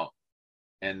came out,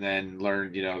 and then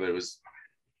learned that it was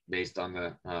based on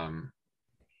the and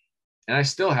I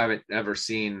still haven't ever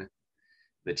seen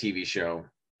the TV show.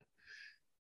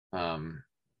 Although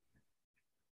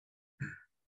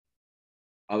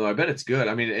I bet it's good.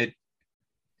 I mean,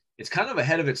 it's kind of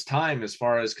ahead of its time as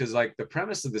far as, because like the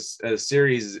premise of this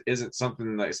series isn't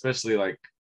something that, especially like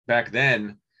back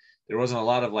then, there wasn't a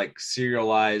lot of like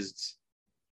serialized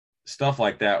stuff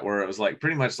like that, where it was like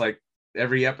pretty much like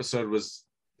every episode was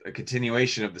a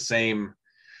continuation of the same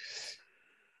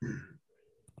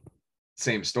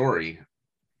story.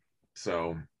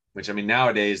 So, which I mean,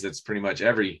 nowadays that's pretty much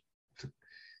every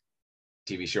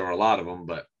TV show, or a lot of them,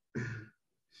 but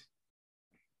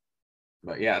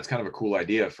yeah, it's kind of a cool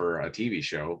idea for a TV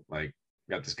show. Like,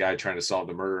 got this guy trying to solve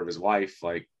the murder of his wife.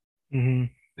 Like,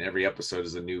 every episode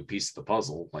is a new piece of the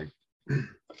puzzle. Like,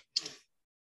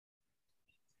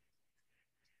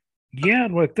 yeah,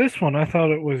 and with this one, I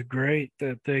thought it was great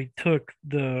that they took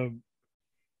the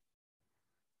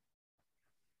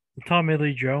Tommy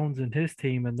Lee Jones and his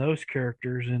team and those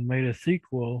characters and made a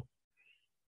sequel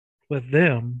with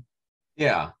them.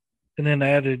 Yeah. And then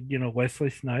added, Wesley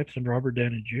Snipes and Robert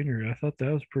Downey Jr. I thought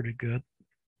that was pretty good.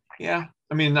 Yeah.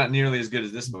 I mean, not nearly as good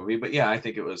as this movie, but yeah, I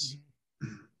think it was.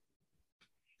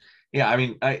 Yeah. I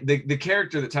mean, the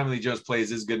character that Tommy Lee Jones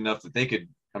plays is good enough that they could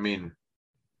have made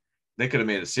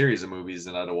a series of movies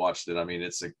and I'd have watched it. I mean,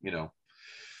 it's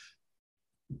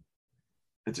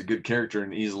it's a good character,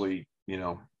 and easily,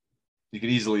 you could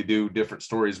easily do different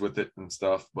stories with it and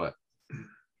stuff, but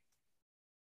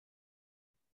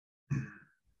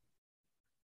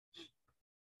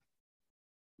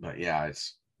yeah,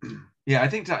 I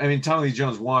think Tommy Lee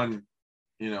Jones won,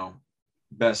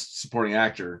 best supporting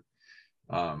actor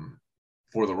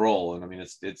for the role. And I mean,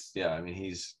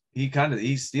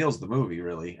 he steals the movie,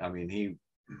 really. I mean,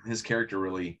 his character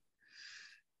really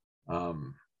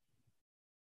kind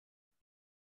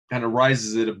of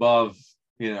rises it above,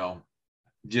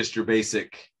 just your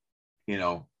basic,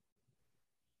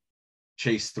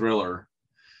 chase thriller.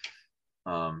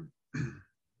 A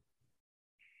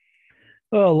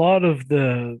lot of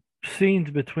the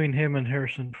scenes between him and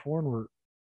Harrison Ford were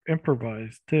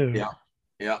improvised too. Yeah.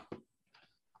 Yeah.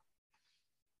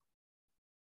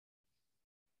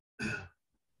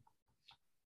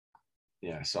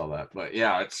 Yeah, I saw that. But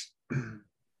yeah, it's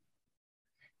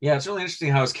really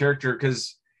interesting how his character,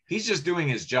 because he's just doing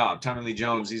his job. Tommy Lee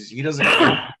Jones, he doesn't,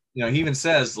 he even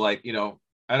says like,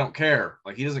 I don't care.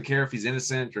 Like he doesn't care if he's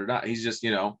innocent or not. He's just,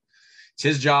 it's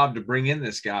his job to bring in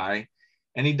this guy,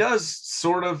 and he does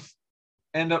sort of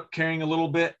end up caring a little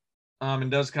bit, and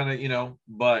does kind of,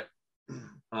 but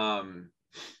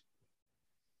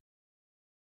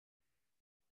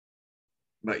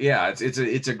yeah,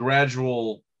 it's a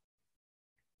gradual,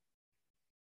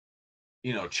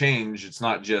 change. It's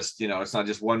not just, it's not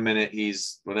just 1 minute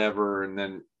he's whatever, and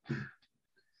then,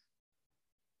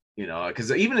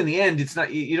 because even in the end, it's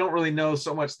not, you don't really know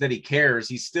so much that he cares.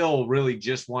 He still really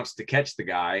just wants to catch the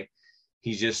guy.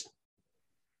 He's just,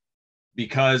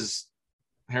 because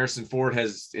Harrison Ford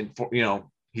has,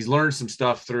 he's learned some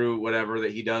stuff through whatever,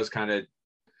 that he does kind of,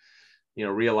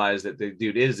 realize that the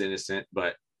dude is innocent,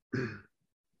 but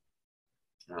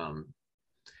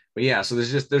yeah, so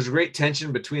there's great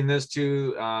tension between those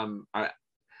two.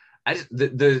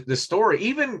 The story,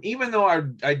 even though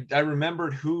I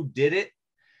remembered who did it,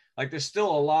 like there's still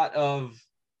a lot of,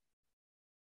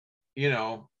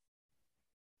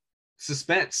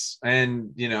 suspense,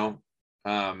 and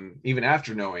even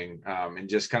after knowing, and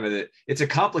just kind of it's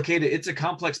a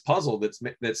complex puzzle that's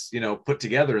put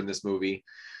together in this movie.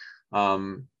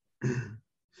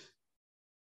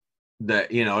 That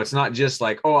it's not just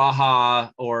like, oh,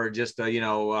 aha, or just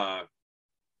a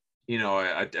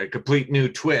complete new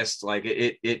twist. Like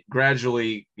it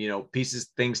gradually pieces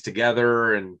things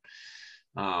together, and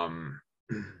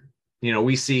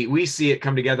we see it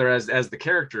come together as the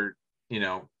character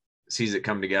sees it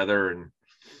come together, and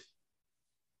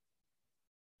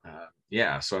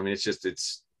yeah, so I mean,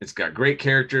 it's got great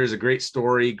characters, a great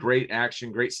story, great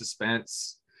action, great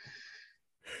suspense.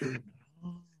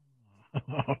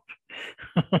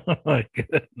 My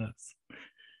goodness.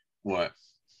 What?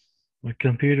 My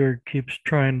computer keeps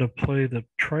trying to play the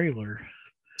trailer.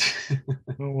 I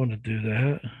don't want to do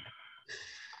that.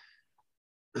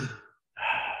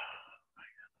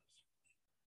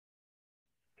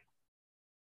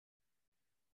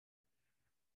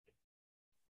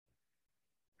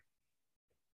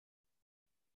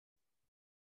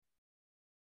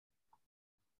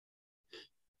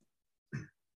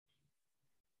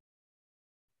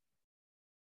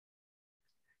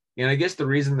 And I guess the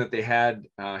reason that they had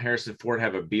Harrison Ford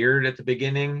have a beard at the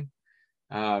beginning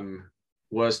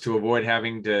was to avoid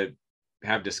having to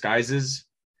have disguises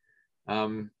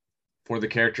for the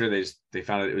character. They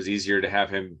found it was easier to have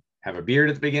him have a beard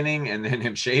at the beginning and then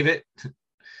him shave it,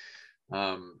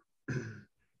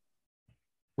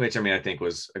 which I mean I think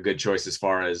was a good choice as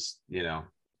far as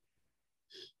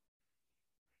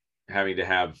having to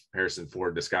have Harrison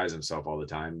Ford disguise himself all the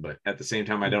time. But at the same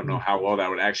time, I don't know how well that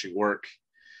would actually work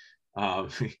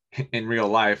in real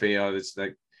life. It's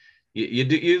like you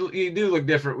do look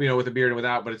different, with a beard and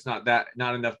without, but it's not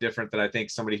enough different that I think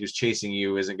somebody who's chasing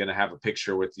you isn't going to have a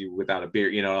picture with you without a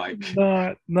beard, like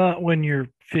not when you're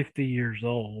 50 years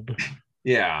old.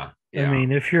 Yeah. I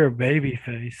mean, if you're a baby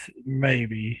face,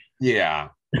 maybe. Yeah.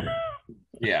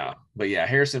 Yeah. But yeah,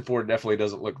 Harrison Ford definitely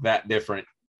doesn't look that different.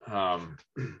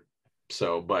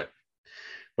 So, but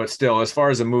still, as far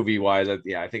as a movie wise, I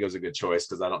think it was a good choice,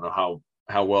 because I don't know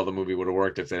how well the movie would have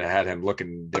worked if it had him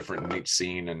looking different in each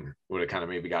scene, and would have kind of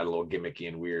maybe got a little gimmicky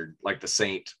and weird, like The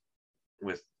Saint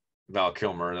with Val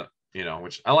Kilmer,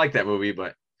 which I like that movie,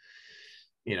 but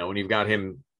when you've got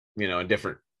him, in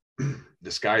different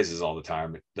disguises all the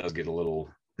time, it does get a little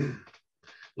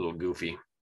goofy.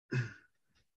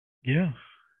 Yeah.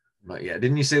 But yeah,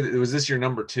 didn't you say that was this your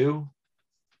number 2?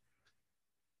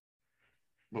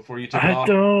 Before you took it off?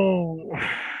 I don't.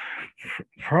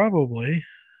 Probably.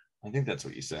 I think that's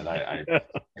what you said. I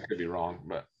could be wrong,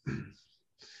 but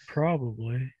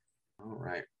probably. All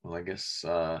right. Well, I guess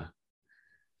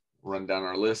run down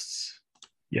our lists.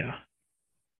 Yeah.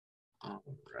 All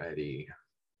righty.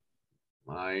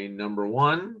 My number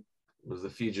 1 was The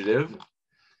Fugitive.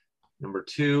 Number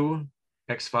 2,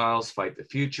 X-Files: Fight the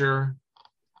Future.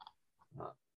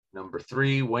 Number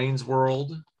 3, Wayne's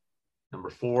World. Number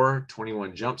 4,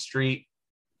 21 Jump Street.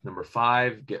 Number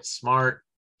 5, Get Smart.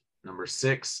 Number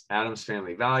 6, Addams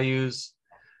Family Values.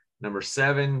 Number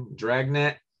 7,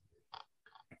 Dragnet.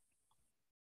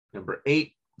 Number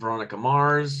 8, Veronica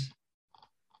Mars.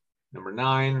 Number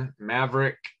 9,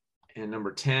 Maverick. And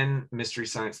number 10, Mystery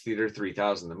Science Theater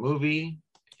 3000, the movie.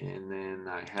 And then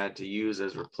I had to use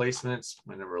as replacements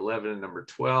my number 11 and number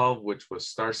 12, which was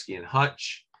Starsky and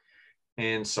Hutch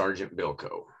and Sergeant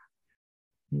Bilko.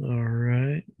 All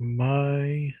right.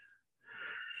 My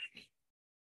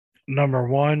number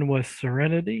 1 was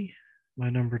Serenity. My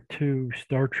number 2,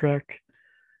 Star Trek.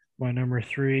 My number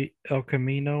 3, El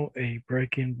Camino, a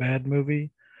Breaking Bad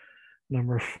movie.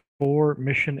 Number 4,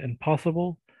 Mission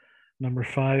Impossible. Number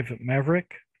 5,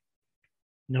 Maverick.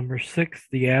 Number 6,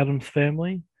 The Addams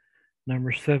Family.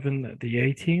 Number 7, The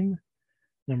A-Team.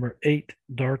 Number 8,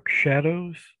 Dark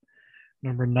Shadows.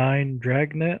 Number 9,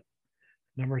 Dragnet.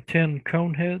 Number 10,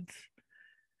 Coneheads.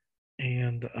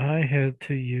 And I had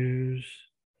to use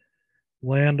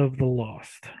Land of the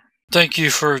Lost. Thank you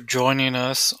for joining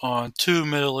us on Two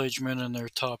Middle-Aged Men in Their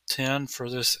Top 10 for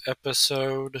this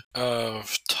episode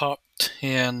of Top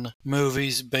 10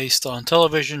 Movies Based on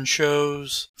Television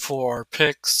Shows for our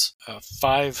picks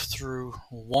 5 through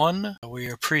 1. We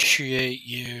appreciate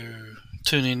you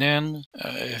tuning in.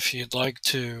 If you'd like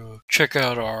to check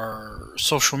out our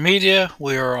social media,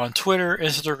 we are on Twitter,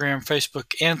 Instagram,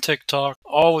 Facebook, and TikTok,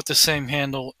 all with the same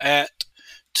handle at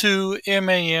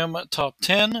 2MAM Top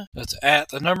 10. That's at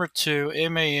the number 2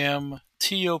 MAM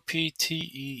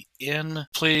TOPTEN.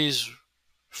 Please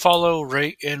follow,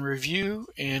 rate, and review,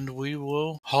 and we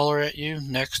will holler at you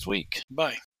next week.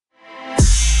 Bye.